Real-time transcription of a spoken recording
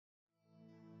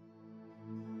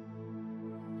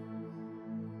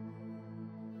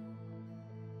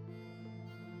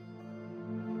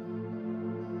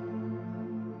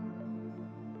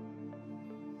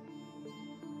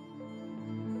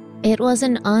It was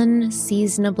an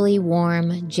unseasonably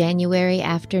warm January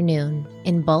afternoon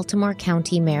in Baltimore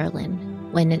County,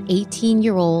 Maryland, when an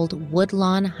 18-year-old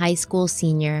Woodlawn High School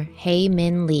senior, Hae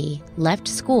Min Lee, left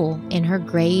school in her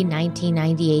gray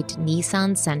 1998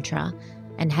 Nissan Sentra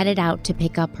and headed out to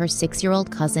pick up her 6-year-old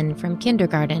cousin from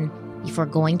kindergarten before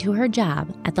going to her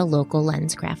job at the local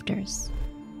LensCrafters.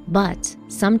 But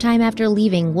sometime after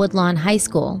leaving Woodlawn High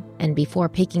School and before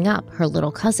picking up her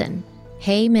little cousin,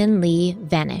 Hae Min Lee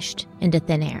vanished into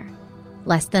thin air.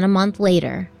 Less than a month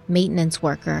later, maintenance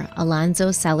worker Alonzo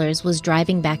Sellers was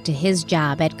driving back to his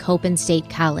job at Copen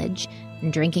State College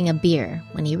and drinking a beer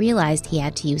when he realized he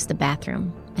had to use the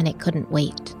bathroom, and it couldn't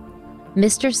wait.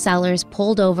 Mr. Sellers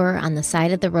pulled over on the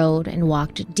side of the road and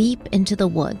walked deep into the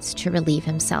woods to relieve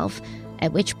himself,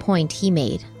 at which point he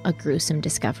made a gruesome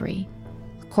discovery.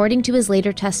 According to his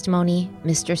later testimony,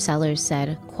 Mr. Sellers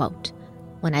said, quote,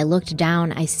 "When I looked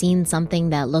down, I seen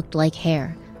something that looked like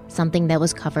hair, something that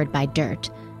was covered by dirt,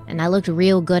 and I looked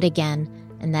real good again,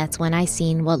 and that's when I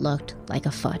seen what looked like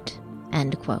a foot."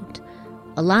 End quote.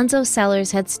 Alonzo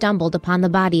Sellers had stumbled upon the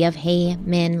body of Hae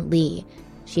Min Lee.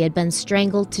 She had been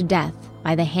strangled to death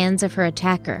by the hands of her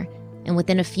attacker, and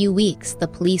within a few weeks, the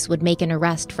police would make an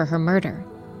arrest for her murder.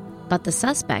 But the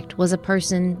suspect was a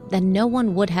person that no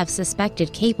one would have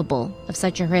suspected capable of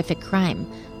such a horrific crime,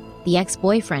 the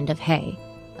ex-boyfriend of Hae,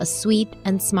 a sweet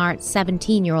and smart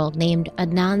 17-year-old named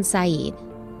Adnan Syed.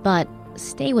 But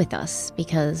stay with us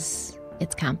because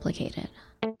it's complicated.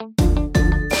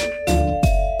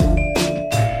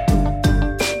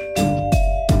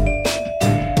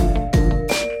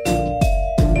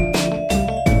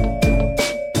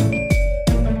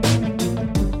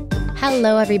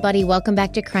 Hello, everybody. Welcome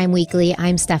back to Crime Weekly.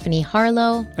 I'm Stephanie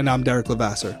Harlow. And I'm Derek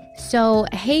Levasseur. So,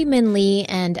 Hae Min Lee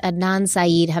and Adnan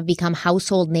Syed have become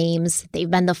household names. They've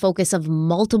been the focus of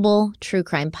multiple true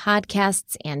crime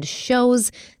podcasts and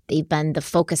shows. They've been the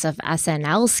focus of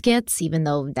SNL skits, even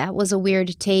though that was a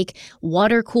weird take,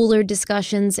 water cooler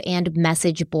discussions, and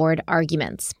message board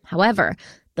arguments. However,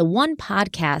 the one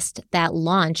podcast that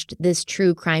launched this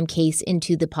true crime case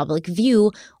into the public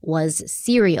view was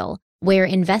Serial, where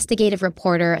investigative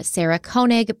reporter Sarah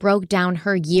Koenig broke down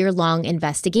her year-long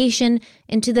investigation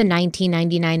into the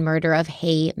 1999 murder of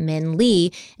Hae Min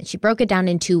Lee, and she broke it down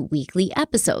into weekly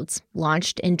episodes,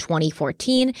 launched in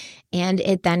 2014, and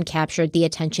it then captured the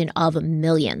attention of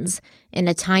millions. In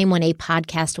a time when a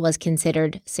podcast was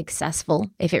considered successful,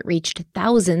 if it reached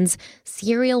thousands,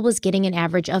 Serial was getting an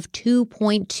average of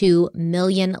 2.2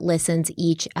 million listens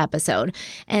each episode.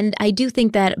 And I do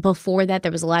think that before that,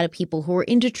 there was a lot of people who were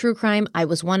into true crime. I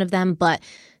was one of them, but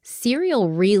Serial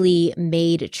really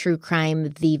made true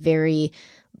crime the very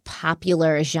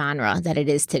popular genre that it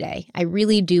is today. I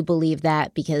really do believe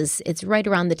that because it's right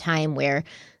around the time where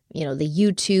the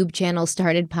YouTube channel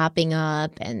started popping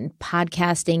up and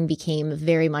podcasting became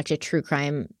very much a true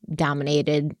crime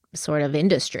dominated sort of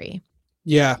industry.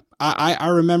 Yeah, I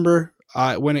remember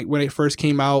when it first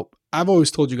came out. I've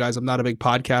always told you guys I'm not a big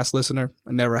podcast listener.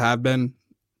 I never have been.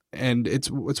 And it's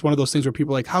one of those things where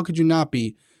people are like, how could you not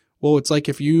be? Well, it's like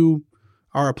if you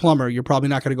are a plumber, you're probably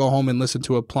not going to go home and listen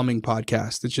to a plumbing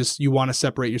podcast. It's just you want to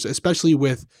separate yourself, especially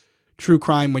with true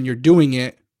crime when you're doing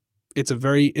it.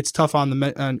 It's tough on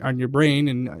on your brain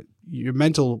and your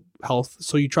mental health.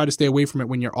 So you try to stay away from it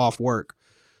when you're off work.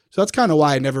 So that's kind of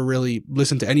why I never really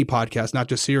listened to any podcast, not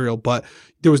just Serial, but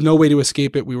there was no way to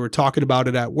escape it. We were talking about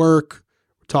it at work,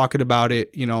 talking about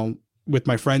it, with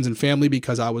my friends and family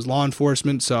because I was law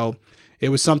enforcement. So it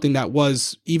was something that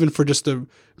was, even for just the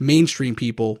mainstream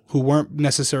people who weren't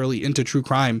necessarily into true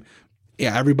crime,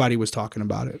 yeah, everybody was talking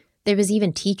about it. There was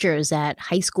even teachers at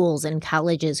high schools and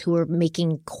colleges who were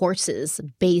making courses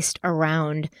based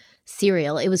around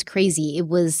Serial. It was crazy. It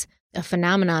was a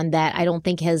phenomenon that I don't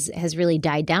think has really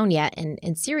died down yet.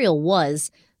 And Serial was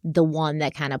the one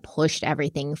that kind of pushed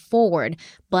everything forward.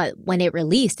 But when it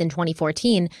released in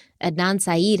 2014, Adnan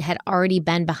Syed had already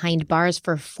been behind bars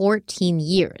for 14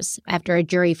 years after a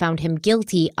jury found him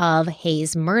guilty of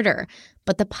Hae's murder.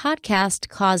 But the podcast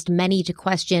caused many to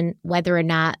question whether or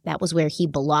not that was where he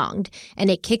belonged, and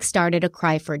it kickstarted a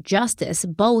cry for justice,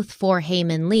 both for Hae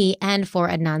Min Lee and for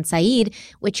Adnan Syed,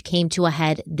 which came to a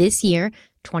head this year,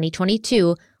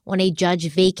 2022, when a judge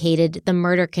vacated the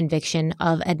murder conviction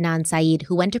of Adnan Syed,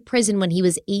 who went to prison when he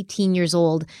was 18 years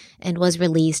old and was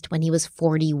released when he was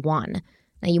 41.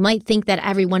 Now, you might think that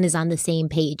everyone is on the same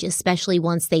page, especially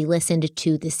once they listened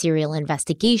to the Serial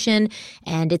investigation,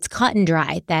 and it's cut and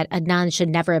dry that Adnan should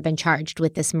never have been charged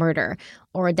with this murder,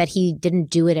 or that he didn't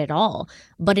do it at all.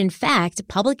 But in fact,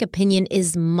 public opinion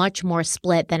is much more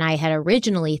split than I had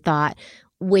originally thought,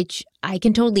 which I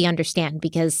can totally understand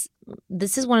because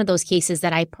this is one of those cases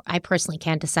that I personally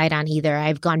can't decide on either.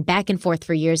 I've gone back and forth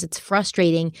for years. It's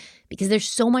frustrating because there's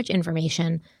so much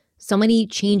information, so many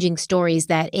changing stories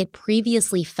that it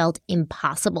previously felt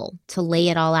impossible to lay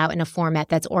it all out in a format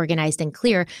that's organized and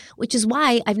clear, which is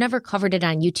why I've never covered it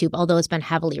on YouTube, although it's been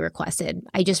heavily requested.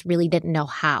 I just really didn't know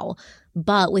how.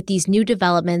 But with these new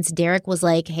developments, Derek was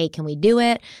like, hey, can we do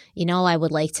it? I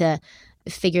would like to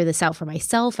figure this out for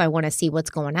myself. I want to see what's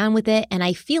going on with it. And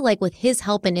I feel like with his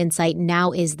help and insight,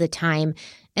 now is the time.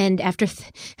 And after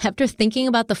thinking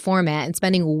about the format and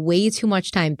spending way too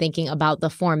much time thinking about the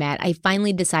format, I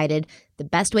finally decided the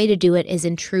best way to do it is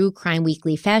in true Crime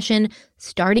Weekly fashion,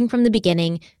 starting from the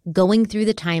beginning, going through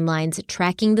the timelines,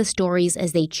 tracking the stories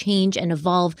as they change and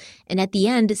evolve, and at the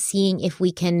end, seeing if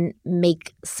we can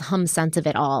make some sense of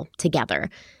it all together.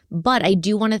 But I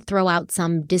do want to throw out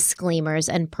some disclaimers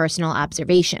and personal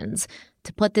observations.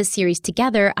 To put this series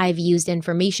together, I've used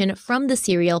information from the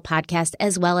Serial podcast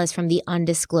as well as from the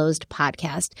Undisclosed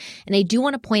podcast. And I do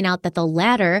want to point out that the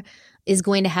latter is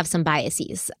going to have some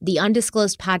biases. The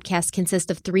Undisclosed podcast consists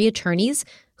of 3 attorneys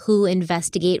who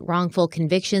investigate wrongful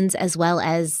convictions as well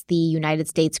as the United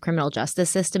States criminal justice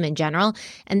system in general.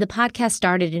 And the podcast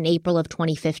started in April of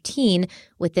 2015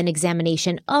 with an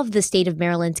examination of the state of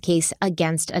Maryland's case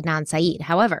against Adnan Syed.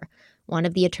 However, one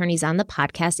of the attorneys on the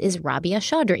podcast is Rabia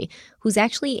Chaudhry, who's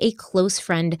actually a close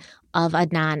friend of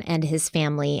Adnan and his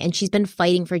family, and she's been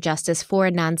fighting for justice for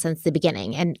Adnan since the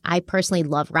beginning. And I personally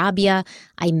love Rabia.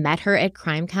 I met her at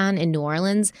CrimeCon in New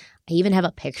Orleans. I even have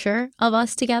a picture of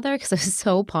us together because I was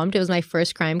so pumped. It was my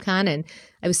first CrimeCon, and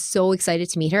I was so excited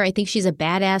to meet her. I think she's a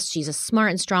badass. She's a smart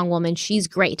and strong woman. She's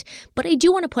great. But I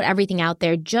do want to put everything out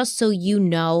there just so you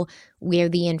know where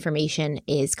the information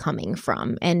is coming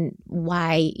from and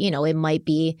why, it might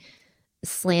be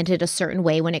slanted a certain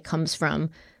way when it comes from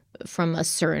a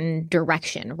certain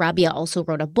direction. Rabia also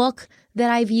wrote a book that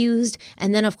I've used.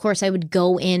 And then, of course, I would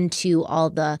go into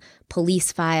all the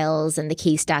police files and the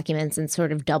case documents and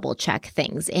sort of double check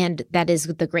things. And that is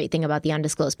the great thing about the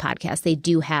Undisclosed podcast. They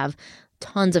do have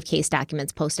tons of case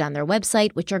documents posted on their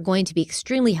website, which are going to be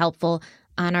extremely helpful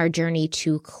on our journey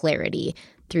to clarity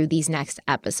through these next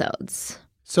episodes.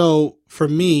 So for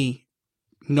me,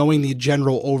 knowing the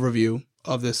general overview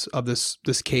of this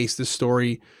case, this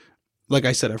story, like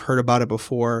I said, I've heard about it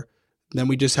before. Then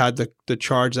we just had the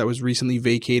charge that was recently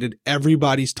vacated.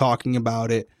 Everybody's talking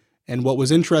about it. And what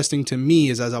was interesting to me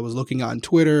is as I was looking on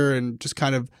Twitter and just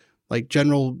kind of like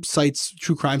general sites,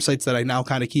 true crime sites that I now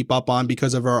kind of keep up on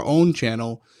because of our own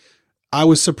channel, I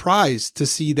was surprised to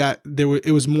see that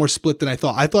it was more split than I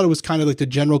thought. I thought it was kind of like the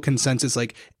general consensus,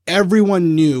 like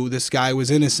everyone knew this guy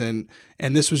was innocent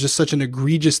and this was just such an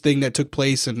egregious thing that took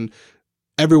place and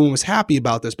everyone was happy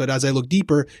about this. But as I look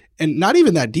deeper, and not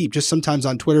even that deep, just sometimes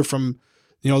on Twitter from,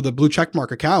 the blue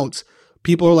checkmark accounts,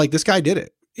 people are like, this guy did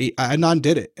it. Adnan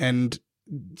did it. And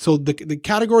so the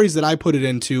categories that I put it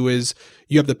into is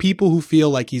you have the people who feel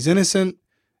like he's innocent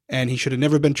and he should have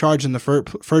never been charged in the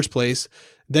first place.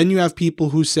 Then you have people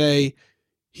who say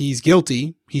he's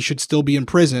guilty, he should still be in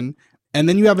prison. And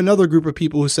then you have another group of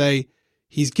people who say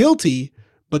he's guilty,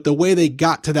 but the way they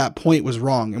got to that point was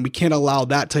wrong. And we can't allow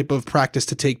that type of practice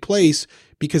to take place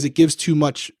because it gives too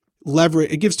much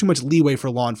leverage. It gives too much leeway for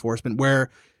law enforcement where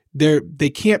they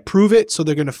can't prove it. So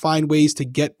they're going to find ways to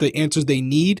get the answers they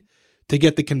need to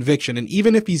get the conviction. And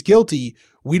even if he's guilty,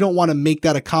 we don't want to make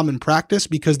that a common practice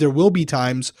because there will be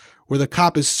times where the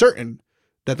cop is certain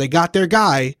that they got their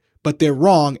guy, but they're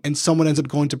wrong and someone ends up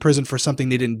going to prison for something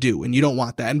they didn't do. And you don't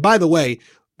want that. And by the way,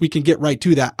 we can get right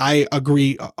to that. I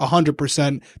agree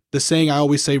 100%. The saying I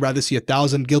always say, rather see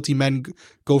 1,000 guilty men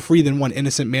go free than one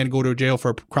innocent man go to jail for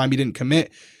a crime he didn't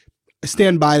commit. I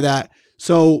stand by that.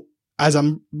 So as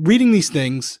I'm reading these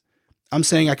things, I'm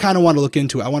saying I kind of want to look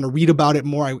into it. I want to read about it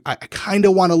more. I kind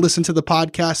of want to listen to the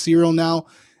podcast Serial now.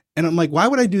 And I'm like, why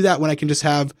would I do that when I can just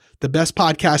have the best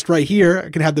podcast right here? I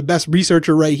can have the best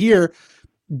researcher right here,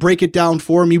 break it down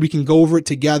for me. We can go over it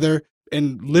together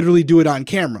and literally do it on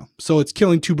camera. So it's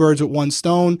killing 2 birds with 1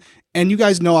 stone. And you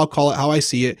guys know I'll call it how I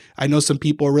see it. I know some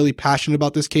people are really passionate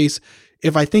about this case.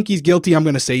 If I think he's guilty, I'm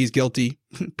going to say he's guilty,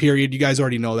 period. You guys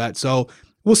already know that. So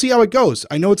we'll see how it goes.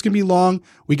 I know it's going to be long.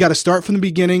 We got to start from the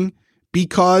beginning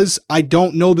because I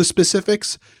don't know the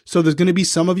specifics. So there's going to be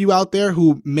some of you out there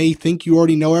who may think you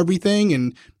already know everything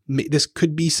and this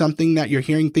could be something that you're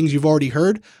hearing things you've already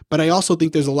heard. But I also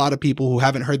think there's a lot of people who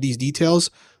haven't heard these details.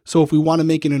 So if we want to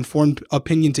make an informed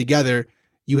opinion together,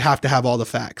 you have to have all the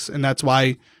facts. And that's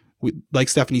why, like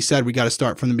Stephanie said, we got to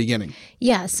start from the beginning.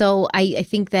 Yeah. So I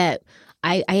think that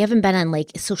I haven't been on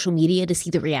like social media to see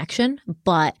the reaction,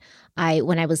 but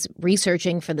when I was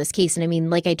researching for this case, and I mean,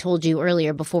 like I told you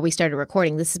earlier before we started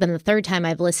recording, this has been the third time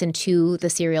I've listened to the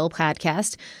Serial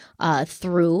podcast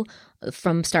through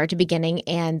from start to beginning,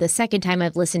 and the second time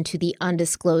I've listened to the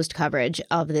undisclosed coverage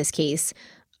of this case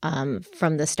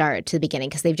from the start to the beginning,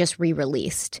 because they've just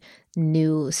re-released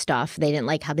new stuff. They didn't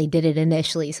like how they did it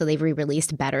initially, so they've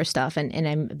re-released better stuff, and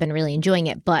I've been really enjoying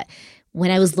it. But when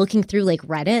I was looking through like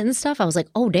Reddit and stuff, I was like,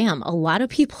 oh, damn, a lot of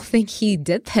people think he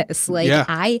did this. Like, yeah.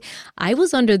 I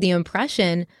was under the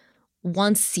impression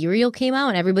once Serial came out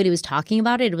and everybody was talking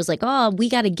about it, it was like, oh, we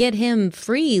got to get him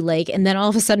free. Like, and then all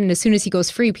of a sudden, as soon as he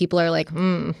goes free, people are like,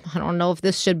 I don't know if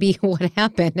this should be what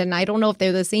happened. And I don't know if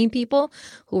they're the same people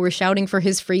who were shouting for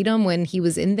his freedom when he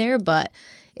was in there, but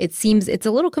it seems it's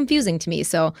a little confusing to me.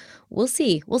 So we'll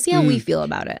see. We'll see how we feel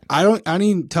about it. I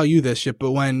didn't tell you this shit,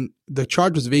 but when the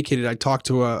charge was vacated, I talked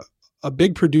to a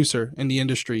big producer in the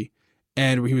industry,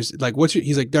 and he was like,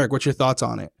 he's like, Derek, what's your thoughts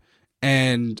on it?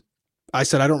 And I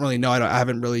said, I don't really know. I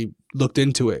haven't really looked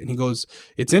into it. And he goes,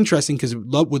 it's interesting because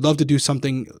would love to do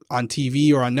something on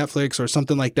TV or on Netflix or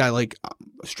something like that, like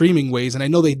streaming ways. And I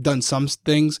know they've done some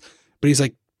things, but he's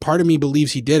like, part of me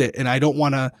believes he did it. And I don't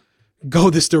want to go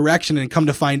this direction and come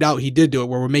to find out he did do it,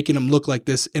 where we're making him look like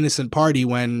this innocent party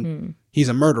when he's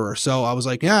a murderer. So I was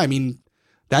like, yeah, I mean,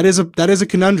 that is a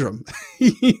conundrum.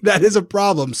 That is a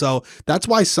problem. So that's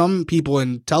why some people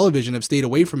in television have stayed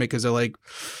away from it, because they're like,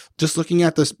 just looking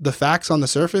at the facts on the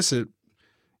surface,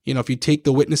 if you take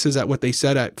the witnesses at what they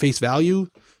said at face value,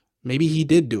 maybe he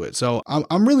did do it. So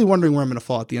I'm really wondering where I'm going to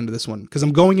fall at the end of this one, because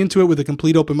I'm going into it with a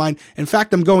complete open mind. In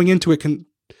fact, I'm going into it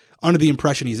under the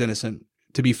impression he's innocent,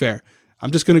 to be fair.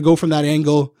 I'm just going to go from that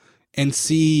angle and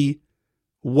see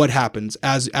what happens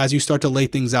as you start to lay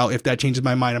things out. If that changes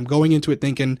my mind, I'm going into it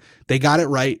thinking they got it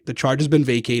right. The charge has been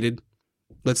vacated.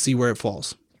 Let's see where it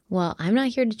falls. Well, I'm not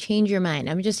here to change your mind.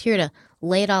 I'm just here to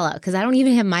lay it all out, because I don't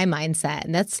even have my mind set.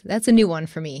 And that's a new one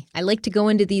for me. I like to go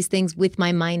into these things with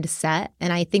my mind set.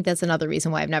 And I think that's another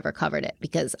reason why I've never covered it,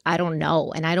 because I don't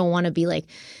know. And I don't want to be like,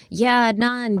 yeah,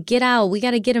 Adnan, get out. We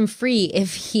got to get him free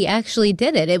if he actually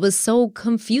did it. It was so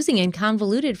confusing and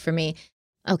convoluted for me.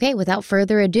 Okay, without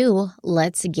further ado,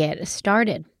 let's get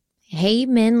started. Hae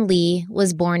Min Lee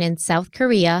was born in South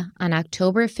Korea on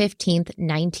October 15th,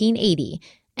 1980.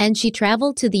 And she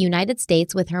traveled to the United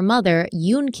States with her mother,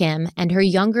 Yoon Kim, and her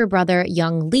younger brother,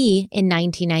 Young Lee, in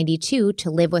 1992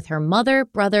 to live with her mother,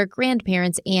 brother,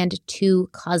 grandparents, and 2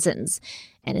 cousins.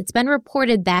 And it's been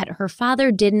reported that her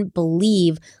father didn't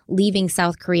believe leaving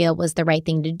South Korea was the right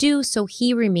thing to do, so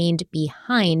he remained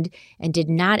behind and did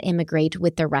not immigrate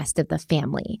with the rest of the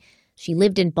family. She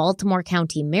lived in Baltimore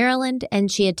County, Maryland, and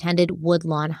she attended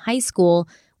Woodlawn High School,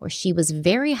 where she was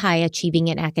very high achieving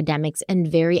in academics and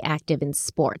very active in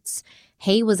sports.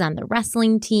 Hae was on the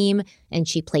wrestling team and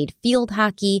she played field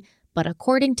hockey, but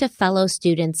according to fellow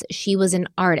students, she was an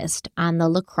artist on the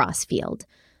lacrosse field.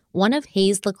 One of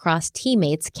Hae's lacrosse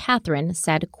teammates, Catherine,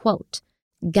 said, quote,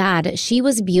 God, she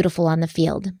was beautiful on the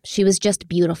field. She was just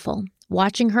beautiful.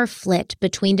 Watching her flit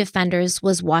between defenders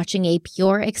was watching a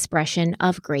pure expression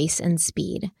of grace and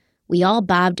speed. We all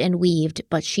bobbed and weaved,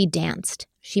 but she danced.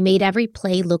 She made every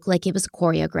play look like it was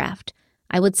choreographed.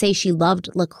 I would say she loved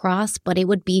lacrosse, but it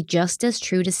would be just as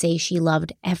true to say she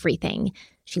loved everything.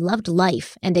 She loved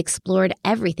life and explored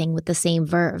everything with the same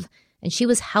verve, and she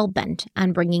was hell-bent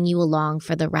on bringing you along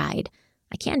for the ride.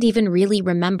 I can't even really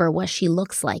remember what she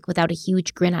looks like without a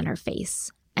huge grin on her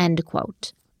face. End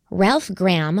quote. Ralph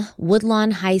Graham,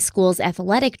 Woodlawn High School's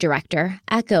athletic director,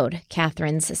 echoed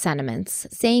Catherine's sentiments,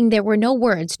 saying there were no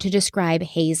words to describe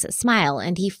Hae's smile,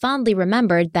 and he fondly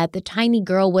remembered that the tiny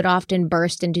girl would often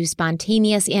burst into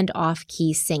spontaneous and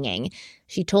off-key singing.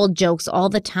 She told jokes all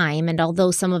the time, and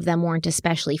although some of them weren't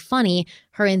especially funny,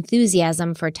 her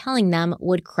enthusiasm for telling them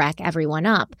would crack everyone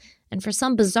up. And for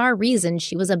some bizarre reason,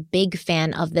 she was a big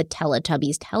fan of the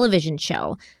Teletubbies television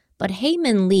show. But Hae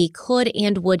Min Lee could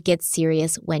and would get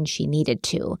serious when she needed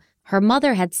to. Her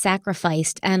mother had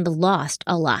sacrificed and lost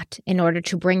a lot in order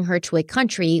to bring her to a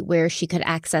country where she could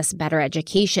access better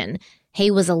education.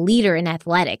 Hae was a leader in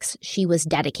athletics. She was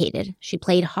dedicated. She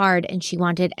played hard, and she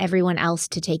wanted everyone else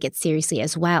to take it seriously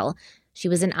as well. She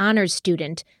was an honors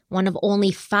student, one of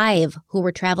only 5 who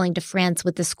were traveling to France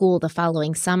with the school the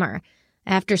following summer.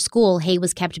 After school, Hae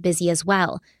was kept busy as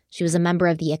well. She was a member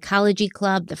of the Ecology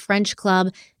Club, the French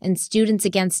Club, and Students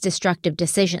Against Destructive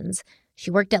Decisions.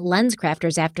 She worked at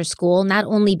LensCrafters after school, not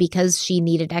only because she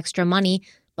needed extra money,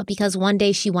 but because one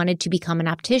day she wanted to become an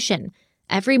optician.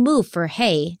 Every move for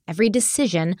Hae, every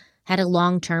decision, had a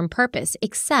long-term purpose,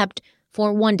 except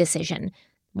for one decision.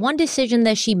 One decision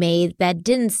that she made that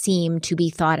didn't seem to be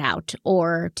thought out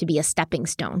or to be a stepping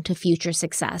stone to future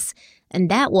success, and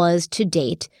that was to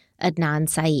date Adnan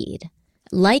Syed.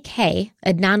 Like Hay,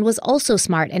 Adnan was also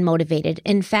smart and motivated.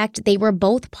 In fact, they were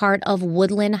both part of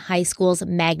Woodland High School's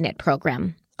magnet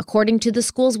program. According to the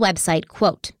school's website,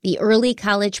 quote, "The early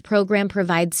college program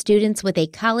provides students with a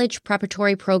college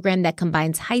preparatory program that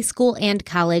combines high school and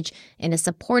college in a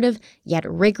supportive yet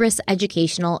rigorous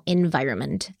educational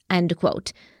environment," end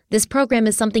quote. This program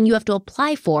is something you have to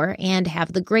apply for and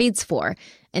have the grades for.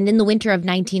 And in the winter of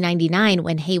 1999,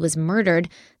 when Hay was murdered,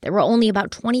 there were only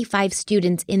about 25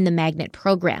 students in the magnet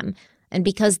program. And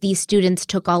because these students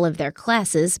took all of their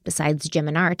classes, besides gym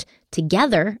and art,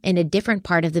 together in a different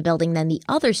part of the building than the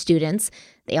other students,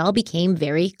 they all became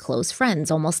very close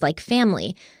friends, almost like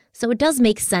family. So it does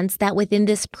make sense that within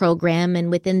this program and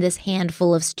within this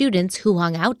handful of students who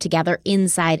hung out together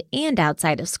inside and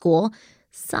outside of school,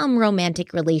 some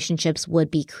romantic relationships would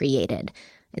be created.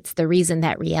 It's the reason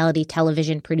that reality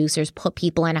television producers put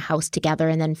people in a house together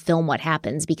and then film what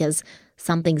happens, because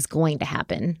something's going to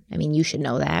happen. I mean, you should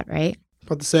know that, right?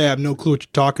 About to say, I have no clue what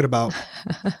you're talking about.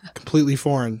 Completely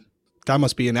foreign. That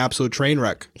must be an absolute train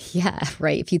wreck. Yeah,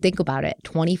 right. If you think about it,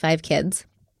 25 kids,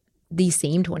 these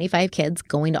same 25 kids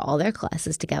going to all their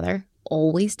classes together,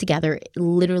 always together,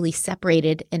 literally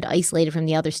separated and isolated from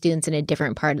the other students in a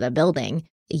different part of the building.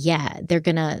 Yeah, they're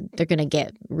gonna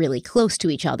get really close to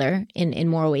each other in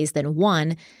more ways than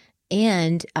one.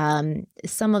 And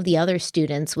some of the other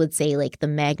students would say, like, the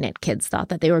magnet kids thought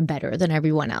that they were better than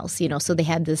everyone else, so they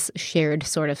had this shared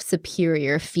sort of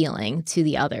superior feeling to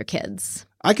the other kids.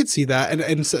 I could see that.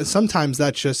 And sometimes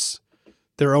that's just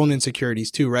their own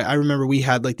insecurities too, right? I remember we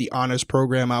had like the honors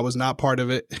program. I was not part of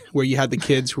it, where you had the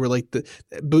kids who were like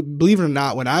believe it or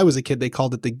not, when I was a kid, they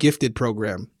called it the gifted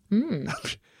program. I'm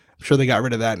sure they got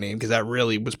rid of that name because that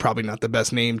really was probably not the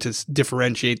best name to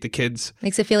differentiate the kids.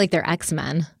 Makes it feel like they're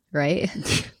X-Men, right?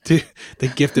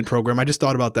 The gifted program. I just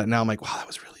thought about that now. I'm like, wow, that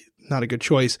was really not a good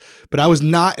choice. But I was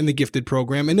not in the gifted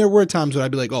program. And there were times when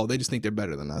I'd be like, oh, they just think they're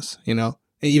better than us,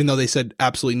 even though they said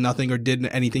absolutely nothing or did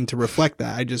anything to reflect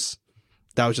that.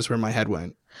 That was just where my head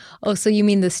went. Oh, so you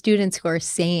mean the students who are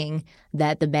saying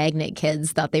that the magnet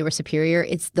kids thought they were superior?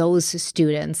 It's those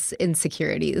students'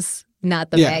 insecurities,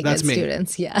 not the magnet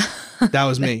students. Yeah, that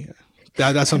was me.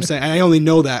 That's what I'm saying. And I only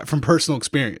know that from personal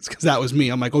experience because that was me.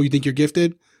 I'm like, oh, you think you're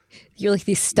gifted? You're like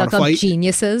these stuck-up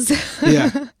geniuses.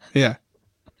 Yeah. That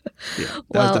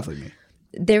was definitely me.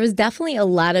 There was definitely a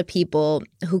lot of people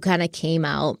who kind of came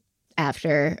out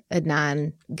after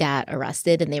Adnan got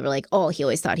arrested, and they were like, oh, he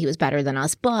always thought he was better than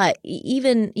us. But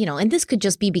even, and this could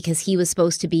just be because he was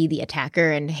supposed to be the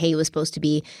attacker and Hay was supposed to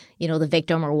be, the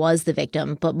victim or was the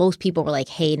victim. But most people were like,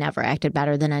 Hay never acted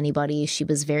better than anybody. She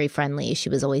was very friendly. She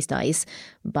was always nice.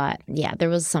 But yeah, there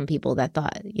was some people that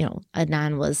thought,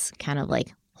 Adnan was kind of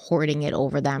like hoarding it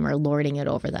over them or lording it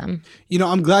over them.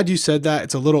 I'm glad you said that.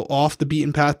 It's a little off the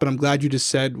beaten path, but I'm glad you just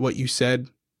said what you said,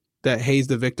 that Hay's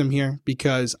the victim here,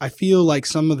 because I feel like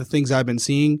some of the things I've been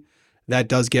seeing, that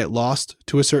does get lost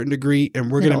to a certain degree. And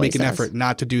we're going to make an effort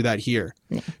not to do that here.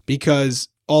 Yeah. Because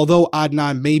although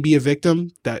Adnan may be a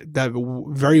victim, that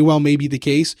very well may be the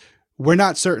case, we're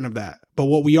not certain of that. But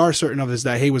what we are certain of is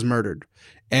that Hay was murdered.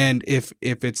 And if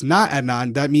it's not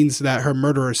Adnan, that means that her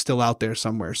murderer is still out there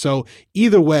somewhere. So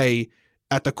either way,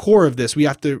 at the core of this, we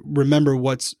have to remember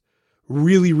what's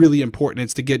really, really important.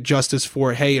 It's to get justice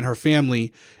for Hay and her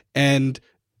family. And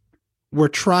we're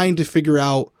trying to figure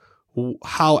out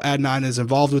how Adnan is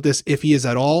involved with this, if he is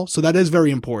at all. So that is very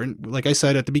important. Like I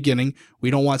said at the beginning,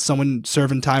 we don't want someone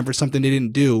serving time for something they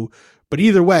didn't do. But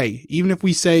either way, even if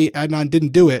we say Adnan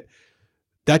didn't do it,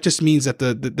 that just means that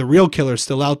the real killer is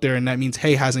still out there, and that means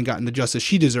Hay hasn't gotten the justice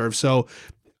she deserves. So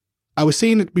I was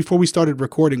saying it before we started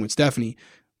recording with Stephanie.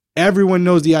 Everyone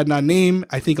knows the Adnan name.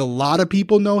 I think a lot of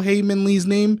people know Hae Min Lee's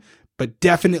name, but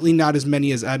definitely not as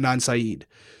many as Adnan Syed.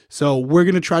 So we're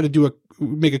going to try to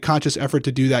make a conscious effort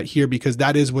to do that here, because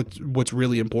that is what's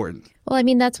really important. Well, I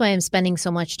mean, that's why I'm spending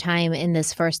so much time in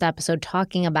this first episode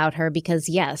talking about her, because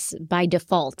yes, by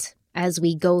default, as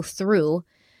we go through,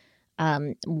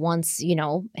 once,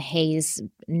 Hay's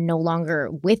no longer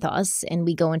with us and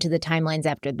we go into the timelines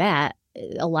after that,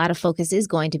 a lot of focus is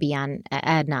going to be on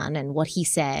Adnan and what he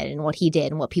said and what he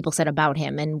did and what people said about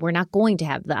him. And we're not going to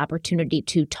have the opportunity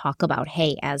to talk about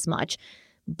Hay as much.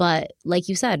 But like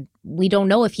you said, we don't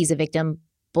know if he's a victim,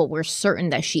 but we're certain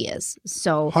that she is.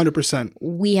 So 100%.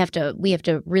 We have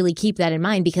to really keep that in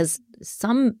mind, because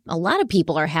a lot of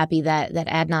people are happy that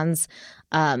Adnan's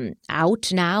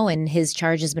out now and his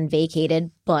charge has been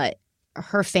vacated, but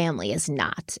her family is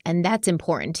not. And that's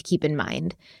important to keep in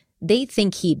mind. they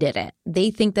think he did it.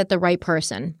 They think that the right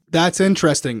person. That's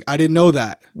interesting. I didn't know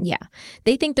that. Yeah.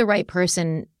 They think the right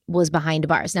person was behind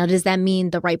bars. Now, does that mean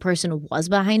the right person was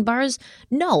behind bars?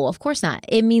 No, of course not.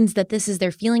 It means that this is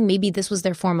their feeling. Maybe this was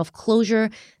their form of closure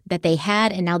that they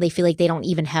had, and now they feel like they don't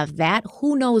even have that.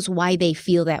 Who knows why they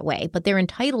feel that way? But they're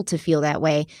entitled to feel that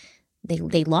way.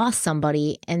 They lost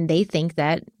somebody, and they think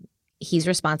that he's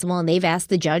responsible, and they've asked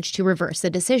the judge to reverse the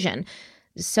decision.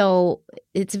 So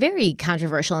it's very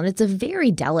controversial, and it's a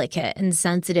very delicate and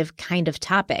sensitive kind of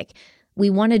topic. We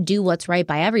want to do what's right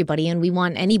by everybody, and we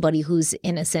want anybody who's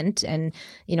innocent and,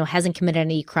 hasn't committed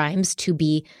any crimes to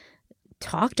be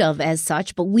talked of as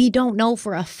such. But we don't know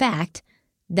for a fact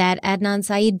that Adnan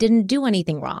Syed didn't do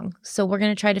anything wrong. So we're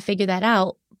going to try to figure that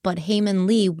out. But Hae Min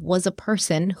Lee was a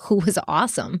person who was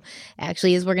awesome,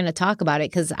 actually, as we're going to talk about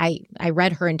it, because I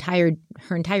read her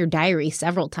entire diary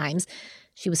several times.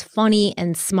 She was funny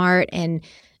and smart, and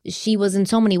she was in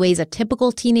so many ways a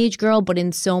typical teenage girl, but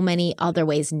in so many other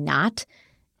ways not.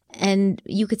 And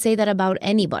you could say that about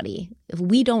anybody. If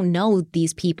we don't know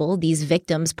these people, these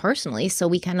victims personally, so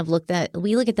we kind of look at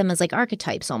them as like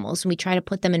archetypes almost, and we try to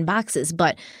put them in boxes.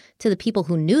 But to the people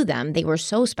who knew them, they were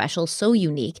so special, so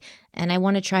unique. And I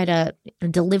want to try to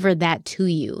deliver that to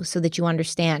you so that you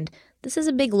understand this is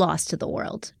a big loss to the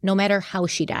world, no matter how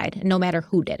she died, no matter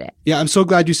who did it. Yeah, I'm so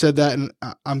glad you said that. And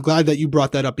I'm glad that you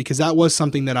brought that up, because that was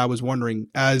something that I was wondering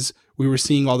as we were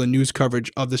seeing all the news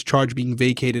coverage of this charge being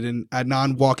vacated and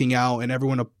Adnan walking out and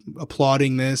everyone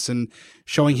applauding this and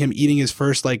showing him eating his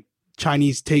first like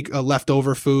Chinese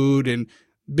leftover food and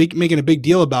making a big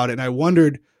deal about it. And I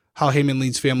wondered how Hae Min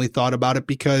Lee's family thought about it,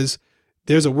 because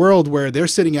there's a world where they're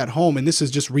sitting at home and this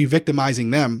is just re-victimizing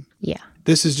them. Yeah.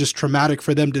 This is just traumatic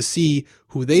for them to see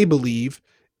who they believe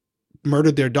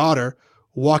murdered their daughter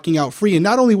walking out free, and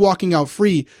not only walking out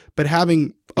free, but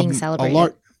having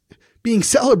being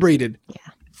celebrated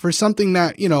for something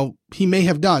that, he may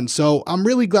have done. So I'm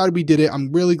really glad we did it.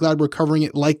 I'm really glad we're covering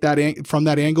it like that from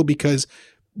that angle, because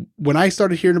when I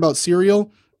started hearing about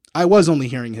Serial, I was only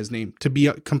hearing his name, to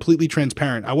be completely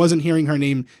transparent. I wasn't hearing her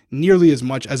name nearly as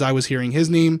much as I was hearing his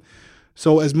name.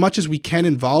 So as much as we can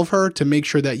involve her to make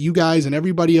sure that you guys and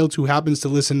everybody else who happens to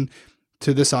listen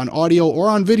to this on audio or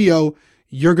on video,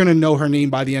 you're going to know her name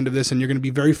by the end of this, and you're going to be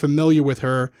very familiar with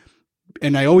her.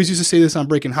 And I always used to say this on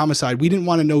Breaking Homicide. We didn't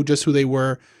want to know just who they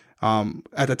were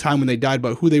at the time when they died,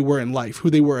 but who they were in life, who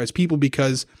they were as people,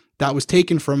 because that was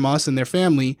taken from us and their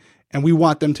family. And we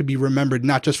want them to be remembered,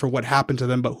 not just for what happened to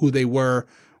them, but who they were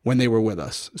when they were with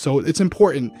us. So it's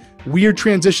important. Weird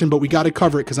transition, but we got to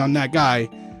cover it because I'm that guy.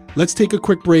 Let's take a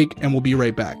quick break and we'll be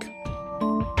right back.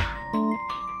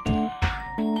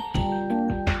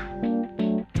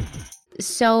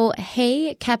 So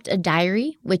Hae kept a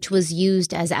diary, which was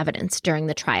used as evidence during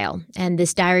the trial. And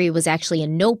this diary was actually a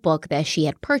notebook that she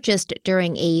had purchased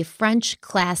during a French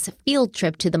class field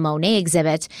trip to the Monet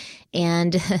exhibit.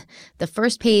 And the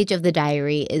first page of the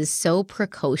diary is so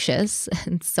precocious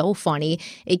and so funny.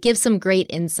 It gives some great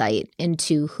insight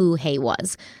into who Hae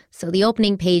was. So the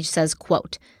opening page says,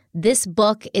 quote, "This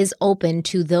book is open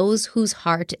to those whose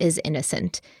heart is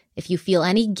innocent. If you feel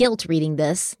any guilt reading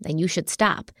this, then you should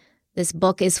stop. This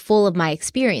book is full of my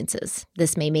experiences.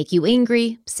 This may make you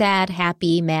angry, sad,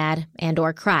 happy, mad, and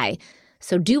or cry.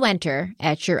 So do enter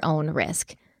at your own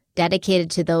risk. Dedicated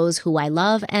to those who I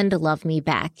love and love me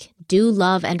back. Do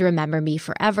love and remember me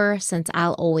forever, since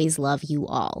I'll always love you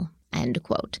all." End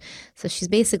quote. So she's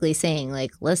basically saying,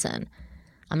 like, listen,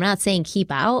 I'm not saying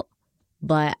keep out,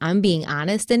 but I'm being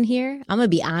honest in here. I'm going to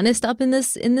be honest up in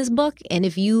this book. And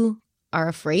if you are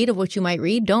afraid of what you might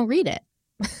read, don't read it.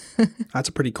 That's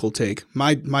a pretty cool take.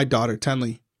 My daughter,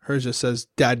 Tenley, hers just says,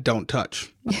 "Dad, don't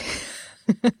touch."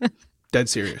 Dead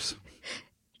serious.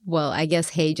 Well, I guess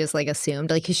Hae just assumed,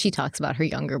 because she talks about her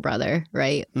younger brother,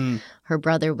 right? Her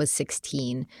brother was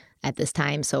 16 at this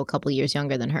time, so a couple years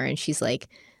younger than her. And she's like,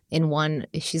 in one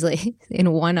entry,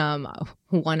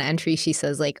 she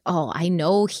says "Oh, I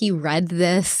know he read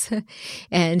this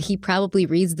and he probably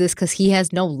reads this because he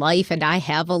has no life and I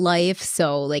have a life.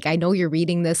 So I know you're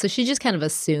reading this." So she just kind of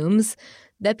assumes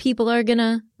that people are going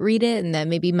to read it and that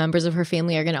maybe members of her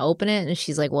family are going to open it. And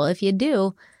she's like, well, if you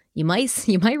do, you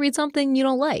might read something you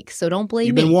don't like. So don't blame me.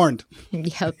 You've been warned.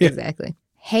 Yep, exactly.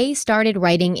 Hae started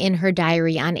writing in her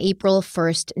diary on April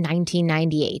 1st,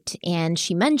 1998, and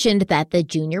she mentioned that the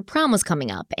junior prom was coming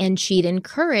up, and she'd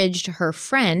encouraged her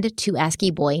friend to ask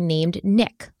a boy named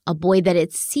Nick, a boy that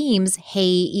it seems Hae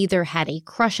either had a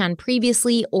crush on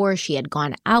previously or she had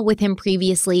gone out with him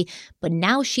previously, but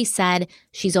now she said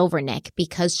she's over Nick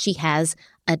because she has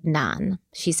Adnan.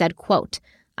 She said, quote,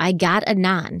 I got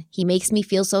Adnan. He makes me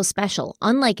feel so special.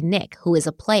 Unlike Nick, who is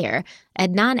a player,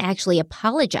 Adnan actually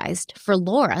apologized for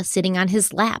Laura sitting on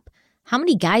his lap. How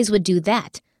many guys would do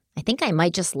that? I think I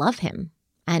might just love him.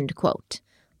 End quote.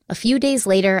 A few days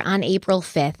later, on April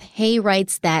 5th, Hay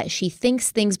writes that she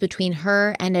thinks things between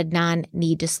her and Adnan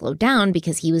need to slow down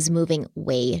because he was moving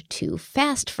way too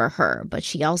fast for her. But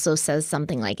she also says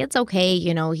something like, it's okay,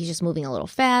 he's just moving a little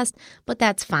fast, but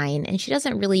that's fine. And she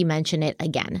doesn't really mention it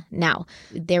again. Now,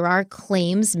 there are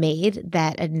claims made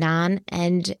that Adnan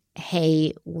and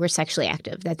Hay were sexually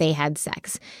active, that they had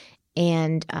sex.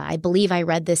 And I believe I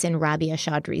read this in Rabia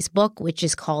Chaudhry's book, which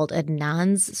is called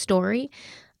Adnan's Story.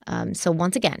 So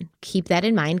once again, keep that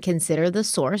in mind. Consider the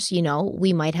source.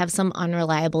 We might have some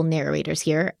unreliable narrators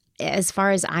here. As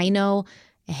far as I know,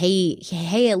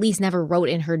 Hay at least never wrote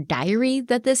in her diary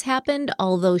that this happened,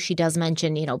 although she does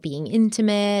mention, being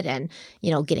intimate and,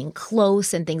 getting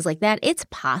close and things like that. It's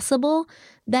possible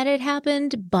that it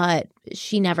happened, but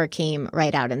she never came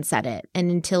right out and said it.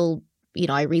 And until,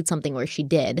 I read something where she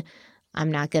did, I'm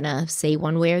not going to say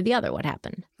one way or the other what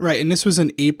happened. Right. And this was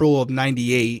in April of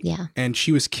 98. Yeah. And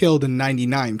she was killed in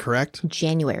 99, correct?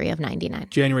 January of 99.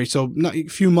 January. So a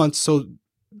few months. So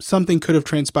something could have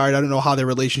transpired. I don't know how their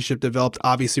relationship developed.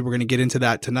 Obviously, we're going to get into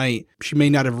that tonight. She may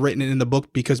not have written it in the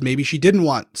book because maybe she didn't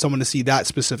want someone to see that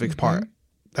specific part.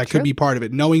 That could be part of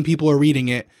it. Knowing people are reading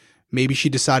it, maybe she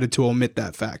decided to omit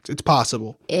that fact. It's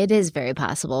possible. It is very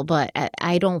possible, but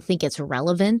I don't think it's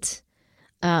relevant.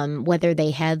 Whether they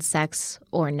had sex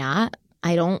or not,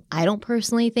 I don't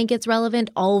personally think it's relevant.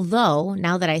 Although,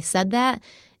 now that I said that,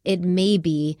 it may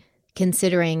be,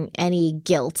 considering any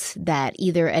guilt that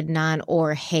either Adnan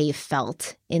or Hay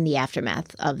felt in the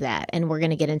aftermath of that. And we're going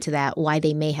to get into that, why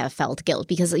they may have felt guilt.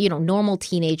 Because, normal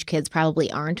teenage kids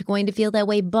probably aren't going to feel that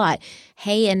way. But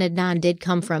Hay and Adnan did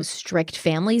come from strict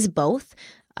families, both.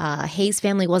 Hay's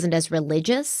family wasn't as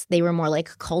religious. They were more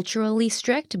like culturally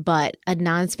strict, but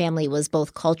Adnan's family was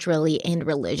both culturally and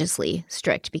religiously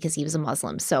strict because he was a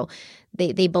Muslim. So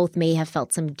they both may have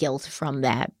felt some guilt from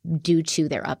that due to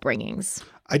their upbringings.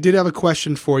 I did have a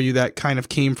question for you that kind of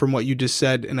came from what you just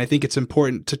said, and I think it's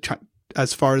important to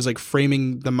as far as like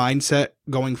framing the mindset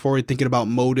going forward, thinking about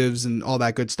motives and all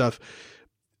that good stuff.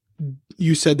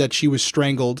 You said that she was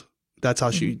strangled. That's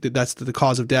how that's the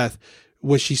cause of death.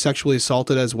 Was she sexually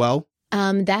assaulted as well?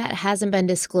 That hasn't been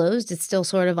disclosed. It's still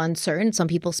sort of uncertain. Some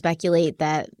people speculate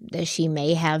that she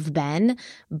may have been,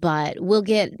 but we'll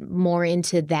get more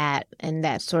into that and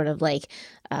that sort of like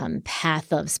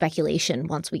path of speculation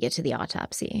once we get to the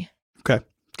autopsy. Okay,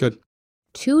 good.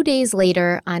 2 days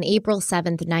later, on April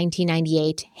 7th,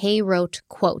 1998, Hay wrote,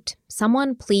 quote,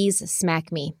 "Someone please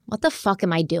smack me. What the fuck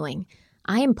am I doing?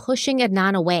 I am pushing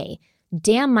Adnan away.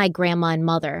 Damn my grandma and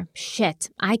mother. Shit,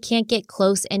 I can't get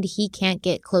close and he can't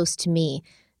get close to me.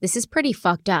 This is pretty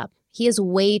fucked up. He is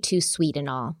way too sweet and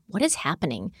all. What is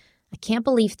happening? I can't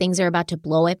believe things are about to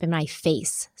blow up in my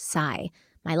face. Sigh.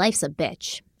 My life's a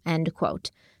bitch." End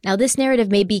quote. Now, this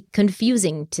narrative may be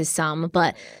confusing to some,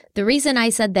 but the reason I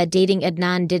said that dating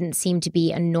Adnan didn't seem to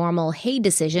be a normal Hay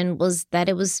decision was that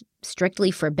it was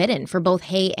strictly forbidden for both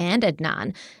Hay and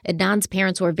Adnan. Adnan's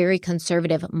parents were very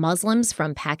conservative Muslims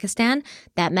from Pakistan.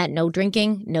 That meant no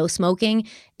drinking, no smoking,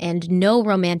 and no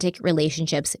romantic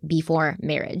relationships before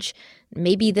marriage.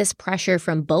 Maybe this pressure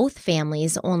from both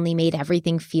families only made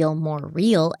everything feel more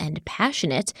real and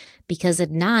passionate because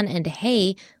Adnan and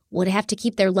Hay would have to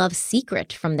keep their love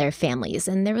secret from their families,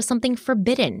 and there was something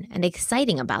forbidden and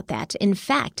exciting about that. In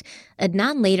fact,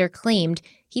 Adnan later claimed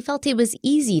he felt it was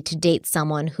easy to date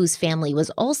someone whose family was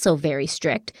also very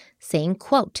strict, saying,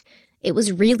 quote, "It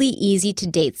was really easy to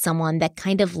date someone that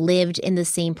kind of lived in the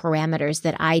same parameters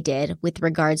that I did with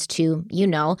regards to,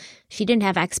 she didn't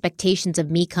have expectations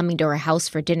of me coming to her house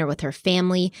for dinner with her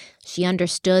family. She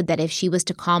understood that if she was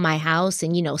to call my house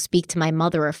and, speak to my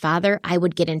mother or father, I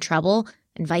would get in trouble,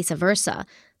 and vice versa.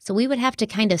 So we would have to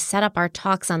kind of set up our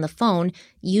talks on the phone.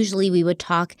 Usually we would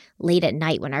talk late at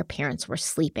night when our parents were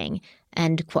sleeping."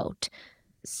 End quote.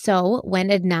 So when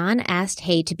Adnan asked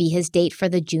Hay to be his date for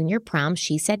the junior prom,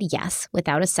 she said yes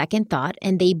without a second thought,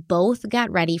 and they both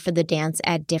got ready for the dance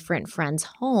at different friends'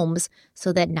 homes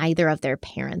so that neither of their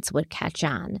parents would catch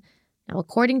on. Now,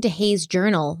 according to Hay's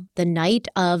journal, the night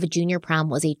of junior prom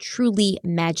was a truly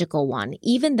magical one,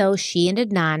 even though she and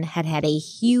Adnan had had a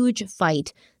huge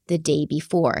fight the day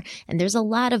before. And there's a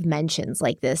lot of mentions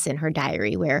like this in her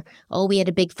diary where, we had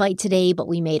a big fight today, but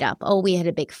we made up. We had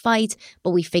a big fight,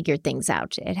 but we figured things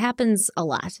out. It happens a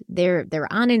lot. They're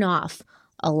on and off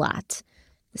a lot.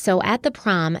 So at the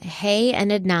prom, Hay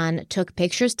and Adnan took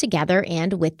pictures together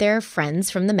and with their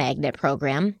friends from the magnet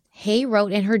program. Hay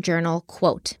wrote in her journal,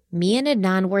 quote, "Me and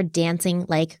Adnan were dancing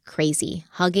like crazy,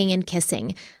 hugging and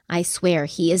kissing. I swear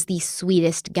he is the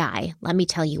sweetest guy. Let me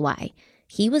tell you why.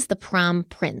 He was the prom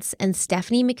prince and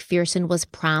Stephanie McPherson was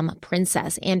prom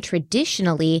princess. And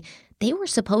traditionally, they were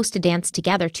supposed to dance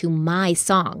together to my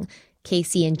song,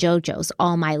 Casey and JoJo's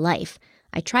All My Life.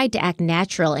 I tried to act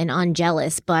natural and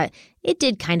unjealous, but it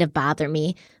did kind of bother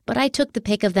me. But I took the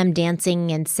pic of them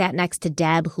dancing and sat next to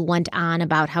Deb, who went on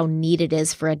about how neat it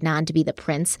is for Adnan to be the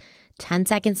prince. 10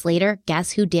 seconds later,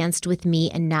 guess who danced with me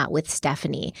and not with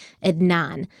Stephanie?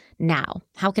 Adnan. Now,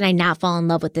 how can I not fall in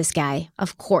love with this guy?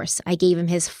 Of course, I gave him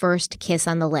his first kiss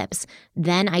on the lips.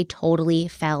 Then I totally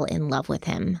fell in love with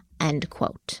him." End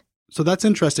quote. So that's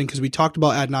interesting because we talked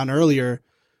about Adnan earlier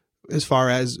as far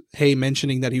as Hay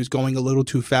mentioning that he was going a little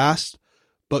too fast.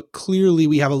 But clearly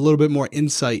we have a little bit more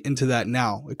insight into that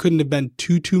now. It couldn't have been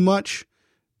too much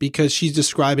because she's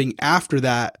describing after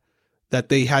that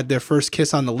they had their first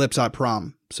kiss on the lips at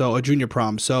prom. So a junior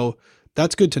prom. So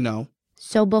that's good to know.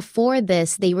 So before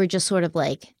this, they were just sort of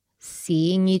like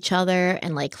seeing each other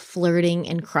and like flirting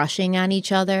and crushing on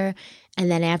each other. And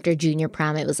then after junior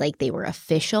prom, it was like they were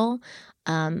official.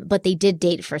 But they did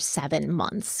date for 7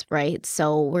 months, right?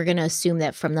 So we're going to assume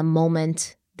that from the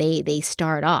moment they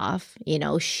start off,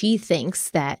 she thinks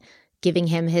that giving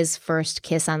him his first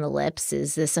kiss on the lips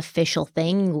is this official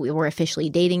thing. We're officially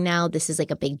dating now. This is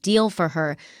like a big deal for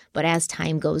her. But as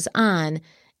time goes on,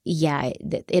 yeah,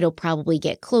 it'll probably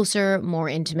get closer, more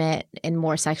intimate, and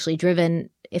more sexually driven.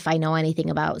 If I know anything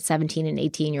about 17 and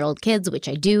 18-year-old kids, which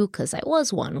I do because I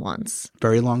was one once.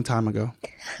 Very long time ago.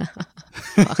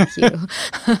 Fuck you.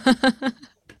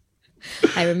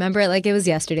 I remember it like it was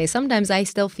yesterday. Sometimes I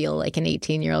still feel like an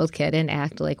 18-year-old kid and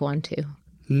act like one too.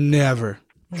 Never.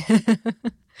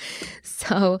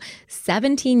 So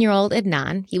 17-year-old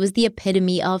Adnan, he was the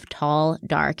epitome of tall,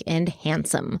 dark, and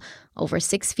handsome. Over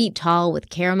 6 feet tall with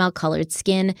caramel-colored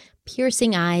skin,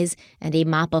 piercing eyes, and a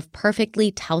mop of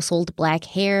perfectly tousled black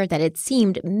hair that it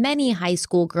seemed many high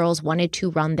school girls wanted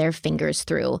to run their fingers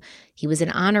through. He was an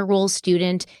honor roll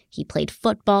student. He played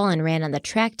football and ran on the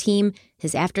track team.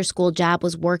 His after-school job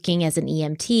was working as an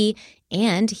EMT,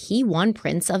 and he won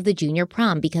Prince of the Junior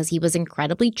Prom because he was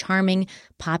incredibly charming,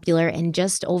 popular, and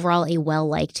just overall a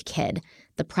well-liked kid.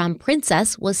 The prom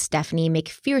princess was Stephanie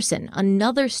McPherson,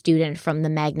 another student from the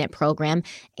magnet program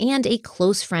and a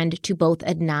close friend to both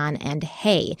Adnan and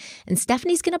Hay. And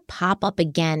Stephanie's going to pop up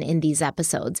again in these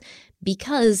episodes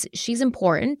because she's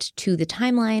important to the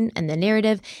timeline and the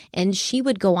narrative, and she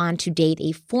would go on to date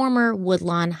a former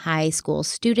Woodlawn High School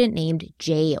student named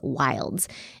Jay Wilds.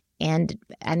 And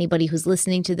anybody who's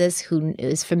listening to this who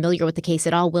is familiar with the case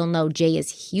at all will know Jay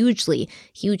is hugely,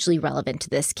 hugely relevant to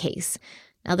this case.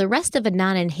 Now, the rest of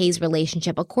Adnan and Hay's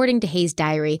relationship, according to Hay's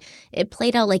diary, it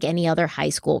played out like any other high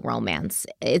school romance.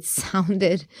 It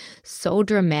sounded so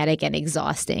dramatic and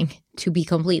exhausting, to be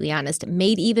completely honest,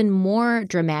 made even more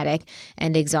dramatic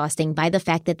and exhausting by the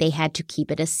fact that they had to keep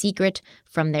it a secret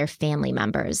from their family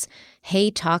members.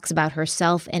 Hay talks about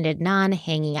herself and Adnan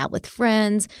hanging out with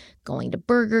friends, going to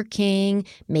Burger King,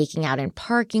 making out in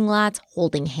parking lots,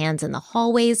 holding hands in the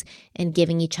hallways, and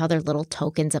giving each other little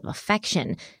tokens of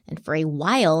affection. And for a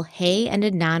while, Hay and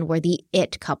Adnan were the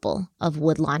it couple of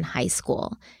Woodlawn High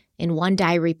School. In one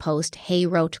diary post, Hay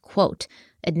wrote, quote,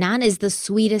 "Adnan is the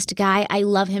sweetest guy. I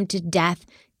love him to death.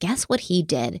 Guess what he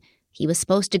did? He was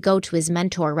supposed to go to his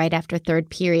mentor right after third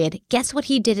period. Guess what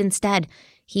he did instead?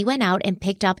 He went out and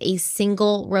picked up a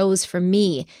single rose for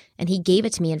me, and he gave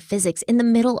it to me in physics in the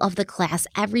middle of the class.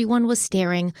 Everyone was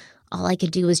staring. All I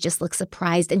could do was just look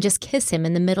surprised and just kiss him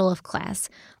in the middle of class.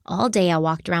 All day I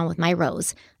walked around with my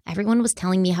rose. Everyone was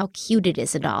telling me how cute it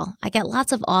is and all. I got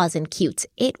lots of ahs and cutes.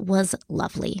 It was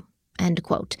lovely." End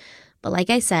quote. But like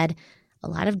I said, a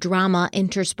lot of drama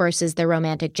intersperses their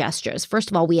romantic gestures.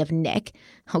 First of all, we have Nick,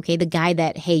 okay, the guy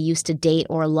that Hay used to date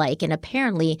or like, and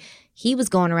apparently he was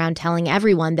going around telling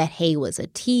everyone that Hay was a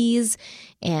tease,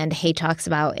 and Hay talks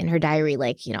about in her diary,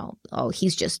 like, oh,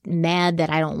 he's just mad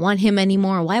that I don't want him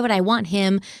anymore. Why would I want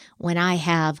him when I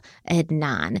have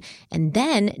Adnan? And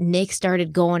then Nick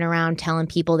started going around telling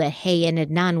people that Hay and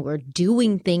Adnan were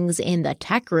doing things in the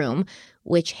tech room,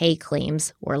 which Hay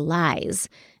claims were lies.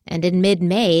 And in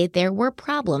mid-May, there were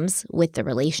problems with the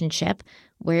relationship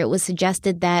where it was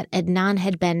suggested that Adnan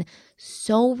had been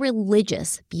so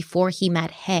religious before he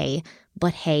met Hay,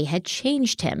 but Hay had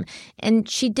changed him. And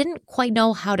she didn't quite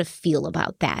know how to feel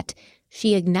about that.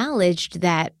 She acknowledged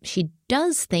that she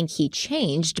does think he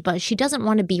changed, but she doesn't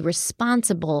want to be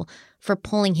responsible for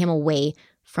pulling him away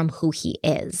from who he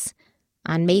is.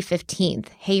 On May 15th,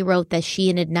 Hay wrote that she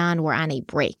and Adnan were on a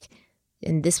break.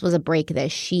 And this was a break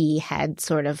that she had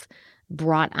sort of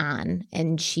brought on,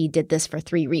 and she did this for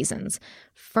 3 reasons.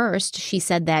 First, she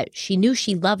said that she knew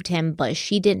she loved him, but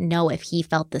she didn't know if he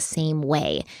felt the same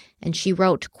way. And she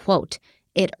wrote, quote,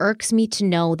 "It irks me to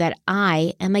know that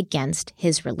I am against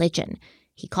his religion.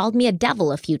 He called me a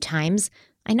devil a few times.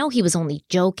 I know he was only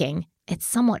joking. It's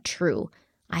somewhat true.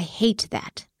 I hate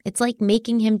that. It's like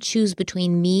making him choose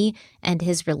between me and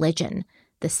his religion.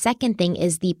 The second thing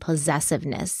is the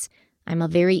possessiveness. I'm a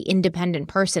very independent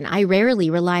person. I rarely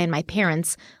rely on my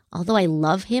parents. Although I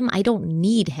love him, I don't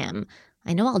need him.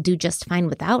 I know I'll do just fine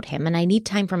without him, and I need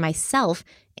time for myself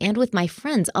and with my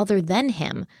friends other than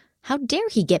him. How dare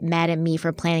he get mad at me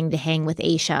for planning to hang with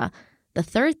Aisha? The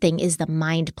third thing is the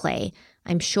mind play.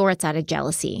 I'm sure it's out of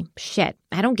jealousy. Shit,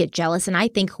 I don't get jealous, and I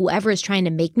think whoever is trying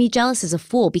to make me jealous is a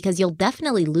fool because you'll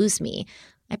definitely lose me.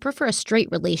 I prefer a straight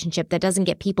relationship that doesn't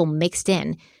get people mixed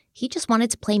in. He just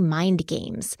wanted to play mind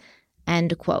games."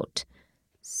 End quote.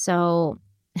 So,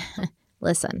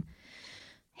 listen,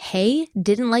 Hay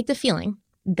didn't like the feeling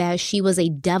that she was a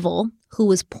devil who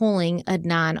was pulling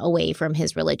Adnan away from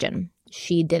his religion.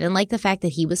 She didn't like the fact that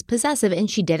he was possessive, and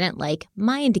she didn't like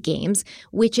mind games,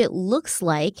 which it looks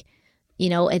like,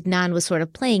 Adnan was sort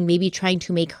of playing, maybe trying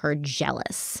to make her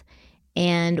jealous.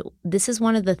 And this is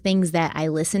one of the things that I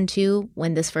listened to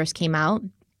when this first came out.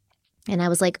 And I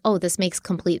was like, oh, this makes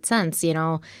complete sense.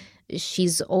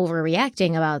 She's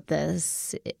overreacting about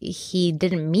this. He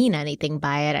didn't mean anything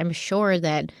by it. I'm sure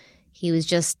that he was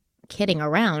just kidding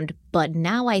around. But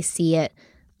now I see it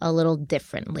a little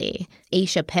differently.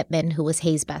 Aisha Pittman, who was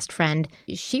Hay's best friend,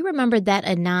 she remembered that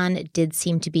Adnan did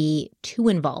seem to be too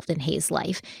involved in Hay's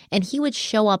life, and he would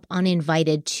show up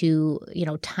uninvited to,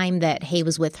 time that Hay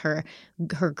was with her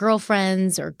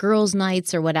girlfriends or girls'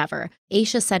 nights or whatever.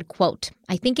 Aisha said, quote,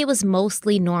 "I think it was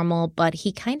mostly normal, but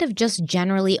he kind of just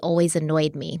generally always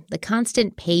annoyed me. The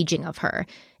constant paging of her.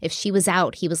 If she was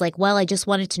out, he was like, well, I just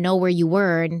wanted to know where you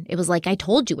were, and it was like, I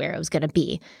told you where I was going to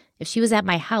be. If she was at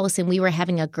my house and we were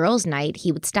having a girls' night,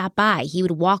 he would stop by. He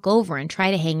would walk over and try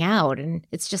to hang out. And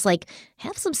it's just like,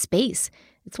 have some space.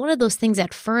 It's one of those things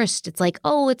at first, it's like,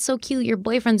 oh, it's so cute, your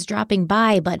boyfriend's dropping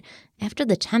by. But after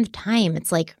the 10th time,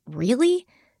 it's like, really?"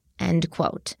 End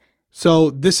quote. So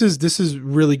this is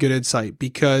really good insight,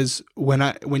 because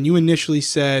when you initially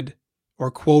said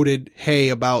or quoted Hay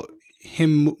about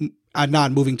him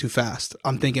not moving too fast,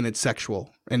 I'm thinking it's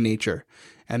sexual in nature.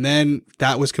 And then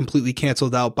that was completely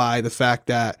canceled out by the fact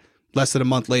that less than a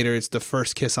month later, it's the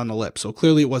first kiss on the lips. So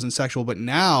clearly it wasn't sexual. But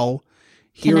now,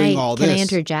 hearing all this. Can I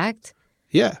interject?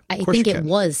 Yeah, I think it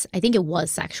was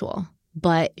sexual,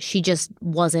 but she just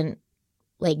wasn't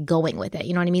like going with it.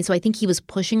 You know what I mean? So I think he was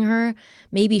pushing her.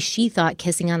 Maybe she thought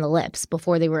kissing on the lips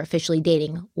before they were officially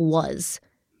dating was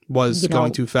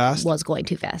going too fast. Was going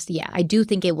too fast. Yeah, I do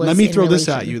think it was. Let me throw this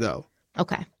at you, though.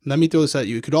 Okay. Let me throw this at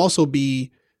you. It could also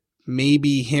be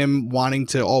maybe him wanting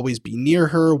to always be near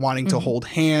her, wanting to hold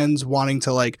hands, wanting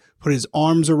to like put his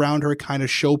arms around her, kind of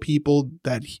show people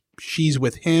that she's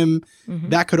with him.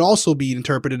 That could also be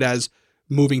interpreted as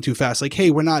moving too fast. Like, hey,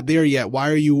 we're not there yet.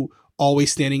 Why are you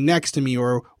always standing next to me,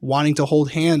 or wanting to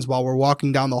hold hands while we're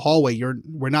walking down the hallway?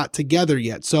 We're not together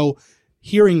yet. So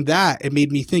hearing that, it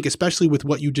made me think, especially with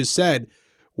what you just said,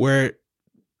 where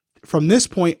from this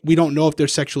point, we don't know if they're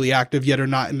sexually active yet or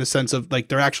not, in the sense of like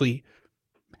they're actually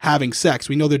having sex.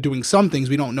 We know they're doing some things.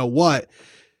 We don't know what.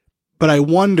 But I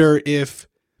wonder if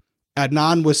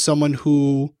Adnan was someone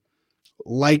who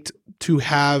liked to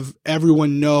have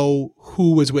everyone know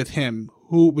who was with him,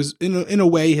 who was in a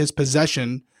way his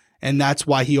possession. And that's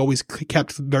why he always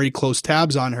kept very close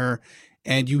tabs on her.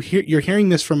 And you're hearing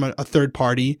this from a third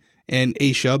party in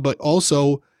Aisha, but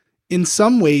also in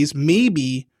some ways,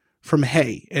 maybe from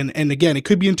Hay. And again, it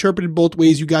could be interpreted both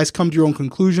ways. You guys come to your own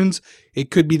conclusions. It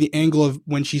could be the angle of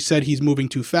when she said he's moving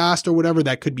too fast or whatever,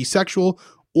 that could be sexual,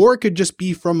 or it could just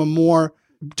be from a more,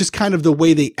 just kind of the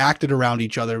way they acted around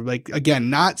each other. Like,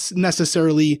 again, not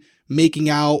necessarily making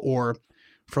out, or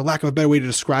for lack of a better way to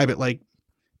describe it, like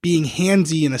being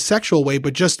handsy in a sexual way,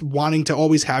 but just wanting to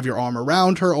always have your arm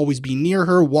around her, always be near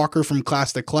her, walk her from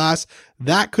class to class.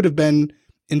 That could have been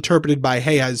interpreted by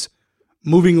Hay as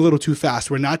moving a little too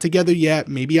fast. We're not together yet.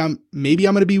 Maybe I'm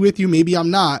going to be with you. Maybe I'm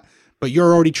not, but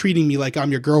you're already treating me like I'm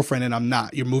your girlfriend and I'm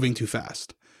not. You're moving too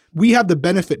fast. We have the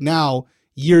benefit now,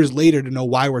 years later, to know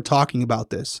why we're talking about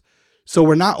this. So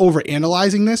we're not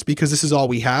overanalyzing this because this is all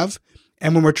we have.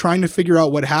 And when we're trying to figure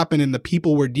out what happened and the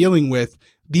people we're dealing with,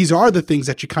 these are the things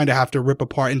that you kind of have to rip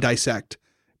apart and dissect,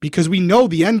 because we know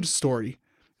the end story.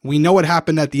 We know what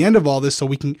happened at the end of all this.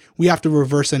 So we have to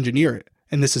reverse engineer it.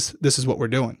 And this is what we're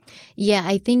doing. Yeah,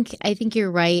 I think you're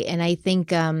right. And I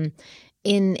think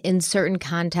in certain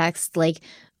contexts, like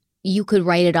you could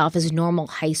write it off as normal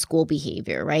high school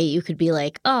behavior, right? You could be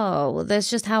like, oh, that's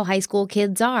just how high school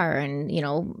kids are. And,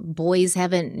 boys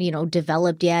haven't,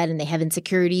 developed yet and they have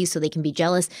insecurities, so they can be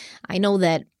jealous. I know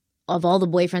that of all the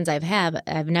boyfriends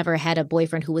I've never had a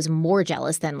boyfriend who was more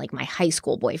jealous than like my high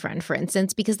school boyfriend, for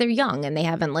instance, because they're young and they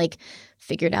haven't like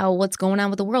figured out what's going on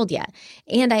with the world yet.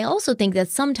 And I also think that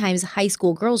sometimes high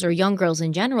school girls or young girls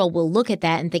in general will look at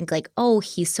that and think like, oh,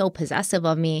 he's so possessive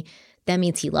of me, that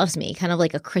means he loves me, kind of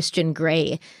like a Christian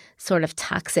Grey sort of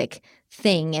toxic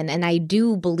thing. And I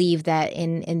do believe that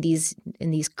in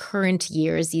these current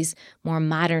years, these more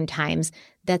modern times,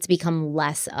 that's become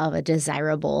less of a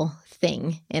desirable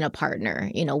thing in a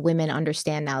partner. Women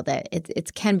understand now that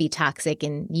it can be toxic,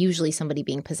 and usually somebody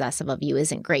being possessive of you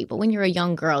isn't great. But when you're a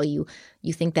young girl, you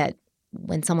think that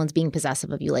when someone's being possessive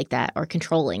of you like that or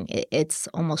controlling, it's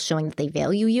almost showing that they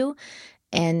value you.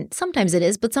 And sometimes it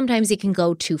is, but sometimes it can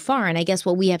go too far. And I guess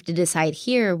what we have to decide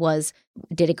here was,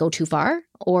 did it go too far,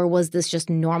 or was this just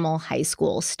normal high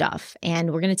school stuff?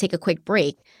 And we're going to take a quick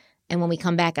break. And when we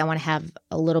come back, I want to have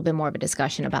a little bit more of a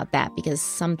discussion about that, because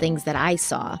some things that I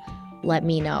saw let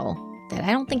me know that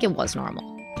I don't think it was normal.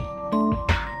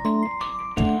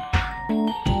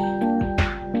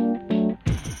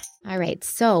 All right,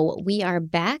 so we are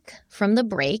back from the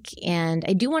break, and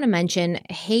I do want to mention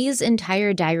Hay's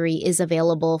entire diary is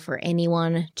available for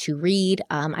anyone to read.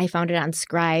 I found it on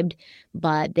Scribd,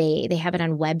 but they have it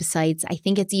on websites. I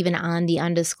think it's even on the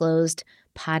Undisclosed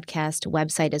podcast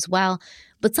website as well.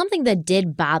 But something that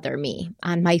did bother me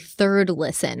on my third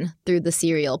listen through the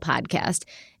Serial podcast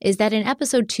is that in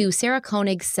episode 2, Sarah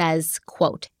Koenig says,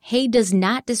 quote, Hay does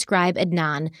not describe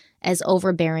Adnan as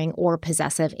overbearing or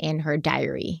possessive in her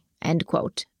diary. End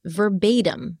quote.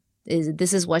 Verbatim,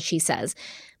 this is what she says.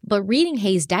 But reading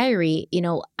Hay's diary,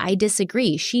 I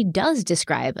disagree. She does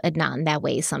describe Adnan that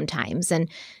way sometimes, and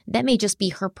that may just be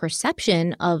her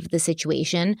perception of the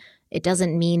situation. It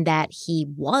doesn't mean that he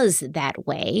was that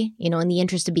way, in the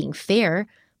interest of being fair,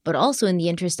 but also in the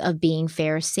interest of being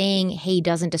fair, saying Hay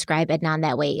doesn't describe Adnan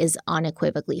that way is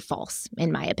unequivocally false,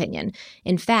 in my opinion.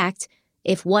 In fact,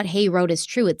 if what Hay wrote is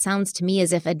true, it sounds to me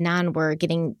as if Adnan were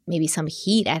getting maybe some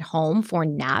heat at home for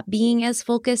not being as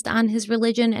focused on his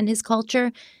religion and his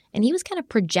culture, and he was kind of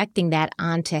projecting that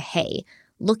onto Hay,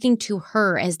 looking to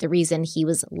her as the reason he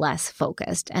was less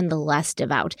focused and the less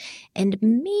devout, and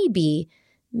maybe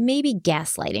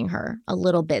gaslighting her a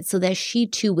little bit so that she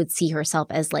too would see herself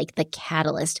as like the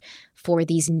catalyst for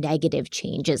these negative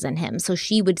changes in him. So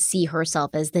she would see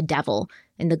herself as the devil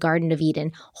in the Garden of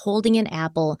Eden, holding an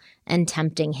apple and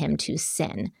tempting him to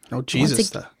sin. Oh, Jesus.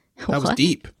 That was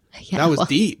deep. Yeah, that was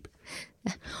deep.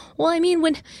 Well, I mean,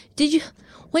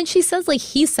 when she says, like,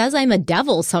 he says I'm a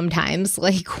devil sometimes,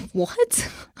 like,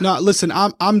 what? No, listen,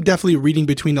 I'm definitely reading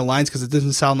between the lines because it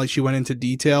doesn't sound like she went into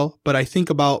detail, but I think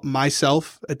about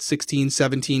myself at 16,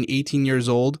 17, 18 years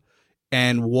old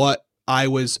and what I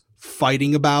was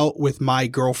fighting about with my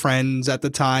girlfriends at the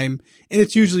time. And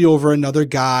it's usually over another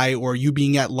guy or you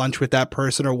being at lunch with that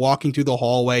person or walking through the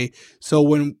hallway. So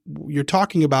when you're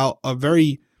talking about a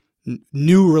very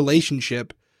new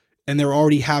relationship and they're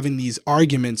already having these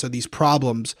arguments or these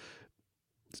problems,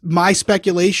 my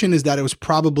speculation is that it was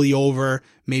probably over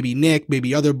maybe Nick,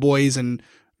 maybe other boys, and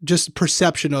just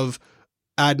perception of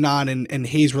Adnan and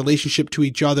Hay's relationship to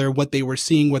each other, what they were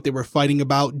seeing, what they were fighting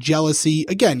about, jealousy.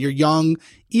 Again, you're young.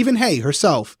 Even Hay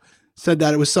herself said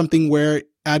that it was something where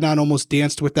Adnan almost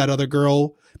danced with that other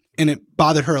girl and it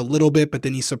bothered her a little bit, but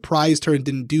then he surprised her and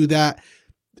didn't do that.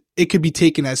 It could be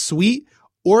taken as sweet,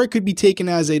 or it could be taken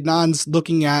as Adnan's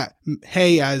looking at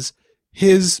Hay as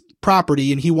his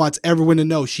property and he wants everyone to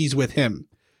know she's with him.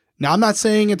 Now, I'm not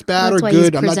saying it's bad or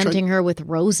good. I'm presenting her with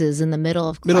roses in the middle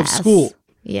of class. Middle of school.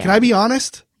 Yeah. Can I be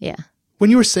honest? Yeah.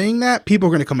 When you were saying that, people are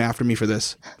going to come after me for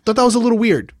this. Thought that was a little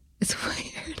weird. It's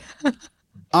weird.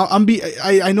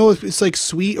 I know it's like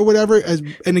sweet or whatever,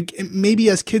 maybe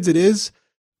as kids it is.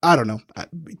 I don't know.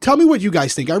 Tell me what you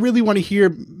guys think. I really want to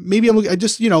hear. Maybe I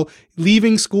just,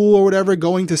 leaving school or whatever,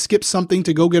 going to skip something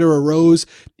to go get her a rose.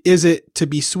 Is it to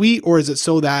be sweet, or is it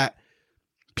so that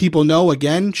people know,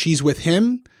 again, she's with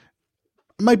him?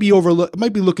 Might be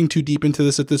looking too deep into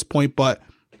this at this point, but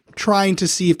trying to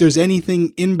see if there's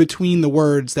anything in between the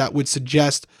words that would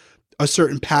suggest a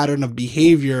certain pattern of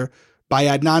behavior by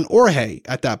Adnan or Hay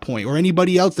at that point, or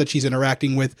anybody else that she's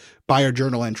interacting with by her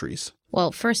journal entries.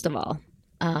 Well, first of all,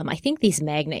 I think these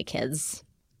magnet kids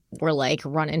were like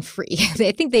running free.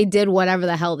 I think they did whatever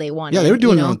the hell they wanted. Yeah, they were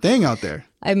doing their own thing out there.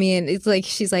 I mean, it's like,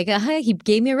 she's like, he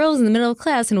gave me a rose in the middle of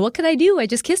class, and what could I do? I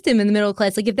just kissed him in the middle of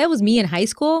class. Like, if that was me in high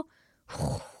school,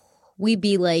 We'd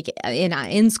be like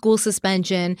in school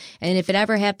suspension. And if it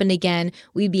ever happened again,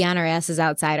 we'd be on our asses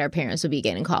outside. Our parents would be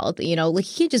getting called. You know, like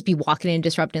he'd just be walking in,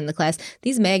 disrupting the class.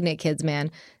 These magnet kids,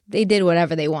 man, they did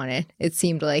whatever they wanted. It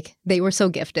seemed like they were so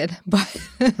gifted. But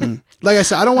like I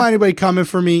said, I don't want anybody coming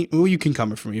for me. Well, you can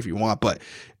come for me if you want, but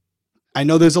I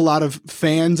know there's a lot of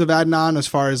fans of Adnan as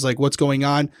far as like what's going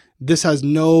on. This is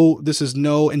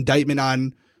no indictment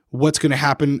on what's going to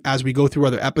happen as we go through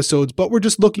other episodes, but we're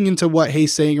just looking into what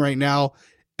Hay's saying right now.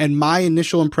 And my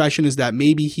initial impression is that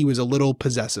maybe he was a little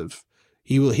possessive.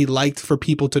 He liked for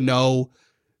people to know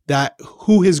that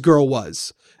who his girl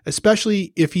was,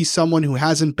 especially if he's someone who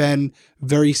hasn't been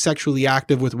very sexually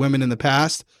active with women in the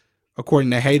past.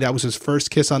 According to Hay, that was his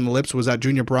first kiss on the lips was at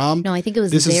junior prom. No, I think it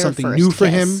was this is something new for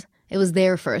him. It was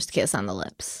their first kiss on the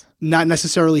lips. Not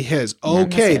necessarily his.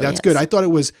 Okay, that's good. I thought it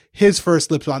was his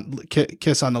first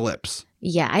kiss on the lips.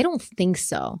 Yeah, I don't think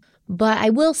so. But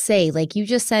I will say, like you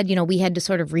just said, you know, we had to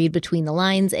sort of read between the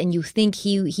lines, and you think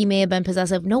he may have been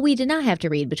possessive. No, we did not have to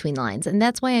read between the lines. And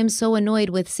that's why I'm so annoyed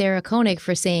with Sarah Koenig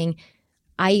for saying,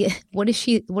 what did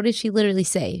she literally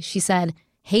say? She said,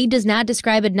 Hay does not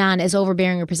describe Adnan as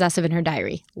overbearing or possessive in her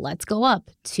diary. Let's go up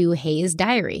to Hay's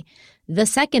diary. The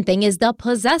second thing is the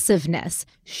possessiveness.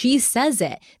 She says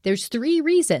it. There's 3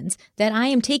 reasons that I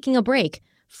am taking a break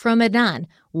from Adnan.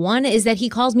 One is that he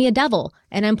calls me a devil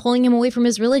and I'm pulling him away from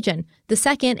his religion. The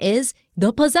second is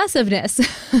the possessiveness.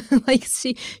 Like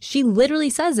she literally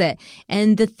says it.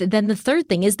 And then the third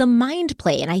thing is the mind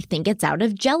play. And I think it's out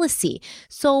of jealousy.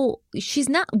 So she's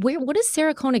not, what is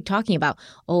Sarah Koenig talking about?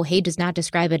 Oh, Hay does not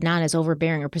describe Adnan as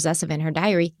overbearing or possessive in her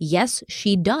diary. Yes,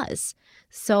 she does.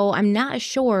 So I'm not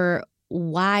sure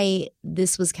why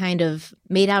this was kind of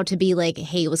made out to be like,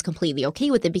 Hay was completely okay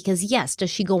with it, because yes, does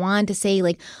she go on to say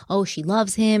like, oh, she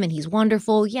loves him and he's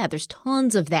wonderful? Yeah, there's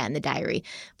tons of that in the diary,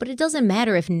 but it doesn't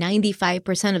matter if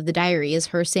 95% of the diary is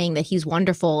her saying that he's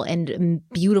wonderful and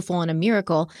beautiful and a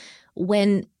miracle,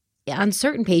 when on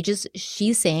certain pages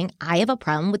she's saying, I have a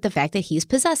problem with the fact that he's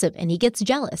possessive and he gets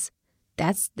jealous.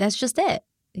 That's just it.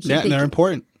 And they're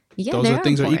important. Yeah, those are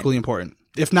things that are equally important,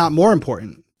 if not more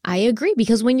important. I agree,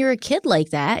 because when you're a kid like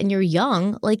that and you're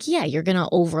young, like, yeah, you're going to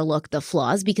overlook the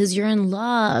flaws because you're in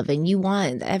love and you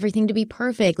want everything to be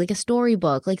perfect, like a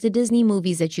storybook, like the Disney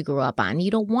movies that you grew up on.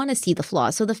 You don't want to see the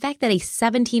flaws. So the fact that a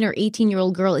 17 or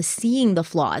 18-year-old girl is seeing the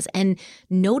flaws and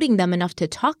noting them enough to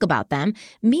talk about them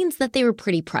means that they were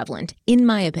pretty prevalent, in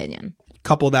my opinion.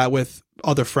 Couple that with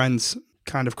other friends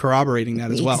kind of corroborating that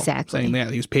as well. Exactly. Saying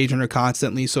that he was paging her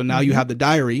constantly. So now you have the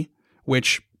diary,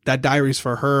 which that diary's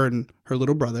for her and her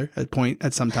little brother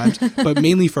at sometimes, but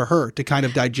mainly for her to kind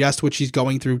of digest what she's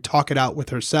going through, talk it out with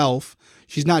herself.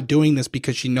 She's not doing this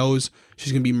because she knows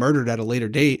she's going to be murdered at a later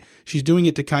date. She's doing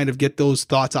it to kind of get those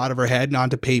thoughts out of her head and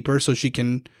onto paper so she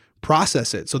can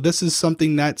process it. So this is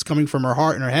something that's coming from her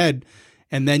heart and her head.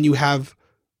 And then you have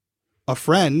a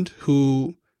friend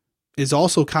who is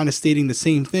also kind of stating the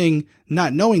same thing,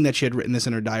 not knowing that she had written this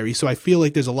in her diary. So I feel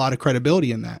like there's a lot of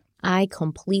credibility in that. I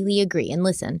completely agree. And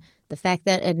listen, the fact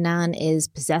that Adnan is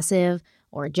possessive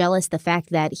or jealous, the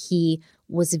fact that he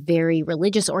was very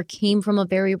religious or came from a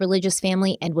very religious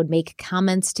family and would make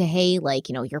comments to Hay like,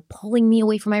 you know, you're pulling me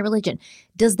away from my religion.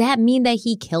 Does that mean that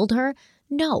he killed her?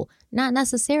 No, not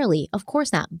necessarily. Of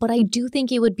course not. But I do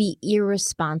think it would be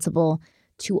irresponsible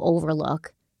to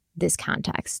overlook this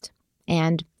context.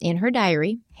 And in her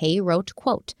diary, Hay wrote,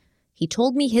 quote, "He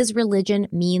told me his religion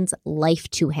means life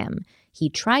to him. He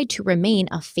tried to remain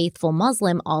a faithful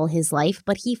Muslim all his life,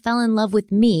 but he fell in love with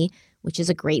me, which is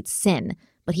a great sin.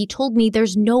 But he told me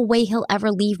there's no way he'll ever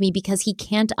leave me because he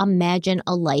can't imagine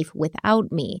a life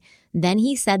without me. Then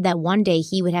he said that one day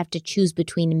he would have to choose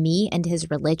between me and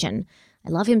his religion. I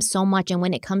love him so much, and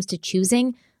when it comes to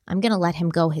choosing, I'm going to let him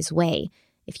go his way.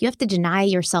 If you have to deny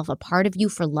yourself a part of you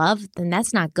for love, then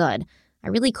that's not good. I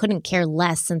really couldn't care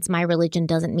less since my religion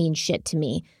doesn't mean shit to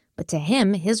me. But to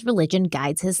him, his religion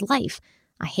guides his life.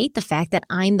 I hate the fact that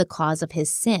I'm the cause of his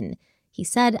sin. He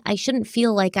said I shouldn't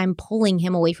feel like I'm pulling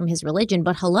him away from his religion,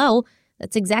 but hello,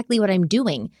 that's exactly what I'm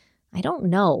doing. I don't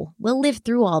know. We'll live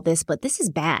through all this, but this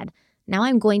is bad. Now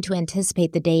I'm going to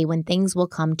anticipate the day when things will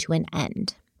come to an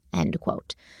end." End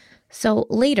quote. So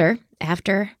later,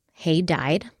 after Hay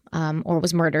died, or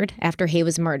was murdered, after Hay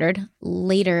was murdered,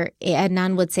 later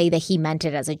Adnan would say that he meant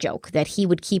it as a joke, that he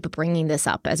would keep bringing this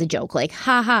up as a joke, like,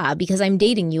 haha, because I'm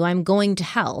dating you, I'm going to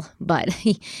hell. But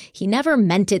he never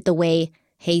meant it the way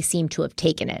Hay seemed to have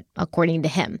taken it, according to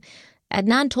him.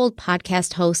 Adnan told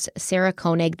podcast host Sarah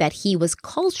Koenig that he was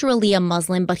culturally a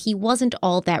Muslim, but he wasn't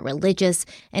all that religious,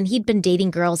 and he'd been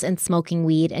dating girls and smoking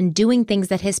weed and doing things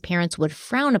that his parents would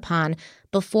frown upon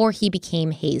before he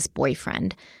became Hay's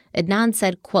boyfriend. Adnan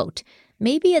said, quote,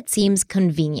 "Maybe it seems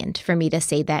convenient for me to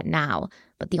say that now,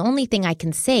 but the only thing I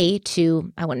can say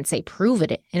to, I wouldn't say prove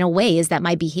it in a way, is that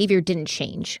my behavior didn't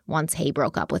change once Hay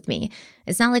broke up with me.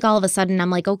 It's not like all of a sudden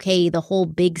I'm like, okay, the whole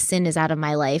big sin is out of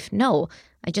my life. No,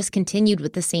 I just continued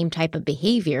with the same type of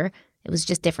behavior. It was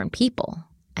just different people."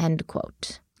 End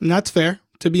quote. And that's fair.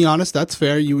 To be honest, that's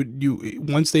fair.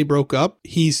 Once they broke up,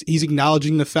 he's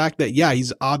acknowledging the fact that, yeah,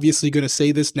 he's obviously going to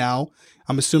say this now.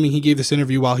 I'm assuming he gave this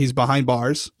interview while he's behind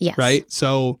bars. Yes. Right?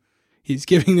 So he's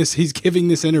giving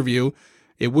this interview.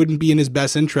 It wouldn't be in his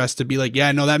best interest to be like,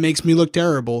 yeah, no, that makes me look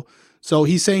terrible. So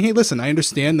he's saying, hey, listen, I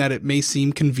understand that it may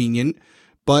seem convenient,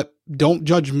 but don't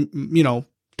judge,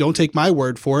 don't take my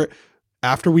word for it.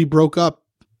 After we broke up,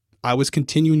 I was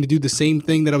continuing to do the same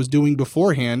thing that I was doing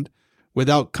beforehand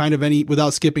without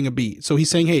skipping a beat. So he's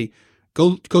saying, hey,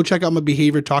 go check out my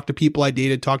behavior, talk to people I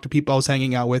dated, talk to people I was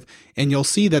hanging out with, and you'll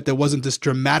see that there wasn't this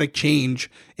dramatic change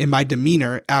in my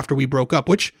demeanor after we broke up,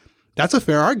 which that's a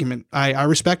fair argument. I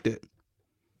respect it.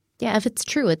 Yeah, if it's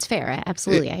true, it's fair.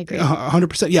 Absolutely, I agree.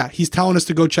 100%. Yeah, he's telling us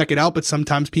to go check it out, but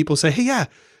sometimes people say, hey, yeah,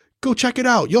 go check it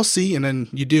out. You'll see. And then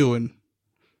you do, and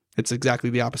it's exactly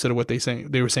the opposite of what they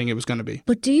were saying it was going to be.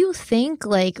 But do you think,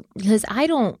 because I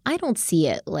don't see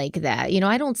it like that.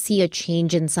 I don't see a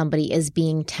change in somebody as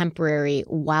being temporary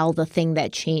while the thing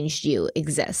that changed you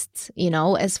exists.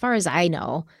 As far as I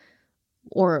know,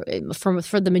 or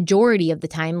for the majority of the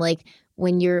time,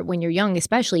 when you're young,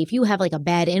 especially if you have a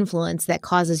bad influence that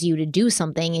causes you to do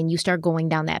something and you start going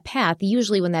down that path,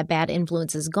 usually when that bad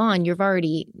influence is gone, you've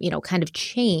already, kind of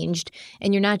changed,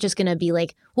 and you're not just going to be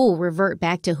revert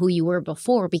back to who you were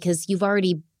before, because you've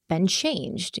already been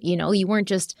changed. You weren't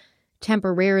just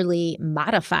temporarily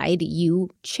modified, you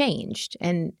changed.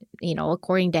 And,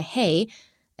 according to Hay,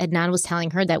 Adnan was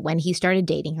telling her that when he started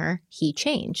dating her, he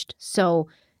changed. So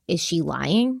is she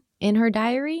lying in her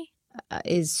diary?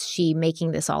 Is she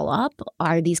making this all up?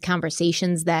 Are these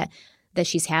conversations that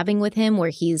she's having with him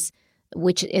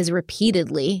which is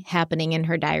repeatedly happening in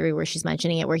her diary, where she's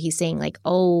mentioning it, where he's saying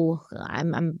oh,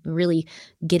 I'm really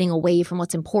getting away from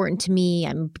what's important to me.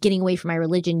 I'm getting away from my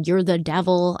religion. You're the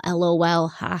devil. LOL.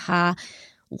 Ha ha.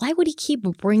 Why would he keep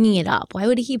bringing it up? Why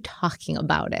would he keep talking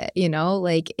about it?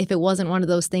 If it wasn't one of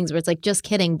those things where it's just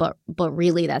kidding, but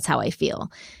really that's how I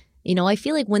feel. I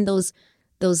feel like when those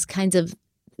kinds of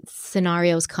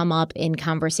scenarios come up in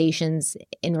conversations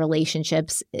in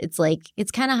relationships, it's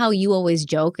kind of how you always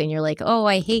joke, and you're like, oh,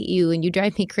 I hate you and you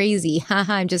drive me crazy.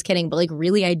 Haha, I'm just kidding. But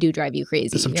really, I do drive you crazy.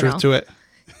 There's some truth to it.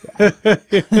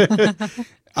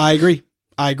 I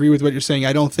agree with what you're saying.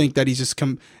 I don't think that he's just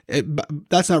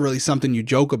that's not really something you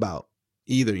joke about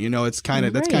either. It's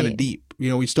that's kind of deep.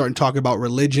 We start and talk about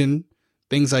religion,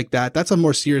 things like that. That's a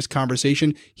more serious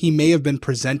conversation. He may have been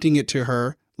presenting it to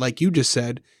her, like you just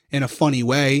said, in a funny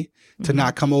way, to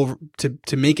not come over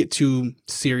to make it too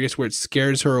serious where it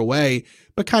scares her away,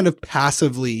 but kind of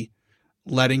passively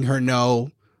letting her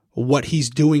know what he's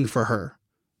doing for her,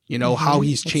 how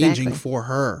he's changing for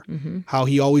her, how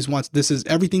he always wants,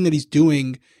 everything that he's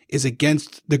doing is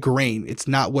against the grain. It's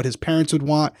not what his parents would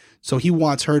want. So he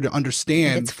wants her to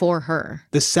understand it's for her,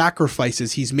 the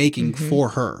sacrifices he's making for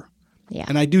her. Yeah.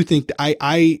 And I do think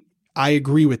I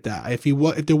agree with that.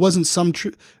 If there wasn't some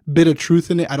bit of truth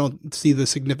in it, I don't see the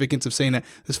significance of saying that.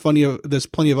 There's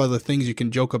plenty of other things you can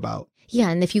joke about. Yeah,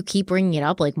 and if you keep bringing it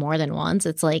up more than once,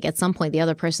 it's at some point the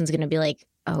other person's going to be like,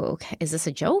 oh, okay, is this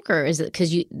a joke, or is it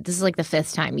because this is the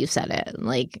fifth time you've said it?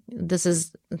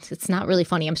 It's not really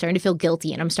funny. I'm starting to feel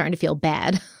guilty, and I'm starting to feel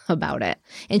bad about it.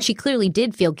 And she clearly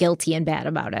did feel guilty and bad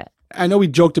about it. I know we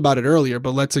joked about it earlier,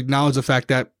 but let's acknowledge the fact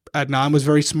that Adnan was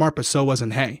very smart, but so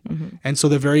wasn't Hay. And so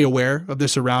they're very aware of their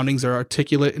surroundings. They're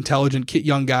articulate, intelligent,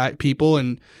 young people.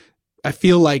 And I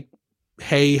feel like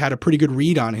Hay had a pretty good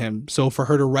read on him. So for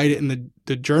her to write it in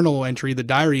the journal entry, the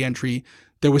diary entry,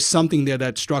 there was something there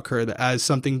that struck her as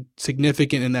something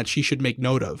significant and that she should make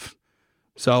note of.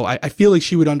 So I feel like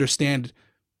she would understand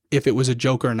if it was a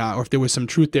joke or not, or if there was some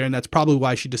truth there. And that's probably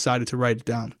why she decided to write it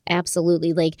down.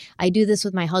 Absolutely. I do this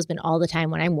with my husband all the time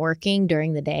when I'm working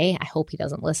during the day. I hope he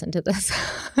doesn't listen to this.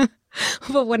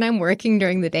 But when I'm working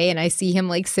during the day and I see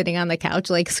him sitting on the couch,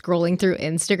 scrolling through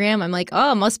Instagram, I'm like,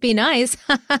 oh, it must be nice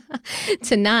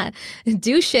to not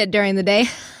do shit during the day.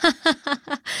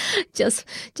 Just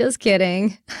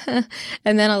kidding.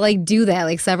 And then I'll do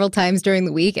that several times during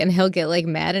the week, and he'll get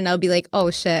mad, and I'll be like, oh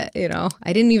shit,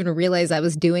 I didn't even realize I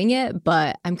was doing it,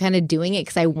 but I'm kind of doing it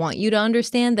because I want you to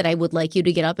understand that I would like you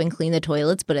to get up and clean the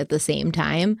toilets, but at the same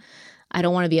time, I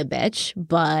don't want to be a bitch,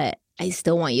 but I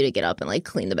still want you to get up and like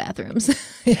clean the bathrooms.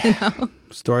 You know?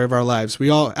 Story of our lives.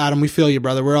 Adam, we feel you,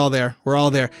 brother. We're all there. We're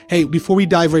all there. Hey, before we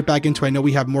dive right back into it, I know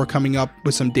we have more coming up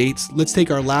with some dates. Let's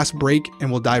take our last break and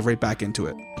we'll dive right back into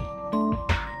it.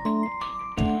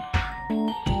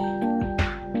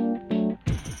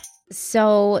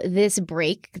 So this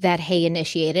break that Hay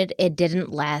initiated, it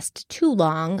didn't last too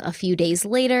long. A few days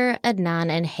later, Adnan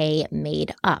and Hay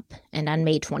made up. And on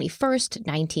May 21st,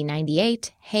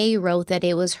 1998, Hay wrote that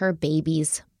it was her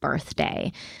baby's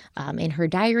birthday. In her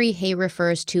diary, Hay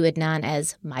refers to Adnan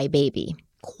as my baby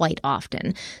quite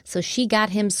often. So she got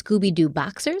him Scooby-Doo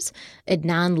boxers.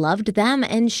 Adnan loved them,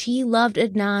 and she loved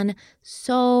Adnan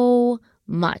so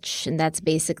much. And that's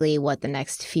basically what the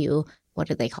next few... what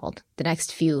are they called? The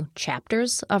next few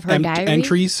chapters of her diary.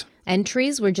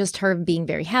 Entries were just her being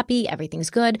very happy. Everything's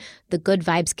good. The good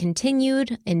vibes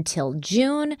continued until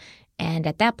June. And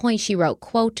at that point, she wrote,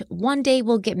 quote, "One day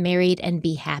we'll get married and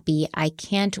be happy. I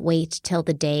can't wait till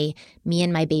the day me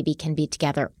and my baby can be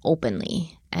together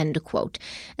openly." End quote.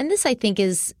 And this, I think,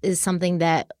 is something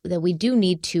that we do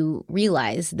need to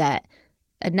realize, that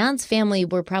Adnan's family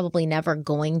were probably never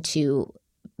going to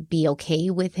be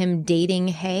okay with him dating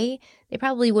Hay. They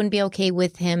probably wouldn't be okay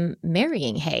with him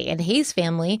marrying Hay. And Hay's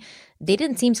family, they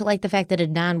didn't seem to like the fact that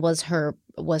Adnan was her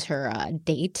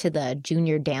date to the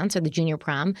junior dance or the junior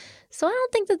prom. So I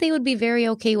don't think that they would be very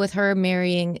okay with her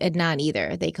marrying Adnan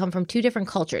either. They come from two different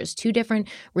cultures, two different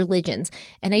religions.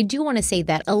 And I do want to say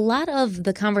that a lot of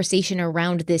the conversation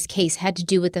around this case had to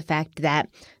do with the fact that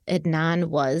Adnan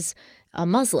was a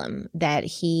Muslim, that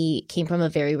he came from a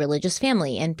very religious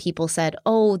family. And people said,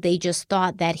 oh, they just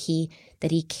thought that he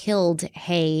killed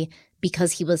Hay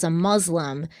because he was a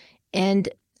Muslim. And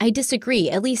I disagree.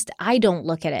 At least I don't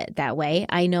look at it that way.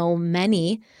 I know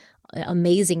many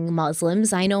amazing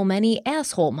Muslims. I know many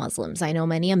asshole Muslims. I know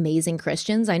many amazing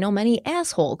Christians. I know many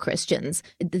asshole Christians.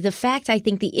 The fact, I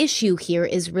think the issue here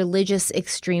is religious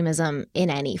extremism in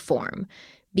any form.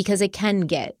 Because it can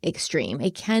get extreme.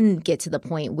 It can get to the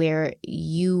point where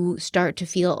you start to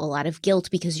feel a lot of guilt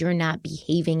because you're not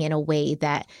behaving in a way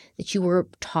that you were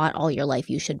taught all your life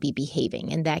you should be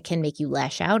behaving. And that can make you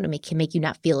lash out and it can make you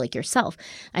not feel like yourself.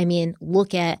 I mean,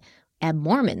 look at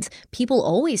Mormons. People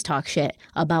always talk shit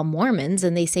about Mormons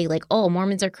and they say like, oh,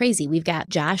 Mormons are crazy. We've got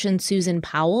Josh and Susan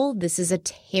Powell. This is a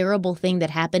terrible thing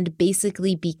that happened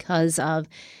basically because of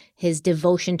his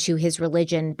devotion to his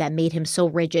religion that made him so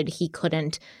rigid he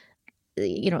couldn't,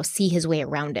 see his way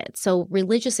around it. So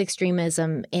religious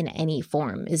extremism in any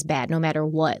form is bad, no matter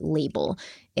what label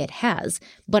it has.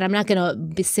 But I'm not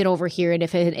going to sit over here and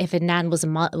if Adnan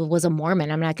was a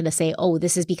Mormon, I'm not going to say, oh,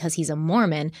 this is because he's a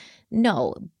Mormon.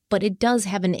 No, but it does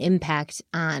have an impact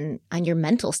on your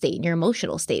mental state and your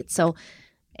emotional state. So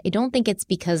I don't think it's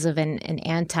because of an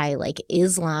anti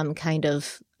Islam kind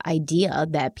of idea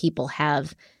that people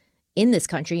have in this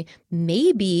country.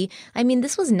 Maybe,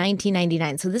 this was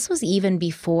 1999, so this was even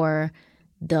before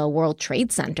the World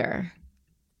Trade Center.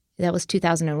 That was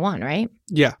 2001, right?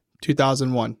 Yeah,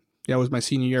 2001. Yeah, it was my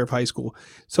senior year of high school.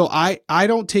 So I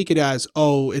don't take it as,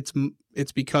 oh, it's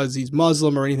because he's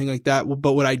Muslim or anything like that.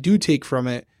 But what I do take from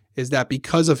it is that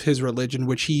because of his religion,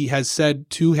 which he has said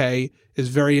to Hay is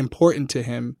very important to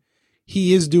him,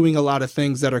 he is doing a lot of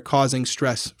things that are causing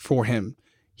stress for him.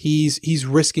 He's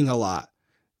risking a lot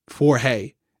for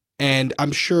Hay. And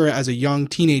I'm sure as a young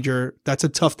teenager, that's a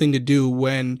tough thing to do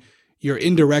when you're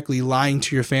indirectly lying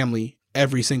to your family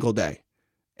every single day.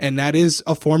 And that is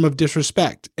a form of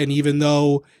disrespect. And even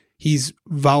though he's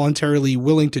voluntarily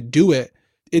willing to do it,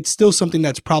 it's still something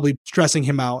that's probably stressing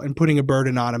him out and putting a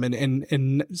burden on him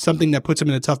and something that puts him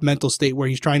in a tough mental state where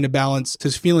he's trying to balance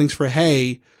his feelings for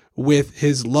Hay with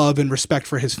his love and respect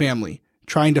for his family,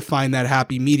 trying to find that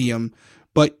happy medium.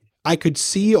 But I could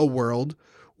see a world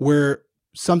where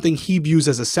something he views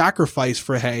as a sacrifice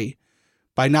for Hay,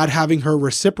 by not having her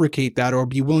reciprocate that or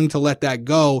be willing to let that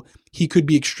go, he could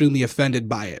be extremely offended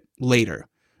by it later.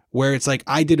 Where it's like,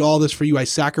 I did all this for you. I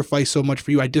sacrificed so much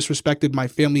for you. I disrespected my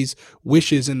family's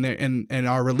wishes and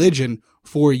our religion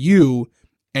for you.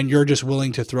 And you're just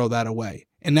willing to throw that away.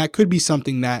 And that could be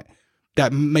something that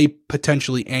may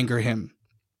potentially anger him.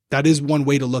 That is one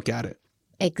way to look at it.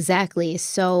 Exactly.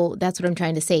 So that's what I'm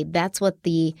trying to say. That's what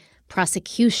the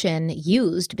prosecution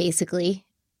used basically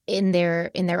in their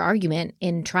argument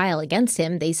in trial against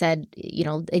him. They said,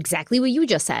 exactly what you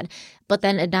just said. But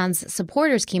then Adnan's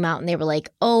supporters came out and they were like,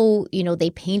 oh, they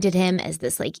painted him as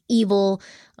this evil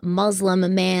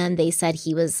Muslim man. They said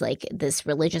he was this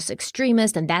religious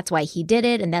extremist and that's why he did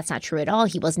it. And that's not true at all.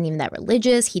 He wasn't even that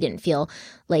religious. He didn't feel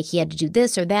like he had to do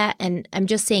this or that. And I'm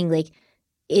just saying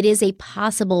it is a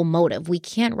possible motive. We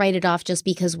can't write it off just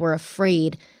because we're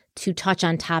afraid to touch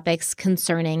on topics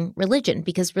concerning religion,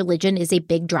 because religion is a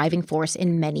big driving force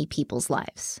in many people's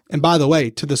lives. And by the way,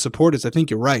 to the supporters, I think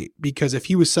you're right, because if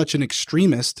he was such an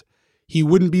extremist, he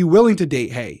wouldn't be willing to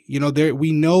date Hay. You know,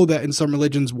 we know that in some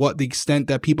religions what the extent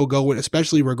that people go with,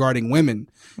 especially regarding women.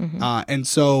 And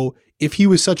so if he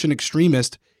was such an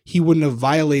extremist, he wouldn't have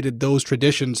violated those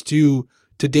traditions to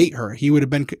date her. He would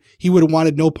have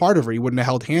wanted no part of her. He wouldn't have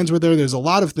held hands with her. There's a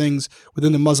lot of things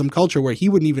within the Muslim culture where he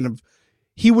wouldn't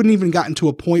even gotten to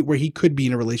a point where he could be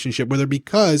in a relationship with her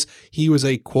because he was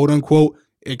a quote unquote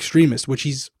extremist, which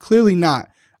he's clearly not.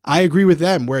 I agree with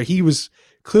them where he was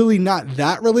clearly not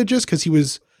that religious because he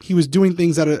was doing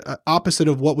things that are opposite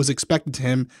of what was expected to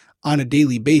him on a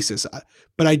daily basis.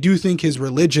 But I do think his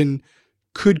religion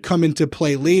could come into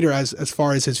play later as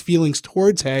far as his feelings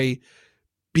towards Hay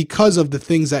because of the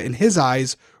things that in his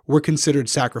eyes were considered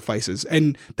sacrifices.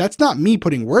 And that's not me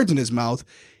putting words in his mouth.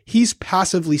 He's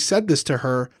passively said this to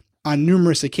her on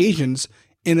numerous occasions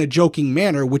in a joking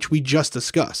manner, which we just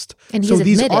discussed. And he's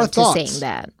admitted to saying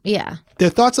that. Yeah. They're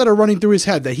thoughts that are running through his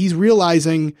head that he's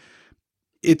realizing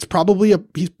it's probably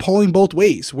he's pulling both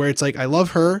ways where it's like, I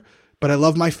love her, but I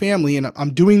love my family and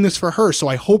I'm doing this for her. So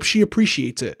I hope she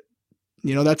appreciates it.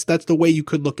 You know, that's the way you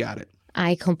could look at it.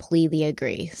 I completely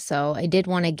agree. So I did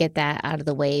want to get that out of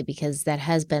the way because that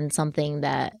has been something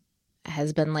that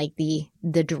has been like the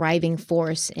driving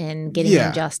force in getting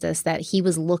injustice, that he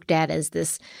was looked at as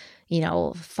this, you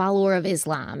know, follower of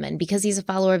Islam. And because he's a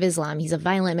follower of Islam, he's a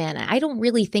violent man. I don't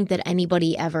really think that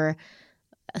anybody ever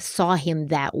saw him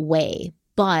that way.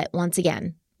 But once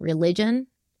again, religion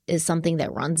is something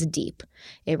that runs deep.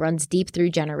 It runs deep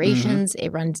through generations. It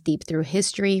runs deep through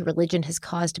history. Religion has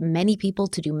caused many people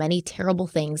to do many terrible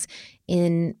things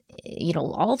in, you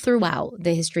know, all throughout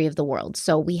the history of the world.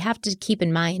 So we have to keep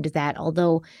in mind that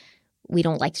although we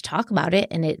don't like to talk about it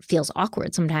and it feels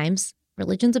awkward sometimes,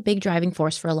 religion's a big driving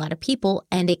force for a lot of people,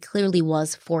 and it clearly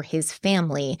was for his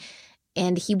family.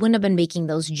 And he wouldn't have been making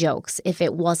those jokes if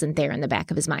it wasn't there in the back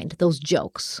of his mind, those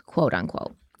jokes, quote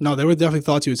unquote. No, there were definitely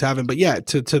thoughts he was having. But yeah,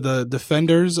 to the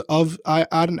defenders of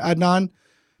Adnan,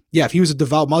 yeah, if he was a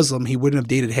devout Muslim, he wouldn't have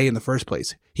dated Hay in the first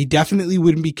place. He definitely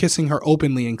wouldn't be kissing her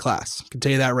openly in class. I can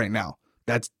tell you that right now.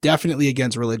 That's definitely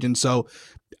against religion. So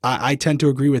I tend to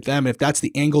agree with them. If that's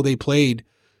the angle they played,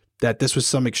 that this was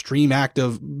some extreme act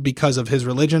because of his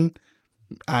religion,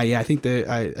 I think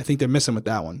they're missing with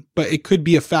that one. But it could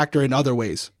be a factor in other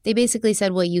ways. They basically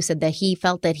said what you said, that he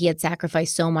felt that he had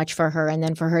sacrificed so much for her, and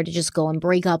then for her to just go and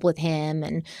break up with him.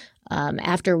 And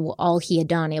after all he had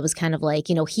done, it was kind of like,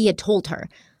 you know, he had told her,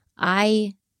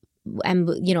 I am,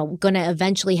 you know, going to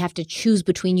eventually have to choose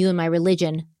between you and my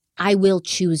religion. I will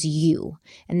choose you.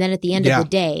 And then at the end of the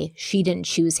day, she didn't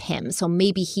choose him. So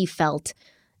maybe he felt,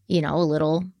 you know, a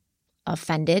little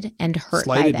offended and hurt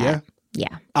by that.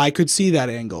 Yeah. I could see that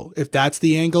angle. If that's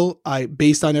the angle,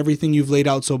 based on everything you've laid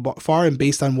out so far and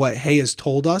based on what Hay has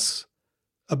told us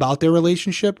about their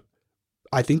relationship,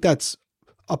 I think that's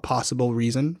a possible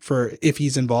reason for if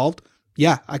he's involved.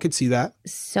 Yeah, I could see that.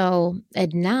 So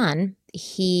Adnan,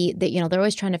 they're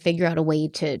always trying to figure out a way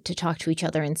to talk to each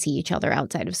other and see each other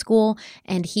outside of school.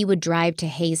 And he would drive to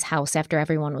Hay's house after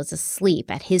everyone was asleep,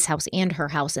 at his house and her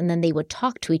house. And then they would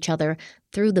talk to each other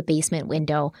through the basement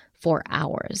window for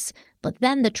hours. But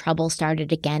then the trouble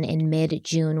started again in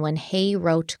mid-June when Hay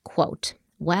wrote, quote,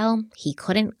 "Well, he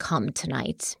couldn't come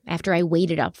tonight after I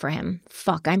waited up for him.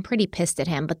 Fuck, I'm pretty pissed at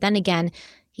him. But then again,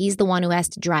 he's the one who has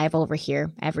to drive over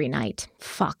here every night.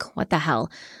 Fuck, what the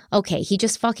hell? Okay, he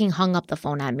just fucking hung up the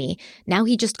phone on me. Now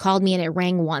he just called me and it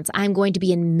rang once. I'm going to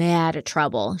be in mad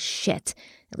trouble. Shit.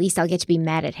 At least I'll get to be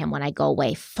mad at him when I go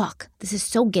away. Fuck, this is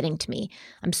so getting to me.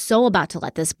 I'm so about to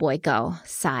let this boy go.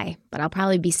 Sigh. But I'll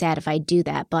probably be sad if I do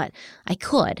that. But I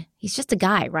could. He's just a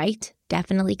guy, right?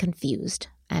 Definitely confused."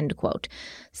 End quote.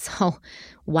 So,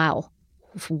 wow,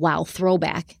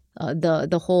 throwback.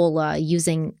 The whole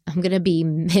using, I'm going to be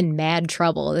in mad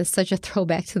trouble. It's such a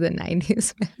throwback to the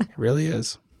 90s, man. It really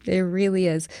is. It really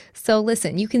is. So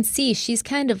listen, you can see she's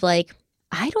kind of like,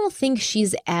 I don't think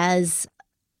she's as,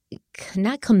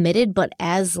 not committed, but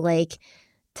as like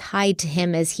tied to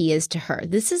him as he is to her.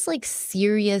 This is like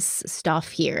serious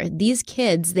stuff here. These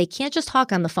kids, they can't just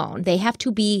talk on the phone. They have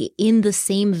to be in the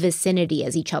same vicinity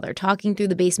as each other, talking through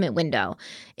the basement window,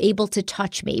 able to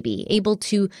touch maybe, able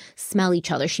to smell each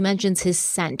other. She mentions his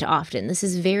scent often. This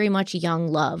is very much young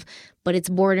love, but it's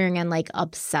bordering on like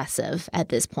obsessive at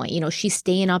this point. You know, she's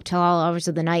staying up till all hours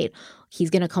of the night. He's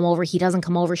going to come over. He doesn't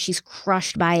come over. She's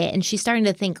crushed by it. And she's starting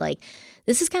to think like,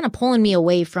 this is kind of pulling me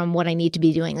away from what I need to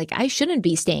be doing. Like, I shouldn't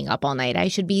be staying up all night. I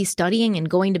should be studying and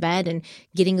going to bed and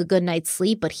getting a good night's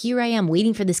sleep. But here I am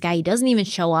waiting for this guy. He doesn't even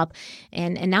show up.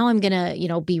 And now I'm going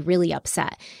to, be really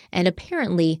upset. And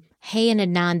apparently, Hay and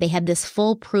Adnan, they had this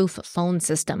foolproof phone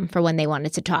system for when they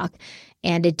wanted to talk.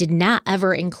 And it did not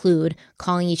ever include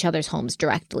calling each other's homes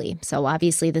directly. So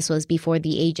obviously this was before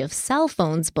the age of cell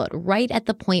phones, but right at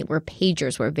the point where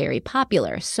pagers were very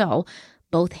popular. So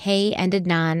both Hay and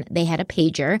Adnan, they had a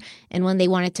pager, and when they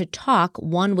wanted to talk,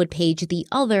 one would page the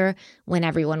other when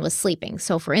everyone was sleeping.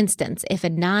 So for instance, if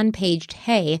Adnan paged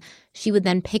Hay, she would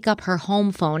then pick up her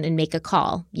home phone and make a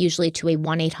call, usually to a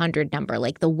 1-800 number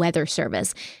like the weather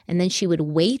service, and then she would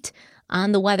wait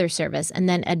on the weather service, and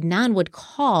then Adnan would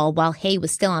call while Hay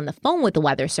was still on the phone with the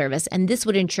weather service, and this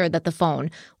would ensure that the phone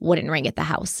wouldn't ring at the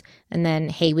house. And then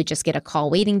Hay would just get a call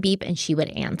waiting beep, and she would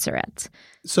answer it.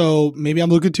 So maybe I'm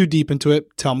looking too deep into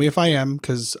it. Tell me if I am,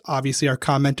 because obviously our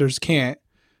commenters can't.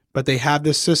 But they have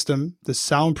this system, this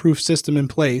soundproof system in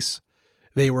place.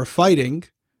 They were fighting,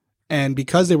 and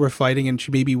because they were fighting and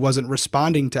she maybe wasn't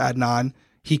responding to Adnan,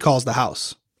 he calls the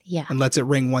house. Yeah. And lets it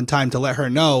ring one time to let her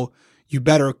know, you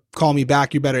better call me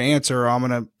back, you better answer, or I'm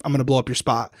gonna blow up your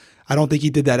spot. I don't think he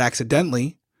did that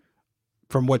accidentally.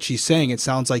 From what she's saying, it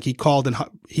sounds like he called and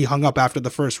he hung up after the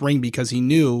first ring because he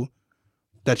knew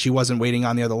that she wasn't waiting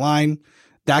on the other line.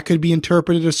 That could be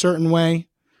interpreted a certain way,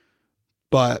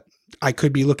 but I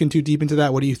could be looking too deep into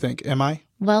that. What do you think? Am I?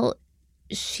 Well,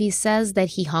 she says that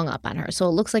he hung up on her. So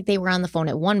it looks like they were on the phone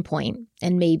at one point,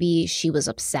 and maybe she was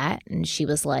upset and she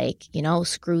was like,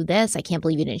 screw this. I can't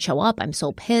believe you didn't show up. I'm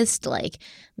so pissed. Like,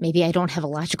 maybe I don't have a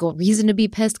logical reason to be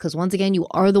pissed because once again, you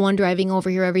are the one driving over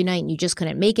here every night and you just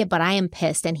couldn't make it, but I am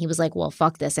pissed. And he was like, well,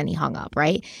 fuck this. And he hung up,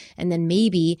 right? And then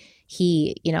maybe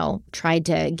he, tried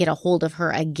to get a hold of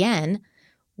her again,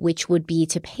 which would be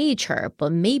to page her.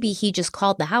 But maybe he just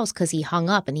called the house because he hung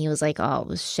up and he was like,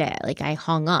 oh, shit, like I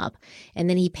hung up. And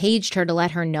then he paged her to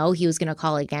let her know he was going to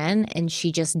call again. And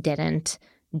she just didn't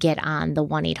get on the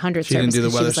 1-800 service. She didn't do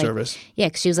the weather service. Yeah,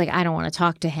 because she was like, I don't want to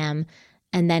talk to him.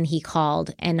 And then he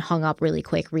called and hung up really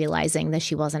quick, realizing that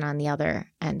she wasn't on the other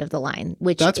end of the line,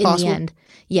 which That's in possible. the end,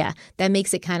 yeah, that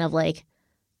makes it kind of like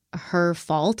her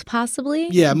fault possibly.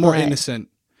 Yeah, more innocent.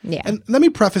 Yeah. And let me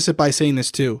preface it by saying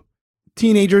this too.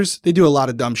 Teenagers, they do a lot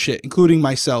of dumb shit, including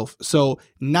myself. So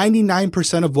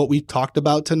 99% of what we talked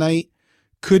about tonight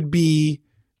could be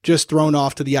just thrown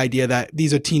off to the idea that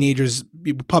these are teenagers,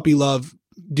 puppy love,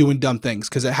 doing dumb things,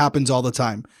 because it happens all the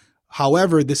time.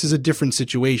 However, this is a different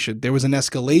situation. There was an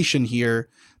escalation here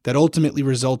that ultimately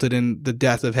resulted in the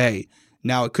death of Hay.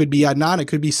 Now, it could be Adnan, it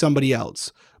could be somebody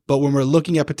else. But when we're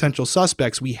looking at potential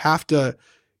suspects, we have to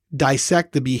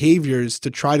dissect the behaviors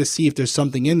to try to see if there's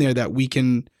something in there that we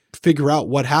can figure out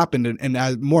what happened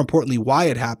and more importantly, why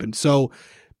it happened. So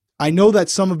I know that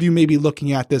some of you may be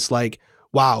looking at this like,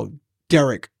 wow,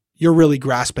 Derek, you're really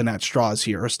grasping at straws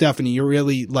here. Or Stephanie, you're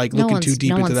really like looking too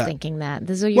deep into that. No one's thinking that.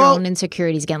 These are your own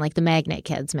insecurities again, like the magnet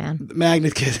kids, man. The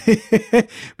magnet kids.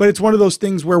 But it's one of those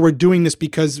things where we're doing this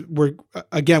because we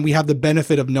have the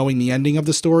benefit of knowing the ending of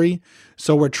the story.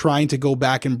 So we're trying to go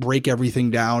back and break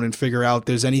everything down and figure out if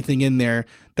there's anything in there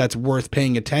that's worth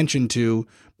paying attention to.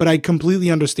 But I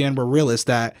completely understand we're realists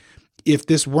that if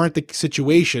this weren't the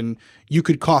situation, you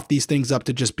could cough these things up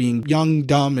to just being young,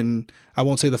 dumb, and I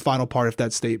won't say the final part of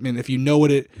that statement. If you know what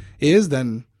it is,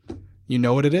 then you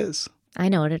know what it is. I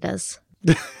know what it is.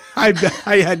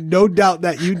 I had no doubt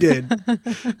that you did.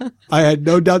 I had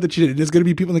no doubt that you did. There's going to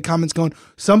be people in the comments going,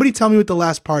 somebody tell me what the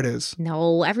last part is.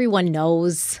 No, everyone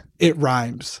knows. It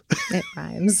rhymes. It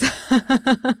rhymes.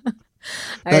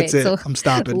 That's it. So I'm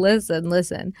stopping.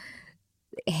 Listen.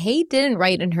 Hay didn't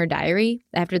write in her diary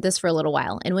after this for a little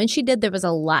while. And when she did, there was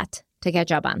a lot to catch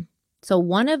up on. So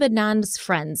one of Adnan's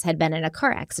friends had been in a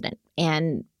car accident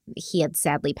and he had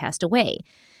sadly passed away.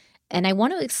 And I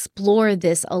want to explore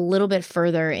this a little bit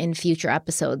further in future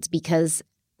episodes because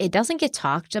it doesn't get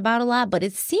talked about a lot, but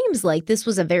it seems like this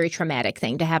was a very traumatic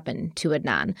thing to happen to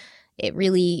Adnan. It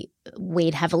really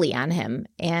weighed heavily on him.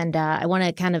 And I want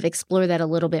to kind of explore that a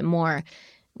little bit more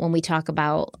when we talk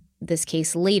about this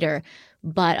case later.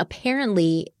 But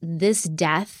apparently this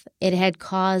death, it had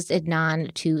caused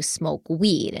Adnan to smoke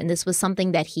weed. And this was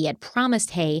something that he had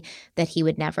promised Hay that he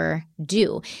would never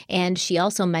do. And she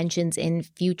also mentions in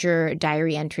future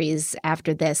diary entries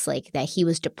after this, like that he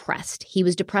was depressed. He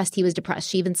was depressed.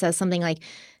 She even says something like,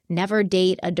 never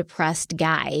date a depressed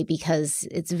guy because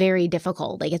it's very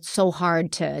difficult. Like it's so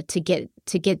hard to get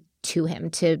to him,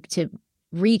 to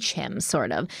reach him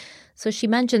sort of. So she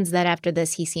mentions that after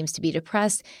this, he seems to be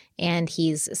depressed and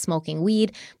he's smoking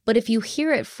weed. But if you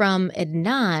hear it from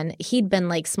Adnan, he'd been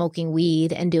like smoking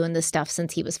weed and doing this stuff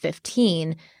since he was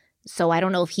 15. So I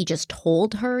don't know if he just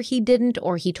told her he didn't,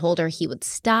 or he told her he would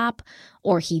stop,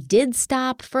 or he did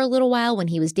stop for a little while when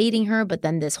he was dating her. But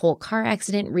then this whole car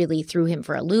accident really threw him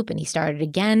for a loop and he started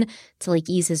again to like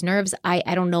ease his nerves.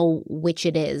 I don't know which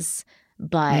it is,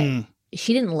 but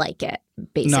she didn't like it,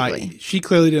 basically. No, she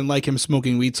clearly didn't like him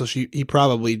smoking weed, so he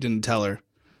probably didn't tell her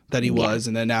that he was.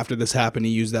 And then after this happened,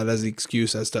 he used that as the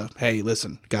excuse as to, hey,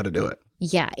 listen, got to do it.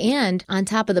 Yeah. And on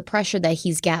top of the pressure that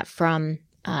he's got from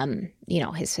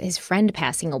his friend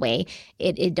passing away,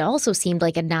 it also seemed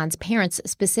like Adnan's parents,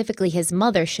 specifically his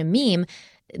mother, Shamim,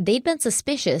 they'd been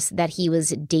suspicious that he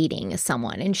was dating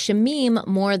someone. And Shamim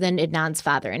more than Adnan's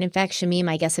father. And in fact, Shamim,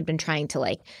 I guess, had been trying to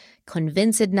like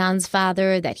convince Adnan's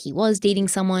father that he was dating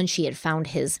someone. She had found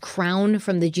his crown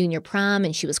from the junior prom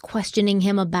and she was questioning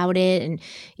him about it. And,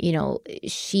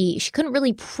 she couldn't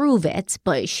really prove it,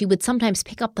 but she would sometimes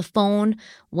pick up the phone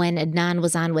when Adnan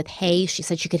was on with Hay. She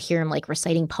said she could hear him like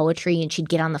reciting poetry and she'd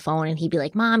get on the phone and he'd be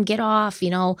like, Mom, get off,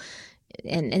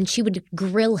 And she would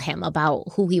grill him about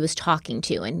who he was talking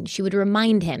to. And she would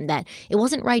remind him that it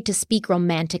wasn't right to speak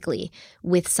romantically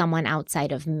with someone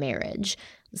outside of marriage.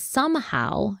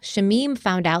 Somehow, Shamim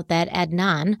found out that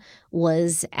Adnan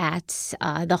was at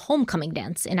the homecoming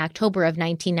dance in October of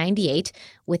 1998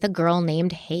 with a girl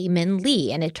named Hae Min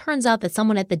Lee. And it turns out that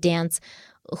someone at the dance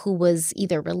who was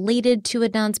either related to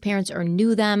Adnan's parents or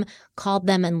knew them called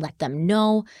them and let them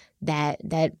know that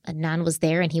Adnan was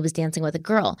there and he was dancing with a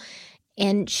girl.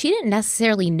 And she didn't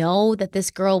necessarily know that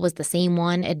this girl was the same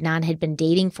one Adnan had been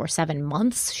dating for 7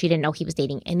 months. She didn't know he was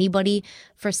dating anybody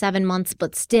for 7 months,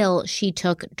 but still she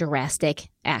took drastic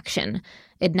action.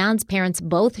 Adnan's parents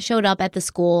both showed up at the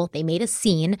school, they made a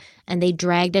scene, and they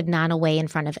dragged Adnan away in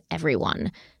front of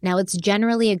everyone. Now, it's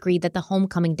generally agreed that the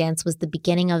homecoming dance was the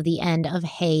beginning of the end of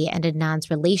Hae and Adnan's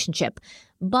relationship,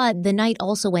 but the night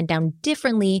also went down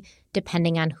differently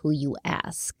depending on who you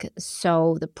ask.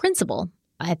 So the principal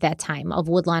at that time of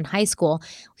Woodlawn High School,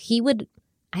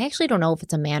 I actually don't know if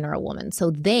it's a man or a woman, so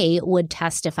they would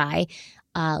testify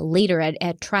later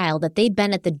at trial that they'd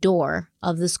been at the door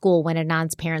of the school when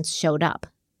Adnan's parents showed up.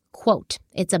 Quote,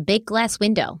 "It's a big glass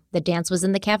window. The dance was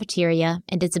in the cafeteria,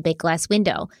 and it's a big glass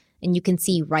window. And you can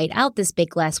see right out this big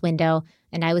glass window,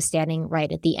 and I was standing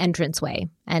right at the entranceway."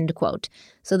 End quote.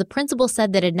 So the principal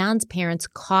said that Adnan's parents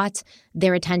caught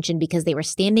their attention because they were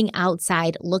standing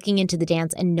outside looking into the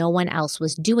dance and no one else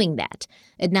was doing that.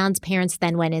 Adnan's parents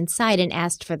then went inside and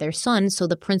asked for their son, so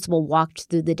the principal walked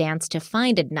through the dance to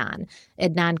find Adnan.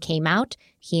 Adnan came out,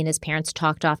 he and his parents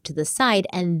talked off to the side,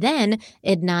 and then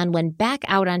Adnan went back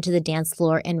out onto the dance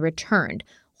floor and returned,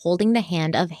 holding the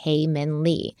hand of Hae Min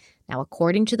Lee. Now,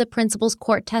 according to the principal's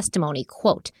court testimony,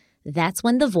 quote, "That's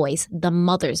when the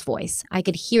mother's voice, I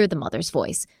could hear the mother's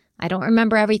voice. I don't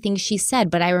remember everything she said,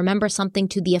 but I remember something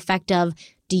to the effect of,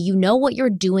 'Do you know what you're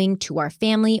doing to our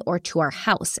family or to our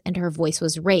house?' And her voice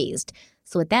was raised.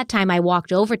 So at that time, I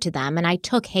walked over to them and I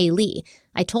took Hae Lee.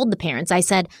 I told the parents, I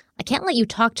said, 'I can't let you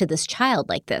talk to this child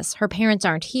like this. Her parents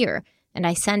aren't here.' And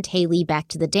I sent Hae Lee back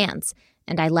to the dance.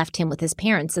 And I left him with his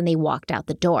parents and they walked out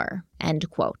the door." End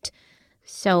quote.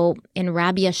 So in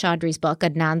Rabia Chaudhry's book,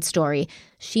 Adnan's Story,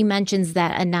 she mentions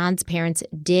that Adnan's parents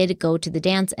did go to the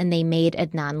dance and they made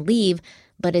Adnan leave.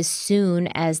 But as soon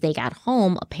as they got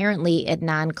home, apparently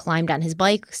Adnan climbed on his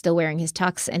bike, still wearing his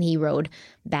tux, and he rode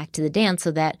back to the dance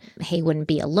so that Hae wouldn't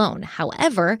be alone.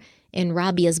 However, in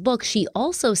Rabia's book, she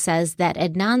also says that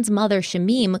Adnan's mother,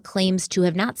 Shamim, claims to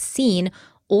have not seen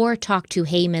or talk to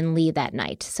Hae Min Lee that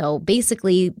night. So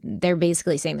basically, they're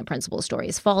basically saying the principal's story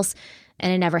is false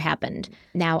and it never happened.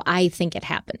 Now, I think it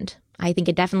happened. I think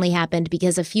it definitely happened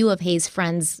because a few of Hae's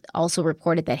friends also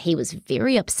reported that Hae was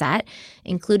very upset,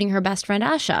 including her best friend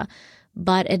Asha.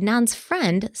 But Adnan's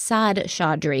friend, Syed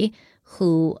Chaudhry,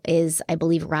 who is, I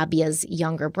believe, Rabia's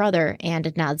younger brother and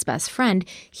Adnan's best friend,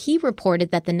 he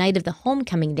reported that the night of the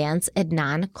homecoming dance,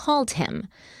 Adnan called him.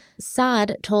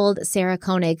 Syed told Sarah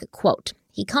Koenig, quote,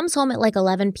 "He comes home at like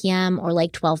 11 p.m. or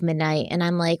like 12 midnight, and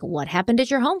I'm like, 'What happened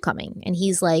at your homecoming?' And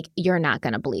he's like, 'You're not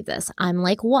going to believe this.' I'm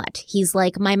like, 'What?' He's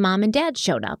like, 'My mom and dad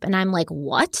showed up.' And I'm like,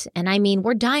 'What?' And I mean,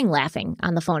 we're dying laughing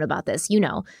on the phone about this. You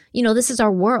know, this is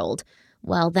our world.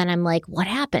 Well, then I'm like, 'What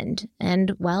happened?'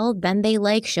 And well, then they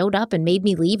like showed up and made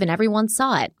me leave and everyone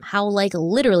saw it. How like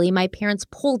literally my parents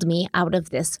pulled me out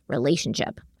of this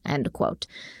relationship." End quote.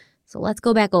 So let's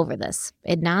go back over this.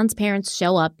 Adnan's parents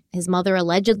show up. His mother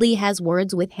allegedly has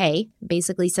words with Hae,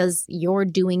 basically says, "You're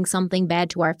doing something bad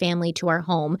to our family, to our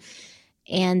home."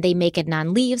 And they make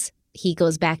Adnan leaves. He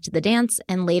goes back to the dance,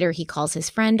 and later he calls his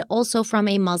friend, also from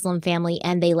a Muslim family,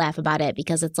 and they laugh about it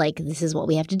because it's like, this is what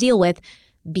we have to deal with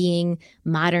being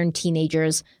modern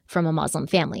teenagers from a Muslim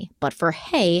family. But for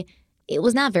Hay, it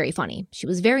was not very funny. She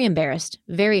was very embarrassed,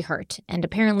 very hurt, and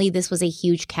apparently this was a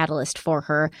huge catalyst for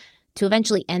her to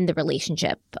eventually end the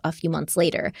relationship a few months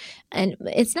later. And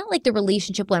it's not like the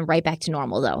relationship went right back to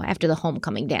normal, though, after the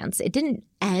homecoming dance. It didn't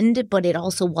end, but it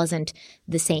also wasn't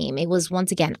the same. It was,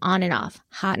 once again, on and off,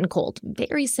 hot and cold,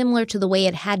 very similar to the way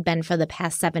it had been for the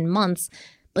past 7 months.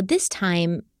 But this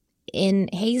time, in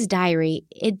Hay's diary,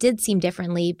 it did seem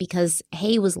differently because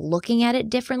Hay was looking at it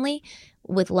differently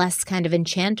with less kind of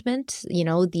enchantment. You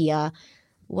know,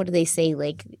 what do they say?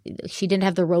 Like, she didn't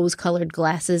have the rose-colored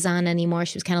glasses on anymore.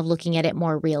 She was kind of looking at it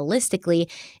more realistically,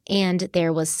 and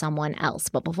there was someone else.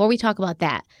 But before we talk about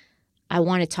that, I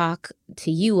want to talk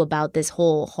to you about this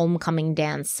whole homecoming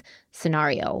dance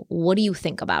scenario. What do you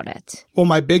think about it? Well,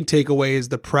 my big takeaway is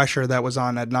the pressure that was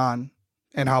on Adnan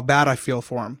and how bad I feel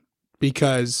for him,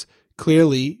 because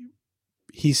clearly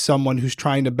he's someone who's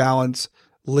trying to balance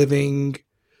living,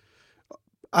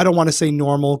 I don't want to say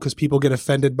normal because people get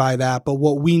offended by that, but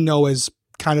what we know is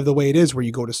kind of the way it is, where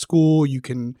you go to school, you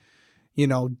can,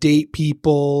 date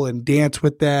people and dance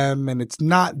with them, and it's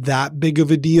not that big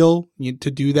of a deal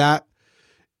to do that.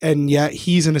 And yet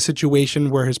he's in a situation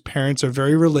where his parents are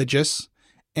very religious,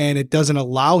 and it doesn't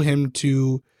allow him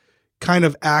to kind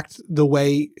of act the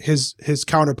way his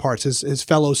counterparts, his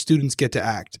fellow students get to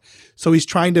act. So he's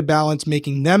trying to balance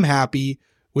making them happy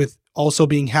with also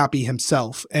being happy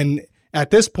himself. And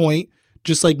at this point,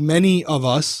 just like many of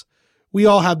us, we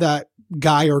all have that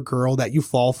guy or girl that you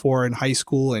fall for in high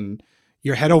school and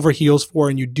you're head over heels for,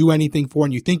 and you do anything for,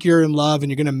 and you think you're in love and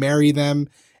you're going to marry them.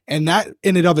 And that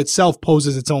in and of itself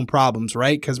poses its own problems,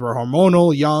 right? Because we're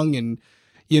hormonal, young, and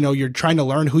you're trying to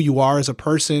learn who you are as a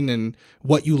person and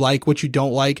what you like, what you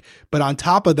don't like. But on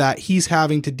top of that, he's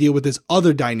having to deal with this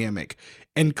other dynamic.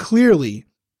 And clearly,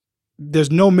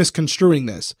 there's no misconstruing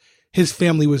this. His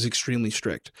family was extremely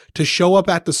strict. To show up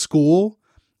at the school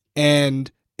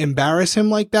and embarrass him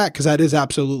like that, because that is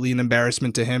absolutely an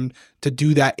embarrassment to him, to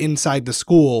do that inside the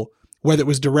school, whether it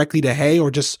was directly to Hay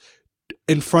or just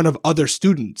in front of other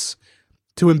students,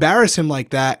 to embarrass him like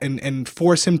that and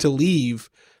force him to leave,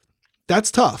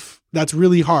 that's tough. That's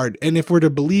really hard. And if we're to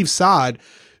believe Syed,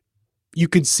 you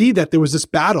could see that there was this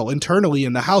battle internally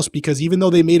in the house, because even though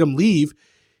they made him leave,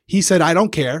 he said, I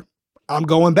don't care. I'm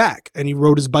going back. And he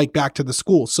rode his bike back to the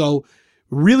school. So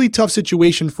really tough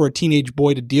situation for a teenage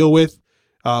boy to deal with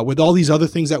all these other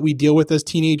things that we deal with as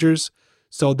teenagers.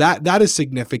 So that is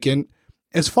significant.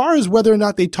 As far as whether or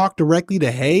not they talk directly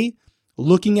to Hay,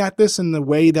 looking at this in the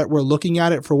way that we're looking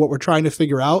at it for what we're trying to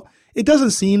figure out, it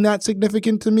doesn't seem that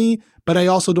significant to me, but I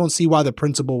also don't see why the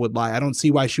principal would lie. I don't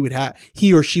see why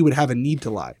he or she would have a need to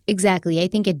lie. Exactly. I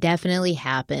think it definitely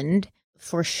happened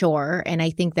for sure. And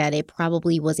I think that it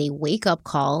probably was a wake-up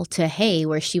call to Hay,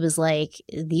 where she was like,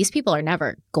 these people are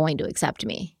never going to accept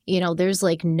me. There's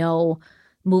like no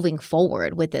moving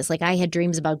forward with this. Like, I had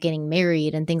dreams about getting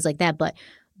married and things like that, but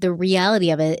the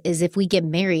reality of it is, if we get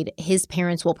married, his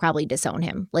parents will probably disown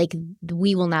him. Like,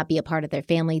 we will not be a part of their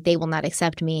family. They will not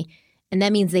accept me. And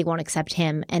that means they won't accept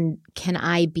him. And can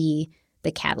I be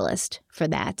the catalyst for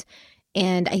that?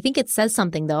 And I think it says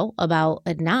something, though, about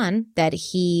Adnan, that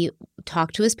he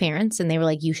talked to his parents and they were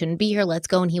like, you shouldn't be here. Let's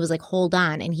go. And he was like, hold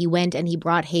on. And he went and he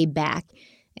brought Hay back.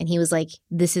 And he was like,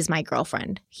 this is my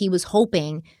girlfriend. He was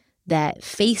hoping that,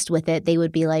 faced with it, they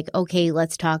would be like, okay,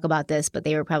 let's talk about this. But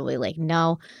they were probably like,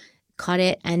 no, cut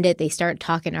it, end it. They start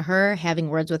talking to her, having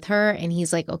words with her. And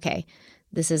he's like, okay,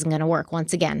 this isn't going to work.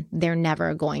 Once again, they're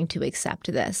never going to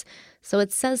accept this. So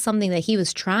it says something that he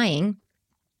was trying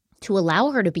to allow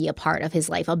her to be a part of his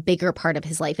life, a bigger part of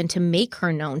his life, and to make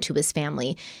her known to his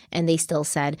family. And they still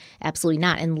said, absolutely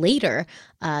not. And later,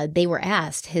 they were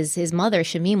asked, his mother,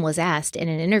 Shamim, was asked in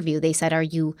an interview, they said, are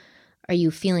you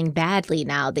feeling badly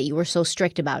now that you were so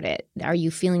strict about it? Are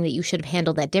you feeling that you should have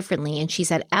handled that differently? And she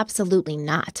said, absolutely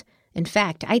not. In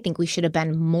fact, I think we should have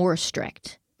been more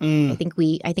strict. I think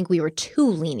we were too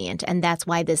lenient, and that's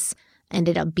why this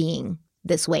ended up being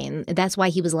this way. And that's why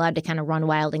he was allowed to kind of run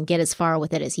wild and get as far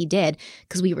with it as he did,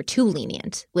 because we were too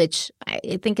lenient, which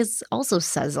I think also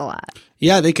says a lot.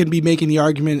 Yeah, they could be making the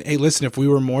argument, hey, listen, if we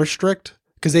were more strict,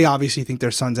 because they obviously think their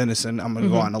son's innocent. I'm going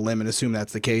to go on a limb and assume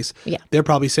that's the case. Yeah. They're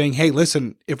probably saying, hey,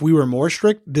 listen, if we were more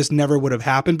strict, this never would have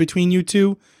happened between you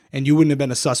two, and you wouldn't have been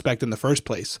a suspect in the first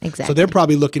place. Exactly. So they're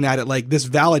probably looking at it like, this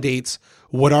validates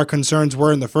what our concerns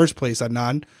were in the first place,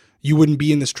 Adnan. You wouldn't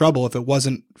be in this trouble if it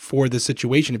wasn't for this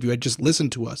situation, if you had just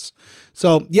listened to us.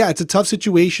 So, yeah, it's a tough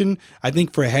situation. I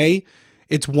think for Hay,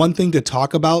 It's one thing to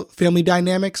talk about family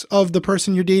dynamics of the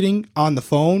person you're dating on the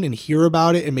phone and hear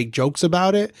about it and make jokes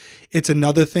about it. It's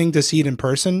another thing to see it in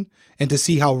person and to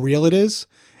see how real it is.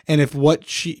 And if what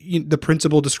the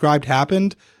principal described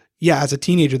happened, yeah, as a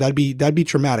teenager, that'd be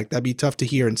traumatic. That'd be tough to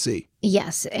hear and see.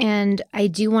 Yes. And I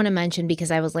do want to mention,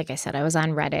 because I was, like I said, I was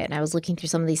on Reddit and I was looking through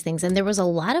some of these things, and there was a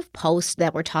lot of posts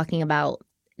that were talking about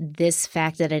this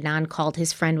fact that Adnan called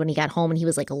his friend when he got home, and he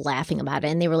was like laughing about it.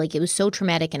 And they were like, it was so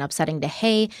traumatic and upsetting to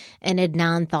Hay. And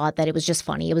Adnan thought that it was just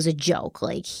funny. It was a joke.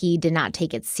 Like, he did not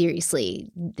take it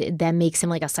seriously. That makes him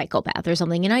like a psychopath or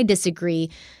something. And I disagree.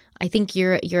 I think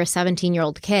you're a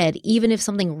 17-year-old kid. Even if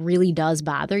something really does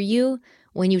bother you,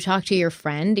 when you talk to your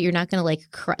friend, you're not going to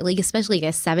like cry, like especially like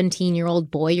a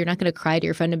 17-year-old boy, you're not going to cry to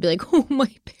your friend and be like, oh,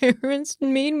 my parents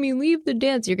made me leave the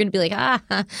dance. You're going to be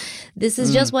like, this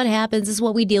is just what happens. This is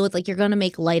what we deal with. Like, you're going to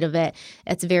make light of it.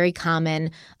 It's very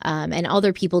common. And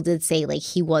other people did say like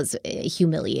he was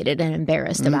humiliated and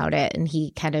embarrassed about it. And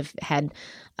he kind of had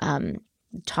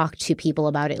talked to people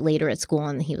about it later at school,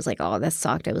 and he was like, oh, that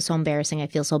sucked. It was so embarrassing. I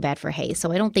feel so bad for Hay.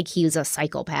 So I don't think he was a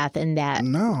psychopath in that.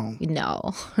 No.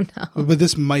 But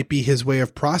this might be his way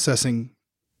of processing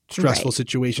stressful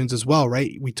situations as well,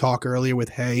 right? We talked earlier with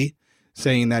Hay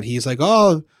saying that he's like,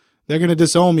 oh, they're going to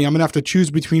disown me. I'm going to have to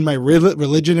choose between my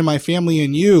religion and my family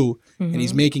and you. And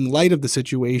he's making light of the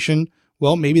situation.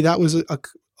 Well, maybe that was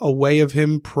a way of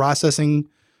him processing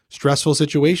stressful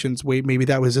situations. Maybe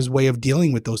that was his way of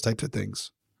dealing with those types of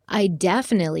things. I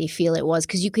definitely feel it was,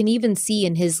 because you can even see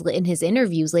in his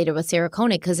interviews later with Sarah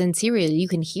Koenig, because in Syria you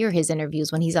can hear his interviews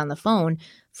when he's on the phone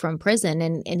from prison,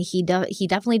 and he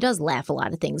definitely does laugh a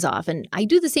lot of things off, and I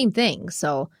do the same thing.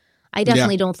 So I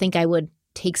definitely don't think I would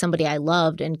take somebody I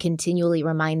loved and continually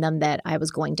remind them that I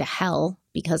was going to hell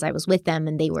because I was with them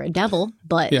and they were a devil.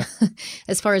 But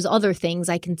as far as other things,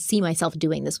 I can see myself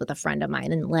doing this with a friend of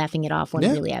mine and laughing it off when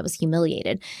really I was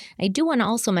humiliated. I do want to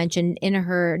also mention, in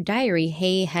her diary,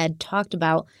 Hay had talked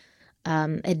about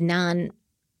Adnan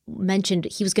mentioned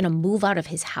he was going to move out of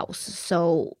his house.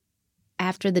 So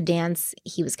after the dance,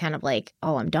 he was kind of like,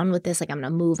 oh, I'm done with this. Like, I'm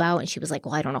going to move out. And she was like,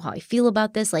 well, I don't know how I feel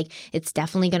about this. Like, it's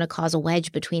definitely going to cause a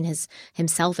wedge between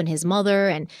himself and his mother.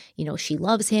 And, you know, she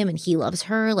loves him and he loves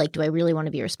her. Like, do I really want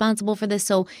to be responsible for this?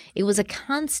 So it was a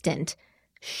constant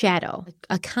shadow,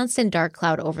 a constant dark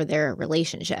cloud over their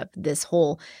relationship, this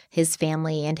whole his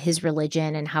family and his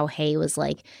religion, and how Hay was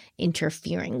like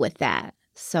interfering with that.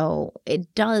 So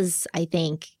it does, I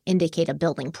think, indicate a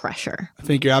building pressure. I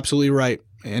think you're absolutely right.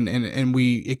 And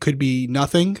it could be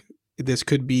nothing. This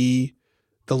could be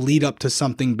the lead up to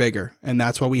something bigger. And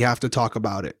that's why we have to talk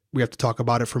about it. We have to talk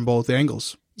about it from both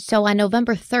angles. So on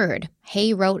November 3rd,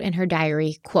 Hay wrote in her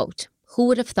diary, quote, "Who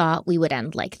would have thought we would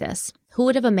end like this? Who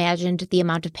would have imagined the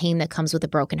amount of pain that comes with a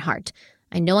broken heart?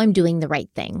 I know I'm doing the right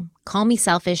thing. Call me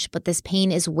selfish, but this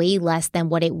pain is way less than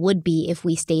what it would be if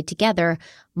we stayed together.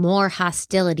 More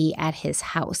hostility at his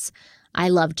house. I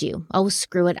loved you. Oh,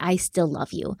 screw it. I still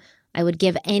love you. I would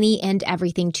give any and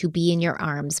everything to be in your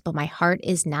arms, but my heart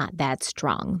is not that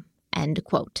strong." End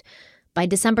quote. By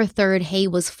December 3rd, Hay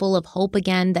was full of hope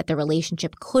again that the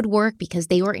relationship could work because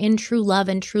they were in true love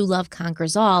and true love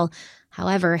conquers all.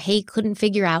 However, Hay couldn't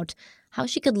figure out how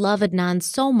she could love Adnan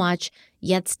so much,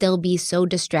 yet still be so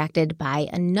distracted by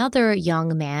another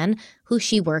young man who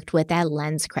she worked with at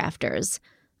Lens Crafters.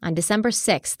 On December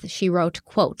 6th, she wrote,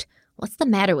 quote, "What's the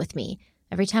matter with me?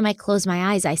 Every time I close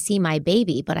my eyes, I see my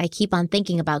baby, but I keep on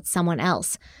thinking about someone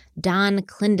else. Don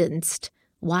Clindenst.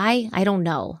 Why? I don't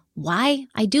know. Why?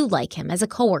 I do like him as a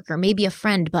coworker, maybe a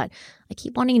friend, but I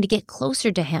keep wanting to get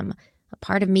closer to him. A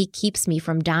part of me keeps me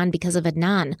from Don because of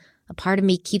Adnan. A part of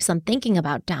me keeps on thinking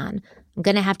about Don. I'm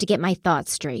going to have to get my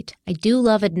thoughts straight. I do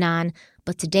love Adnan,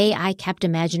 but today I kept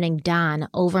imagining Don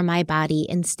over my body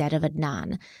instead of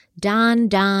Adnan. Don,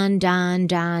 Don, Don,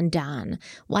 Don, Don.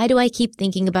 Why do I keep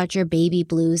thinking about your baby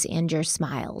blues and your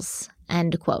smiles?"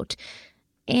 End quote.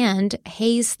 And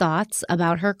Hay's thoughts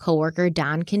about her coworker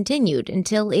Don continued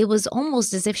until it was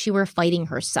almost as if she were fighting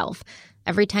herself.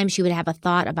 Every time she would have a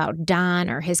thought about Don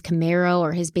or his Camaro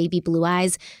or his baby blue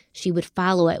eyes, she would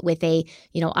follow it with a,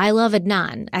 "I love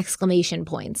Adnan," exclamation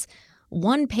points.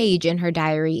 One page in her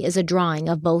diary is a drawing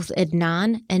of both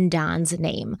Adnan and Don's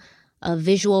name, a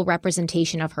visual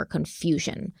representation of her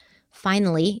confusion.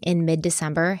 Finally, in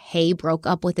mid-December, Hay broke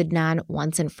up with Adnan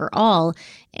once and for all,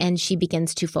 and she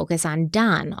begins to focus on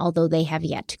Don, although they have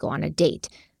yet to go on a date.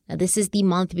 Now, this is the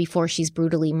month before she's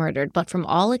brutally murdered, but from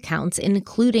all accounts,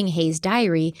 including Hay's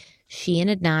diary, she and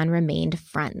Adnan remained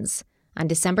friends. On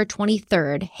December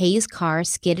 23rd, Hay's car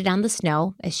skidded on the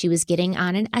snow as she was getting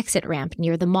on an exit ramp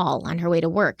near the mall on her way to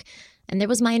work, and there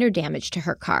was minor damage to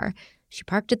her car. She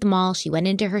parked at the mall. She went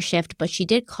into her shift, but she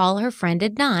did call her friend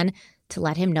Adnan to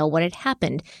let him know what had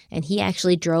happened. And he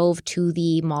actually drove to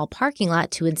the mall parking lot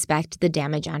to inspect the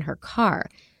damage on her car.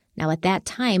 Now, at that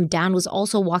time, Don was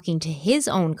also walking to his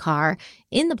own car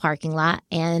in the parking lot,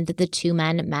 and the two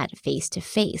men met face to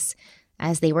face.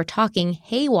 As they were talking,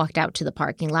 Hay walked out to the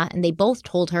parking lot, and they both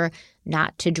told her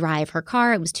not to drive her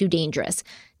car. It was too dangerous.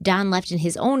 Don left in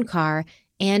his own car,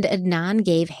 and Adnan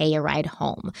gave Hay a ride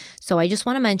home. So I just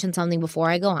want to mention something before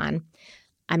I go on.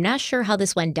 I'm not sure how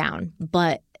this went down,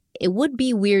 but it would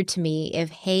be weird to me if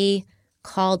Hay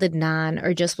called Adnan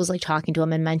or just was like talking to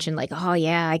him and mentioned like, oh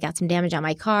yeah, I got some damage on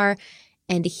my car.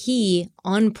 And he,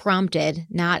 unprompted,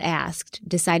 not asked,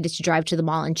 decided to drive to the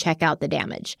mall and check out the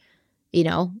damage. You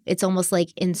know, it's almost like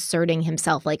inserting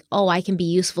himself like, oh, I can be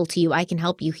useful to you. I can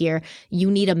help you here. You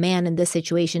need a man in this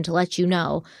situation to let you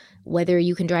know whether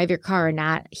you can drive your car or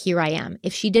not. Here I am.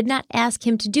 If she did not ask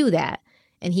him to do that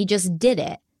and he just did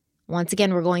it, once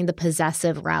again, we're going the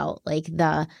possessive route, like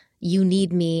the you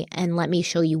need me and let me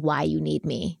show you why you need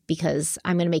me because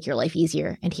I'm going to make your life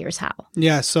easier and here's how.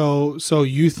 Yeah. So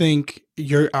you think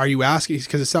are you asking,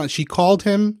 because it sounds, she called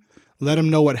him, let him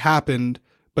know what happened,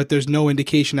 but there's no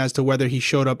indication as to whether he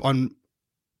showed up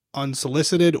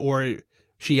unsolicited or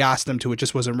she asked him to. It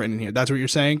just wasn't written here. That's what you're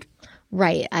saying?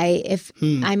 Right.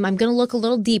 I'm going to look a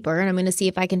little deeper and I'm going to see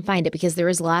if I can find it because there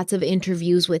is lots of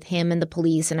interviews with him and the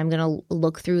police and I'm going to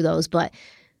look through those. But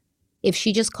if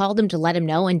she just called him to let him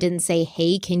know and didn't say,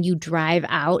 hey, can you drive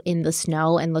out in the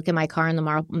snow and look at my car in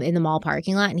the mall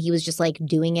parking lot? And he was just like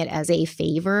doing it as a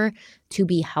favor to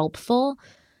be helpful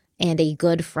and a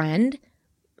good friend,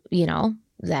 you know,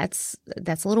 that's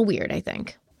a little weird, I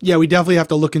think. Yeah, we definitely have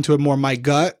to look into it more. My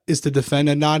gut is to defend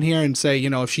Adnan here and say, you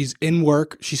know, if she's in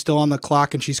work, she's still on the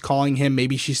clock and she's calling him,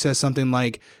 maybe she says something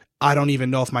like, I don't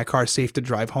even know if my car's safe to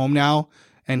drive home now.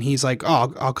 And he's like,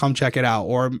 oh, I'll come check it out.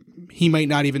 Or he might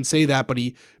not even say that, but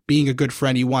he, being a good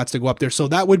friend, he wants to go up there. So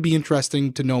that would be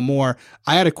interesting to know more.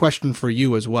 I had a question for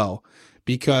you as well,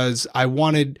 because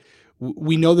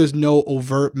we know there's no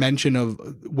overt mention of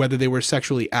whether they were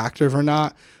sexually active or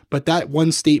not, but that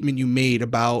one statement you made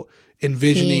about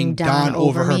envisioning Don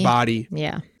over her body.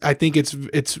 Yeah. I think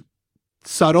it's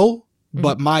subtle,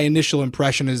 but my initial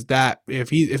impression is that if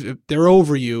they're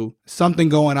over you, something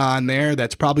going on there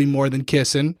that's probably more than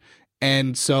kissing.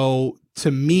 And so to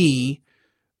me,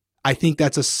 I think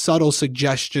that's a subtle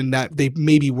suggestion that they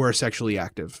maybe were sexually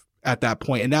active at that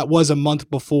point. And that was a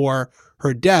month before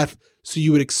her death. So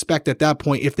you would expect at that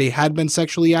point, if they had been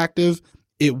sexually active,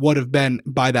 it would have been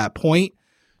by that point.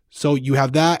 So you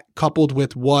have that coupled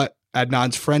with what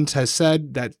Adnan's friend has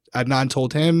said that Adnan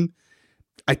told him.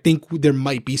 I think there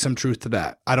might be some truth to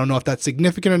that. I don't know if that's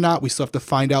significant or not. We still have to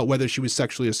find out whether she was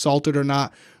sexually assaulted or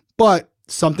not. But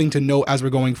something to note as we're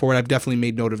going forward. I've definitely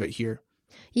made note of it here.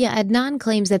 Yeah, Adnan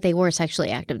claims that they were sexually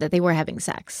active, that they were having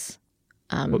sex.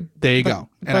 Well, there you go.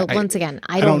 And but once again,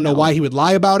 I don't know why he would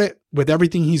lie about it. With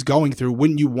everything he's going through,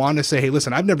 wouldn't you want to say, hey,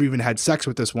 listen, I've never even had sex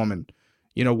with this woman.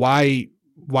 You know, why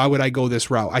would I go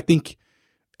this route? I think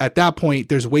at that point,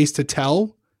 there's ways to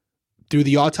tell through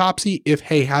the autopsy if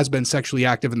Hay has been sexually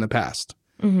active in the past.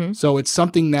 Mm-hmm. So it's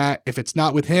something that if it's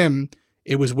not with him,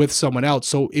 it was with someone else.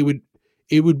 So it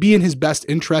would be in his best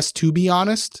interest, to be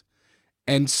honest.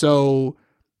 And so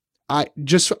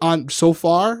so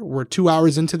far, we're 2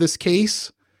 hours into this case.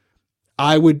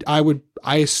 I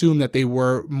assume that they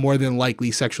were more than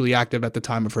likely sexually active at the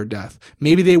time of her death.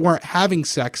 Maybe they weren't having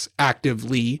sex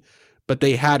actively, but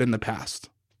they had in the past.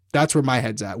 That's where my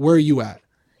head's at. Where are you at?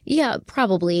 Yeah,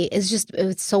 probably.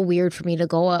 It's so weird for me to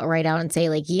go right out and say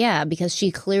like, yeah, because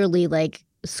she clearly like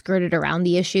skirted around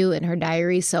the issue in her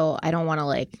diary. So I don't want to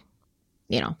like,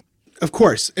 you know. Of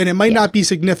course. And it might not be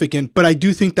significant, but I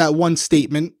do think that one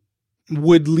statement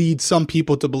would lead some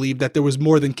people to believe that there was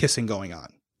more than kissing going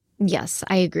on. Yes,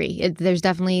 I agree. There's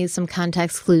definitely some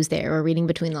context clues there. We're reading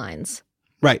between lines.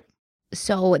 Right.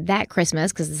 So that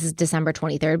Christmas, because this is December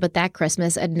 23rd, but that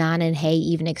Christmas, Adnan and Hay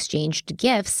even exchanged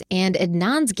gifts. And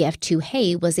Adnan's gift to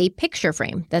Hay was a picture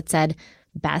frame that said,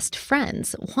 best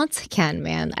friends. Once again,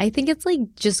 man, I think it's like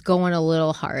just going a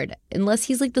little hard. Unless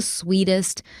he's like the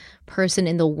sweetest person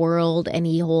in the world and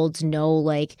he holds no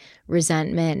like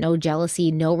resentment, no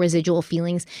jealousy, no residual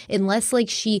feelings, unless like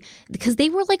because they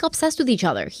were like obsessed with each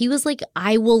other. He was like,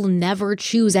 I will never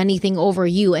choose anything over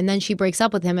you. And then she breaks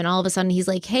up with him and all of a sudden he's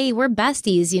like, hey, we're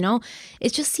besties, you know?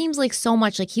 It just seems like so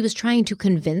much like he was trying to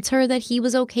convince her that he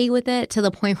was okay with it to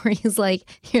the point where he's like,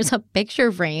 here's a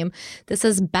picture frame that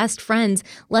says best friends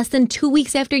less than 2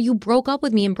 weeks after you broke up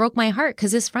with me and broke my heart,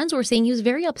 because his friends were saying he was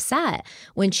very upset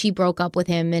when she broke up with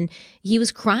him and he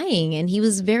was crying and he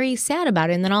was very sad about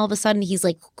it. And then all of a sudden he's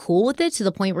like cool with it to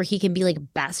the point where he can be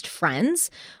like best friends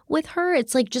with her.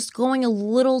 It's like just going a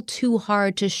little too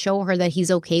hard to show her that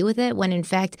he's okay with it, when in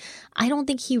fact, I don't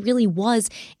think he really was.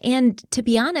 And to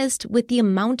be honest, with the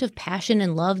amount of passion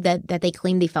and love that they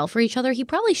claim they felt for each other, he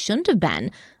probably shouldn't have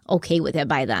been okay with it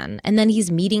by then. And then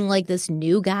he's meeting like this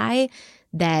new guy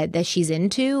that she's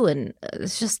into, and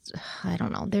it's just, I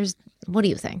don't know. What do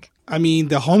you think? I mean,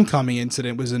 the homecoming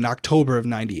incident was in October of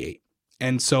 98.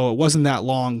 And so it wasn't that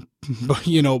long,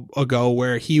 ago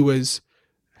where he was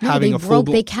having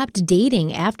they kept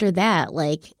dating after that,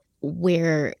 like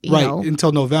where,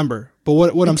 until November. But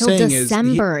what I'm saying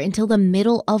December, until the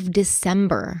middle of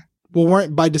December. Well,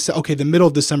 weren't by December. Okay, the middle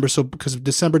of December. So because of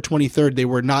December 23rd, they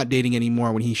were not dating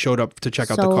anymore when he showed up to check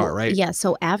out the car, right? Yeah.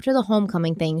 So after the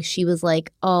homecoming thing, she was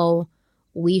like, "Oh,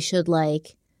 we should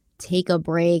like take a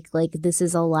break. Like this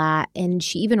is a lot." And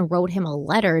she even wrote him a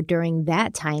letter during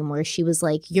that time where she was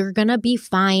like, "You're gonna be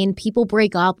fine. People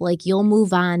break up. Like you'll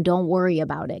move on. Don't worry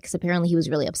about it." Because apparently he was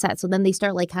really upset. So then they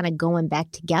start like kind of going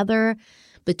back together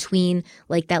between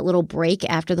like that little break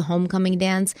after the homecoming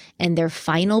dance and their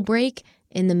final break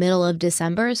in the middle of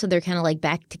December. So they're kind of like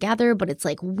back together, but it's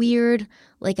like weird.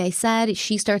 Like I said,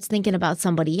 she starts thinking about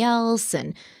somebody else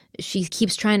and she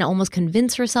keeps trying to almost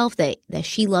convince herself that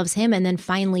she loves him. And then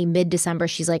finally mid-December,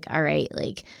 she's like, all right,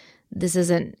 like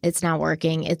it's not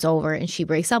working. It's over. And she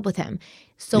breaks up with him.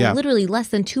 So literally less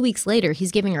than 2 weeks later,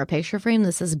 he's giving her a picture frame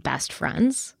that says best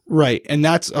friends. Right. And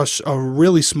that's a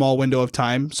really small window of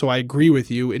time. So I agree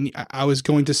with you. And I was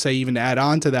going to say, even to add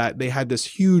on to that, they had this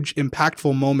huge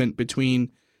impactful moment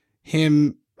between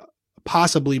him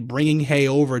possibly bringing Hay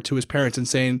over to his parents and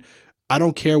saying, I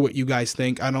don't care what you guys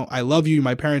think. I love you,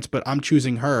 my parents, but I'm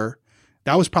choosing her.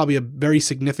 That was probably a very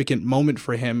significant moment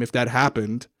for him if that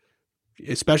happened,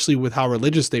 especially with how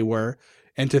religious they were.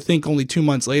 And to think only 2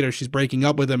 months later, she's breaking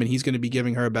up with him and he's going to be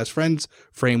giving her a best friend's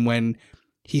frame when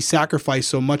he sacrificed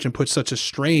so much and put such a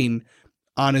strain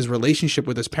on his relationship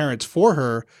with his parents for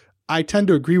her. I tend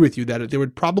to agree with you that there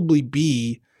would probably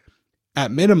be,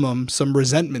 at minimum, some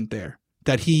resentment there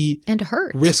that he and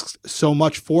hurt risks so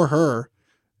much for her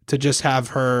to just have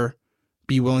her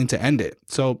be willing to end it.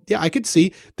 So yeah, I could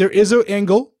see there is an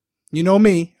angle. You know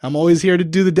me, I'm always here to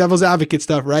do the devil's advocate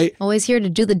stuff, right? Always here to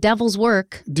do the devil's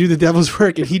work. Do the devil's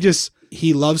work. And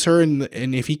he loves her. And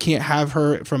if he can't have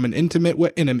her from in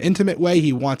an intimate way,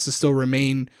 he wants to still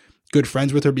remain good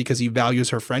friends with her because he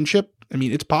values her friendship. I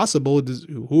mean, it's possible.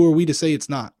 Who are we to say it's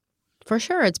not? For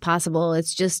sure, it's possible.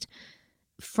 It's just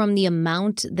from the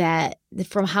amount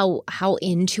from how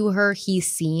into her he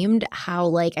seemed, how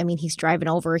like, I mean, he's driving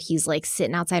over, he's like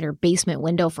sitting outside her basement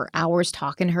window for hours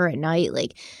talking to her at night,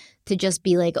 like, to just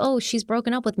be like, oh, she's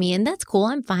broken up with me and that's cool.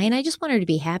 I'm fine. I just want her to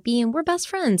be happy and we're best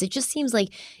friends. It just seems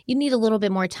like you need a little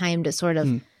bit more time to sort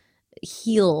of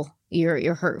heal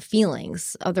your hurt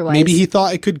feelings. Otherwise, maybe he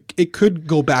thought it could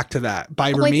go back to that by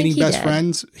remaining best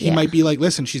friends. He might be like,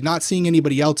 listen, she's not seeing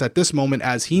anybody else at this moment,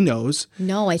 as he knows.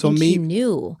 No, I think he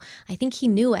knew. I think he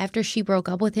knew after she broke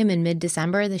up with him in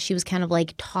mid-December that she was kind of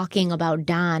like talking about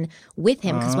Don with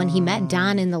him. Because when he met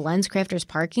Don in the LensCrafters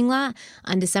parking lot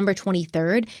on December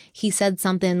 23rd, he said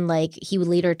something like he would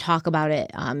later talk about it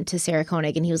to Sarah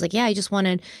Koenig. And he was like, yeah, I just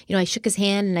wanted, I shook his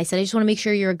hand and I said, I just want to make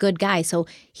sure you're a good guy. So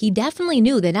he definitely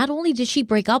knew that not only did she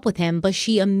break up with him, but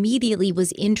she immediately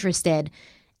was interested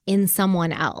in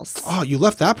someone else. Oh, you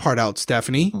left that part out,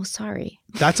 Stephanie. Oh, sorry.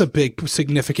 That's a big,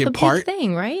 significant part. Big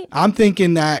thing, right? I'm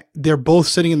thinking that they're both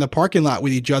sitting in the parking lot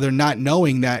with each other, not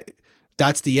knowing that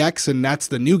that's the ex and that's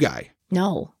the new guy.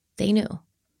 No, they knew.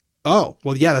 Oh,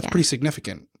 well, yeah, that's pretty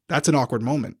significant. That's an awkward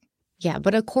moment. Yeah,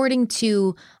 but according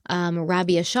to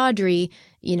Rabia Chaudhry,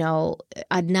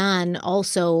 Adnan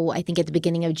also, I think at the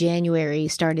beginning of January,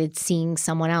 started seeing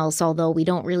someone else, although we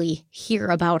don't really hear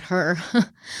about her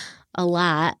a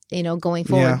lot, going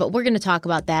forward. Yeah. But we're going to talk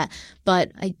about that.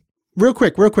 But Real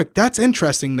quick. That's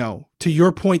interesting, though, to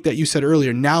your point that you said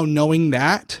earlier. Now knowing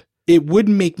that, it would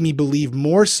make me believe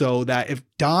more so that if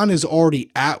Don is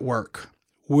already at work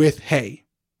with Hay,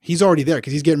 he's already there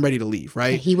because he's getting ready to leave,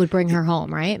 right? He would bring her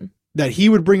home, right? That he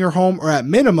would bring her home, or at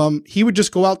minimum, he would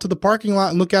just go out to the parking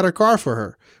lot and look at her car for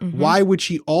her. Mm-hmm. Why would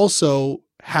she also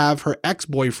have her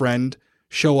ex-boyfriend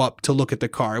show up to look at the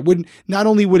car? Not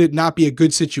only would it not be a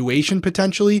good situation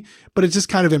potentially, but it's just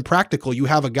kind of impractical. You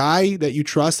have a guy that you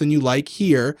trust and you like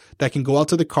here that can go out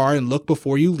to the car and look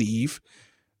before you leave.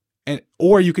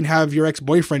 Or you can have your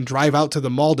ex-boyfriend drive out to the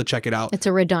mall to check it out. It's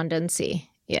a redundancy.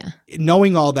 Yeah.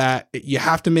 Knowing all that, you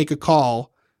have to make a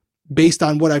call based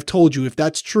on what I've told you. If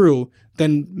that's true,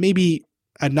 then maybe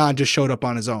Adnan just showed up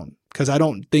on his own. because I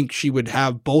don't think she would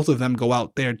have both of them go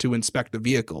out there to inspect the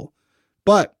vehicle.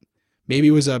 But maybe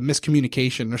it was a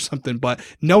miscommunication or something. But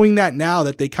knowing that now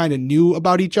that they kind of knew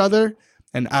about each other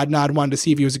and Adnan wanted to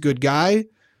see if he was a good guy,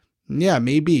 yeah,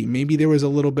 maybe there was a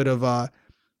little bit of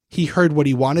he heard what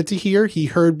he wanted to hear. He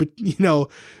heard,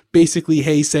 basically,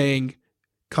 hey, saying,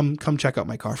 come check out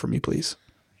my car for me, please.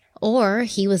 Or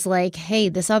he was like, hey,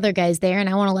 this other guy's there and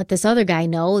I want to let this other guy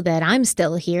know that I'm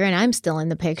still here and I'm still in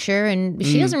the picture. And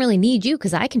she doesn't really need you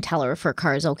because I can tell her if her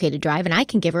car is okay to drive and I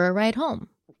can give her a ride home.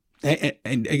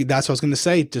 And that's what I was going to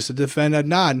say. Just to defend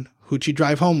Adnan, who'd she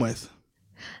drive home with?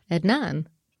 Adnan.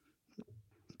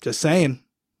 Just saying.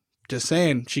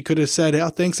 She could have said, oh,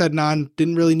 thanks, Adnan.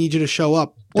 Didn't really need you to show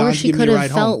up. Or she could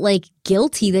have felt like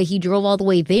guilty that he drove all the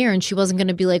way there and she wasn't going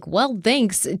to be like, well,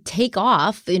 thanks, take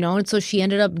off, And so she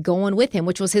ended up going with him,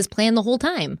 which was his plan the whole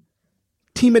time.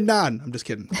 Team Adnan. I'm just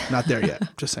kidding. Not there yet.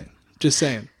 Just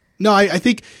saying. No, I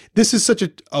think this is such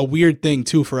a weird thing,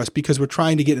 too, for us because we're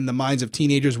trying to get in the minds of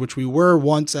teenagers, which we were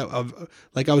once,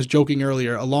 like I was joking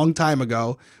earlier, a long time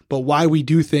ago. But why we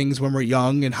do things when we're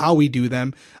young and how we do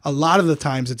them, a lot of the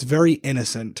times it's very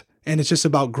innocent. And it's just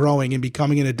about growing and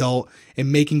becoming an adult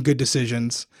and making good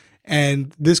decisions.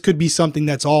 And this could be something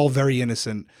that's all very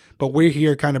innocent. But we're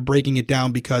here kind of breaking it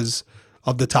down because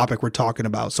of the topic we're talking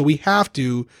about. So we have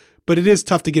to, but it is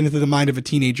tough to get into the mind of a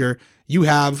teenager. You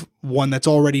have one that's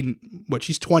already,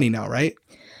 she's 20 now, right?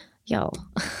 Yo.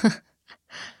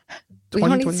 We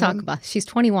don't need to talk about. She's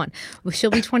 21. Well, she'll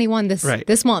be 21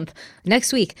 this month,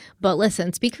 next week. But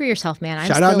listen, speak for yourself, man.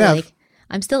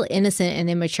 I'm still innocent and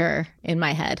immature in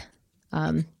my head.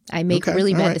 I make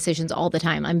really bad decisions all the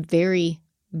time. I'm very,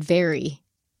 very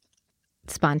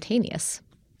spontaneous,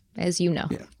 as you know.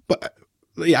 Yeah, but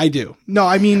I do. No,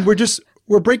 I mean,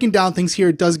 we're breaking down things here.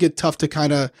 It does get tough to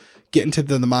kind of get into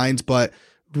the minds, but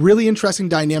really interesting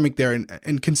dynamic there.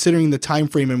 And considering the time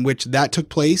frame in which that took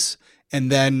place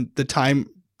and then the time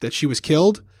that she was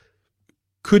killed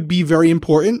could be very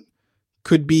important.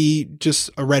 Could be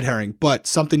just a red herring, but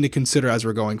something to consider as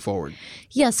we're going forward.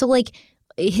 Yeah, so like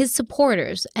his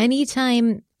supporters,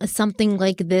 anytime something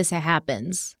like this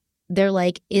happens, they're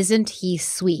like, isn't he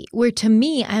sweet? Where to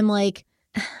me, I'm like,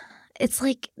 it's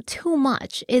like too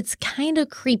much. It's kind of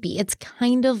creepy. It's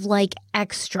kind of like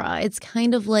extra. It's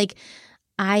kind of like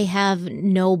I have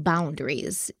no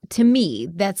boundaries. To me,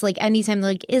 that's like anytime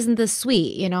they're like, isn't this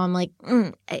sweet? I'm like,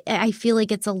 I feel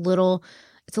like it's a little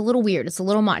weird. It's a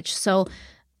little much. So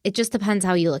it just depends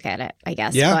how you look at it, I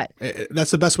guess. Yeah, but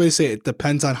that's the best way to say it. It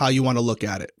depends on how you want to look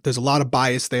at it. There's a lot of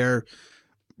bias there.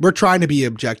 We're trying to be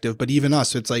objective, but even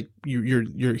us, it's like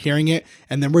you're hearing it,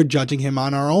 and then we're judging him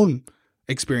on our own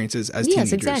experiences as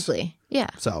teenagers. Yes, exactly. Yeah.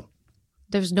 So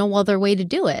there's no other way to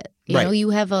do it. You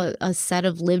have a set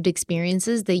of lived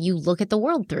experiences that you look at the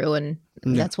world through, and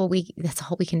that's all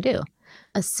we can do.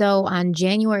 So on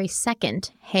January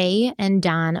 2nd, Hay and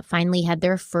Don finally had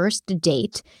their first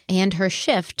date, and her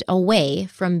shift away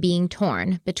from being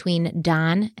torn between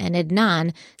Don and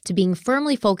Adnan to being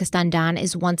firmly focused on Don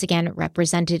is once again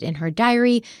represented in her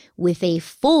diary with a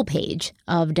full page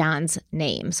of Don's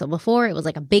name. So before it was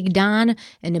like a big Don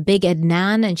and a big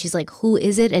Adnan, and she's like, who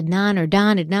is it? Adnan or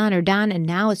Don, Adnan or Don? And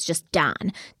now it's just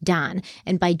Don.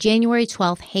 And by January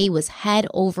 12th, Hay was head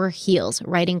over heels,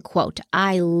 writing, quote,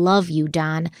 I love you, Don.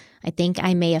 I think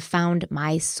I may have found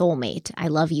my soulmate. I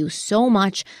love you so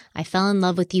much. I fell in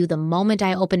love with you the moment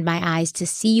I opened my eyes to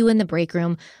see you in the break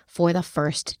room for the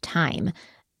first time.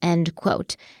 End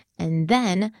quote. And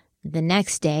then the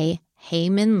next day,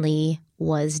 Hae-min Lee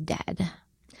was dead.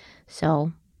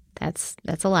 So that's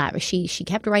a lot. She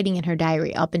kept writing in her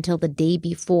diary up until the day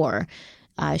before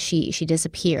she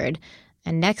disappeared.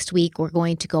 And next week, we're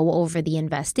going to go over the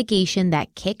investigation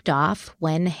that kicked off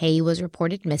when Hay was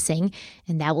reported missing,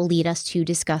 and that will lead us to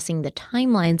discussing the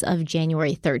timelines of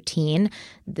January 13.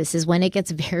 This is when it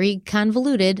gets very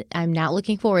convoluted. I'm not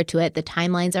looking forward to it. The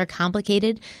timelines are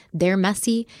complicated. They're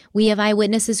messy. We have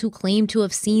eyewitnesses who claim to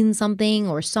have seen something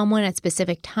or someone at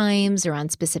specific times or on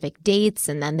specific dates,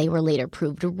 and then they were later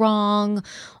proved wrong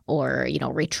or,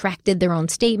 retracted their own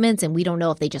statements, and we don't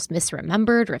know if they just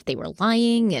misremembered or if they were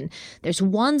lying. And there's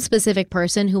one specific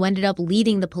person who ended up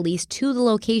leading the police to the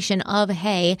location of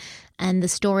Hay, and the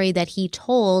story that he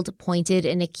told pointed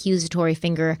an accusatory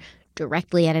finger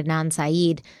directly at Adnan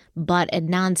Syed. But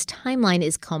Adnan's timeline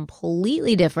is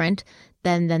completely different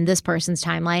than this person's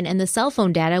timeline, and the cell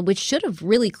phone data, which should have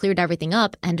really cleared everything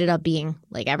up, ended up being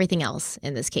like everything else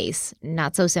in this case.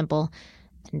 Not so simple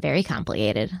and very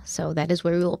complicated. So that is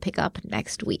where we will pick up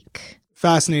next week.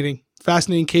 Fascinating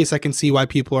case. I can see why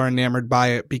people are enamored by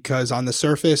it, because on the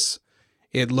surface,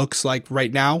 it looks like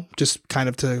right now, just kind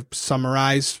of to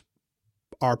summarize,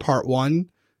 our part one.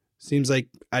 Seems like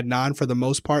Adnan, for the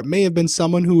most part, may have been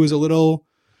someone who was a little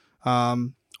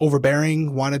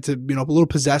overbearing, wanted to, a little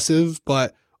possessive,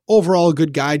 but overall a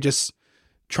good guy, just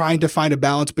trying to find a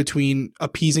balance between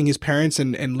appeasing his parents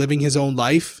and living his own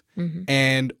life. Mm-hmm.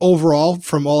 And overall,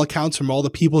 from all accounts, from all the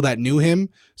people that knew him,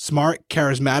 smart,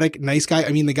 charismatic, nice guy.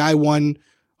 I mean, the guy won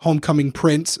Homecoming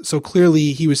Prince. So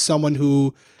clearly he was someone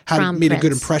who had made a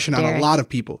good impression on a lot of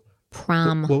people.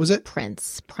 Prom. What was it?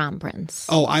 Prince. Prom Prince.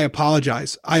 Oh, I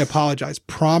apologize.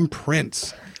 Prom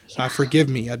Prince. Yeah. Forgive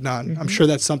me, Adnan. Mm-hmm. I'm sure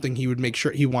that's something he would make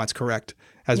sure he wants correct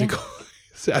as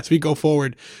we go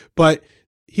forward. But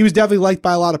he was definitely liked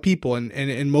by a lot of people, and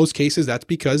in most cases, that's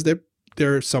because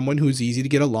they're someone who's easy to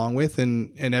get along with,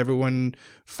 and everyone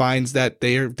finds that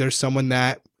they're someone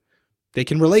that they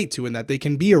can relate to and that they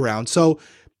can be around. So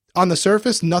on the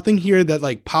surface, nothing here that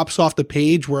like pops off the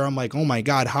page where I'm like, oh my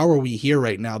God, how are we here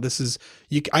right now?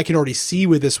 I can already see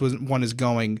where this one is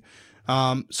going.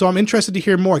 So I'm interested to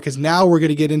hear more, because now we're going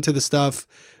to get into the stuff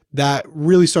that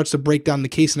really starts to break down the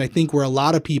case. And I think where a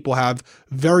lot of people have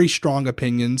very strong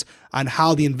opinions on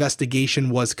how the investigation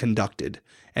was conducted.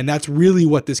 And that's really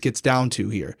what this gets down to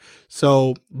here.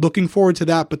 So looking forward to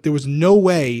that, but there was no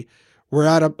way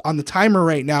on the timer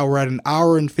right now, we're at 1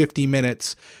 hour and 50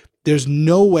 minutes. There's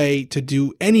no way to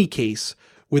do any case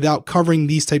without covering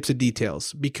these types of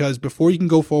details, because before you can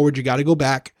go forward, you got to go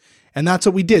back. And that's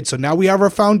what we did. So now we have our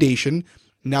foundation.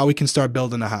 Now we can start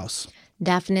building a house.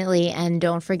 Definitely. And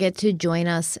don't forget to join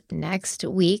us next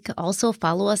week. Also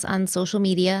follow us on social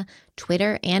media,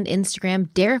 Twitter and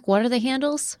Instagram. Derek, what are the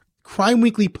handles? Crime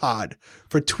Weekly Pod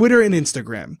for Twitter and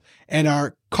Instagram. And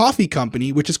our coffee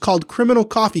company, which is called Criminal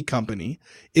Coffee Company,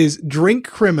 is Drink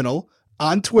Criminal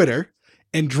on Twitter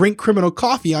and Drink Criminal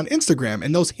Coffee on Instagram.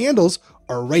 And those handles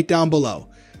are right down below.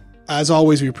 As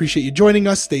always, we appreciate you joining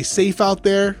us. Stay safe out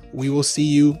there. We will see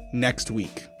you next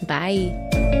week.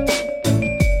 Bye.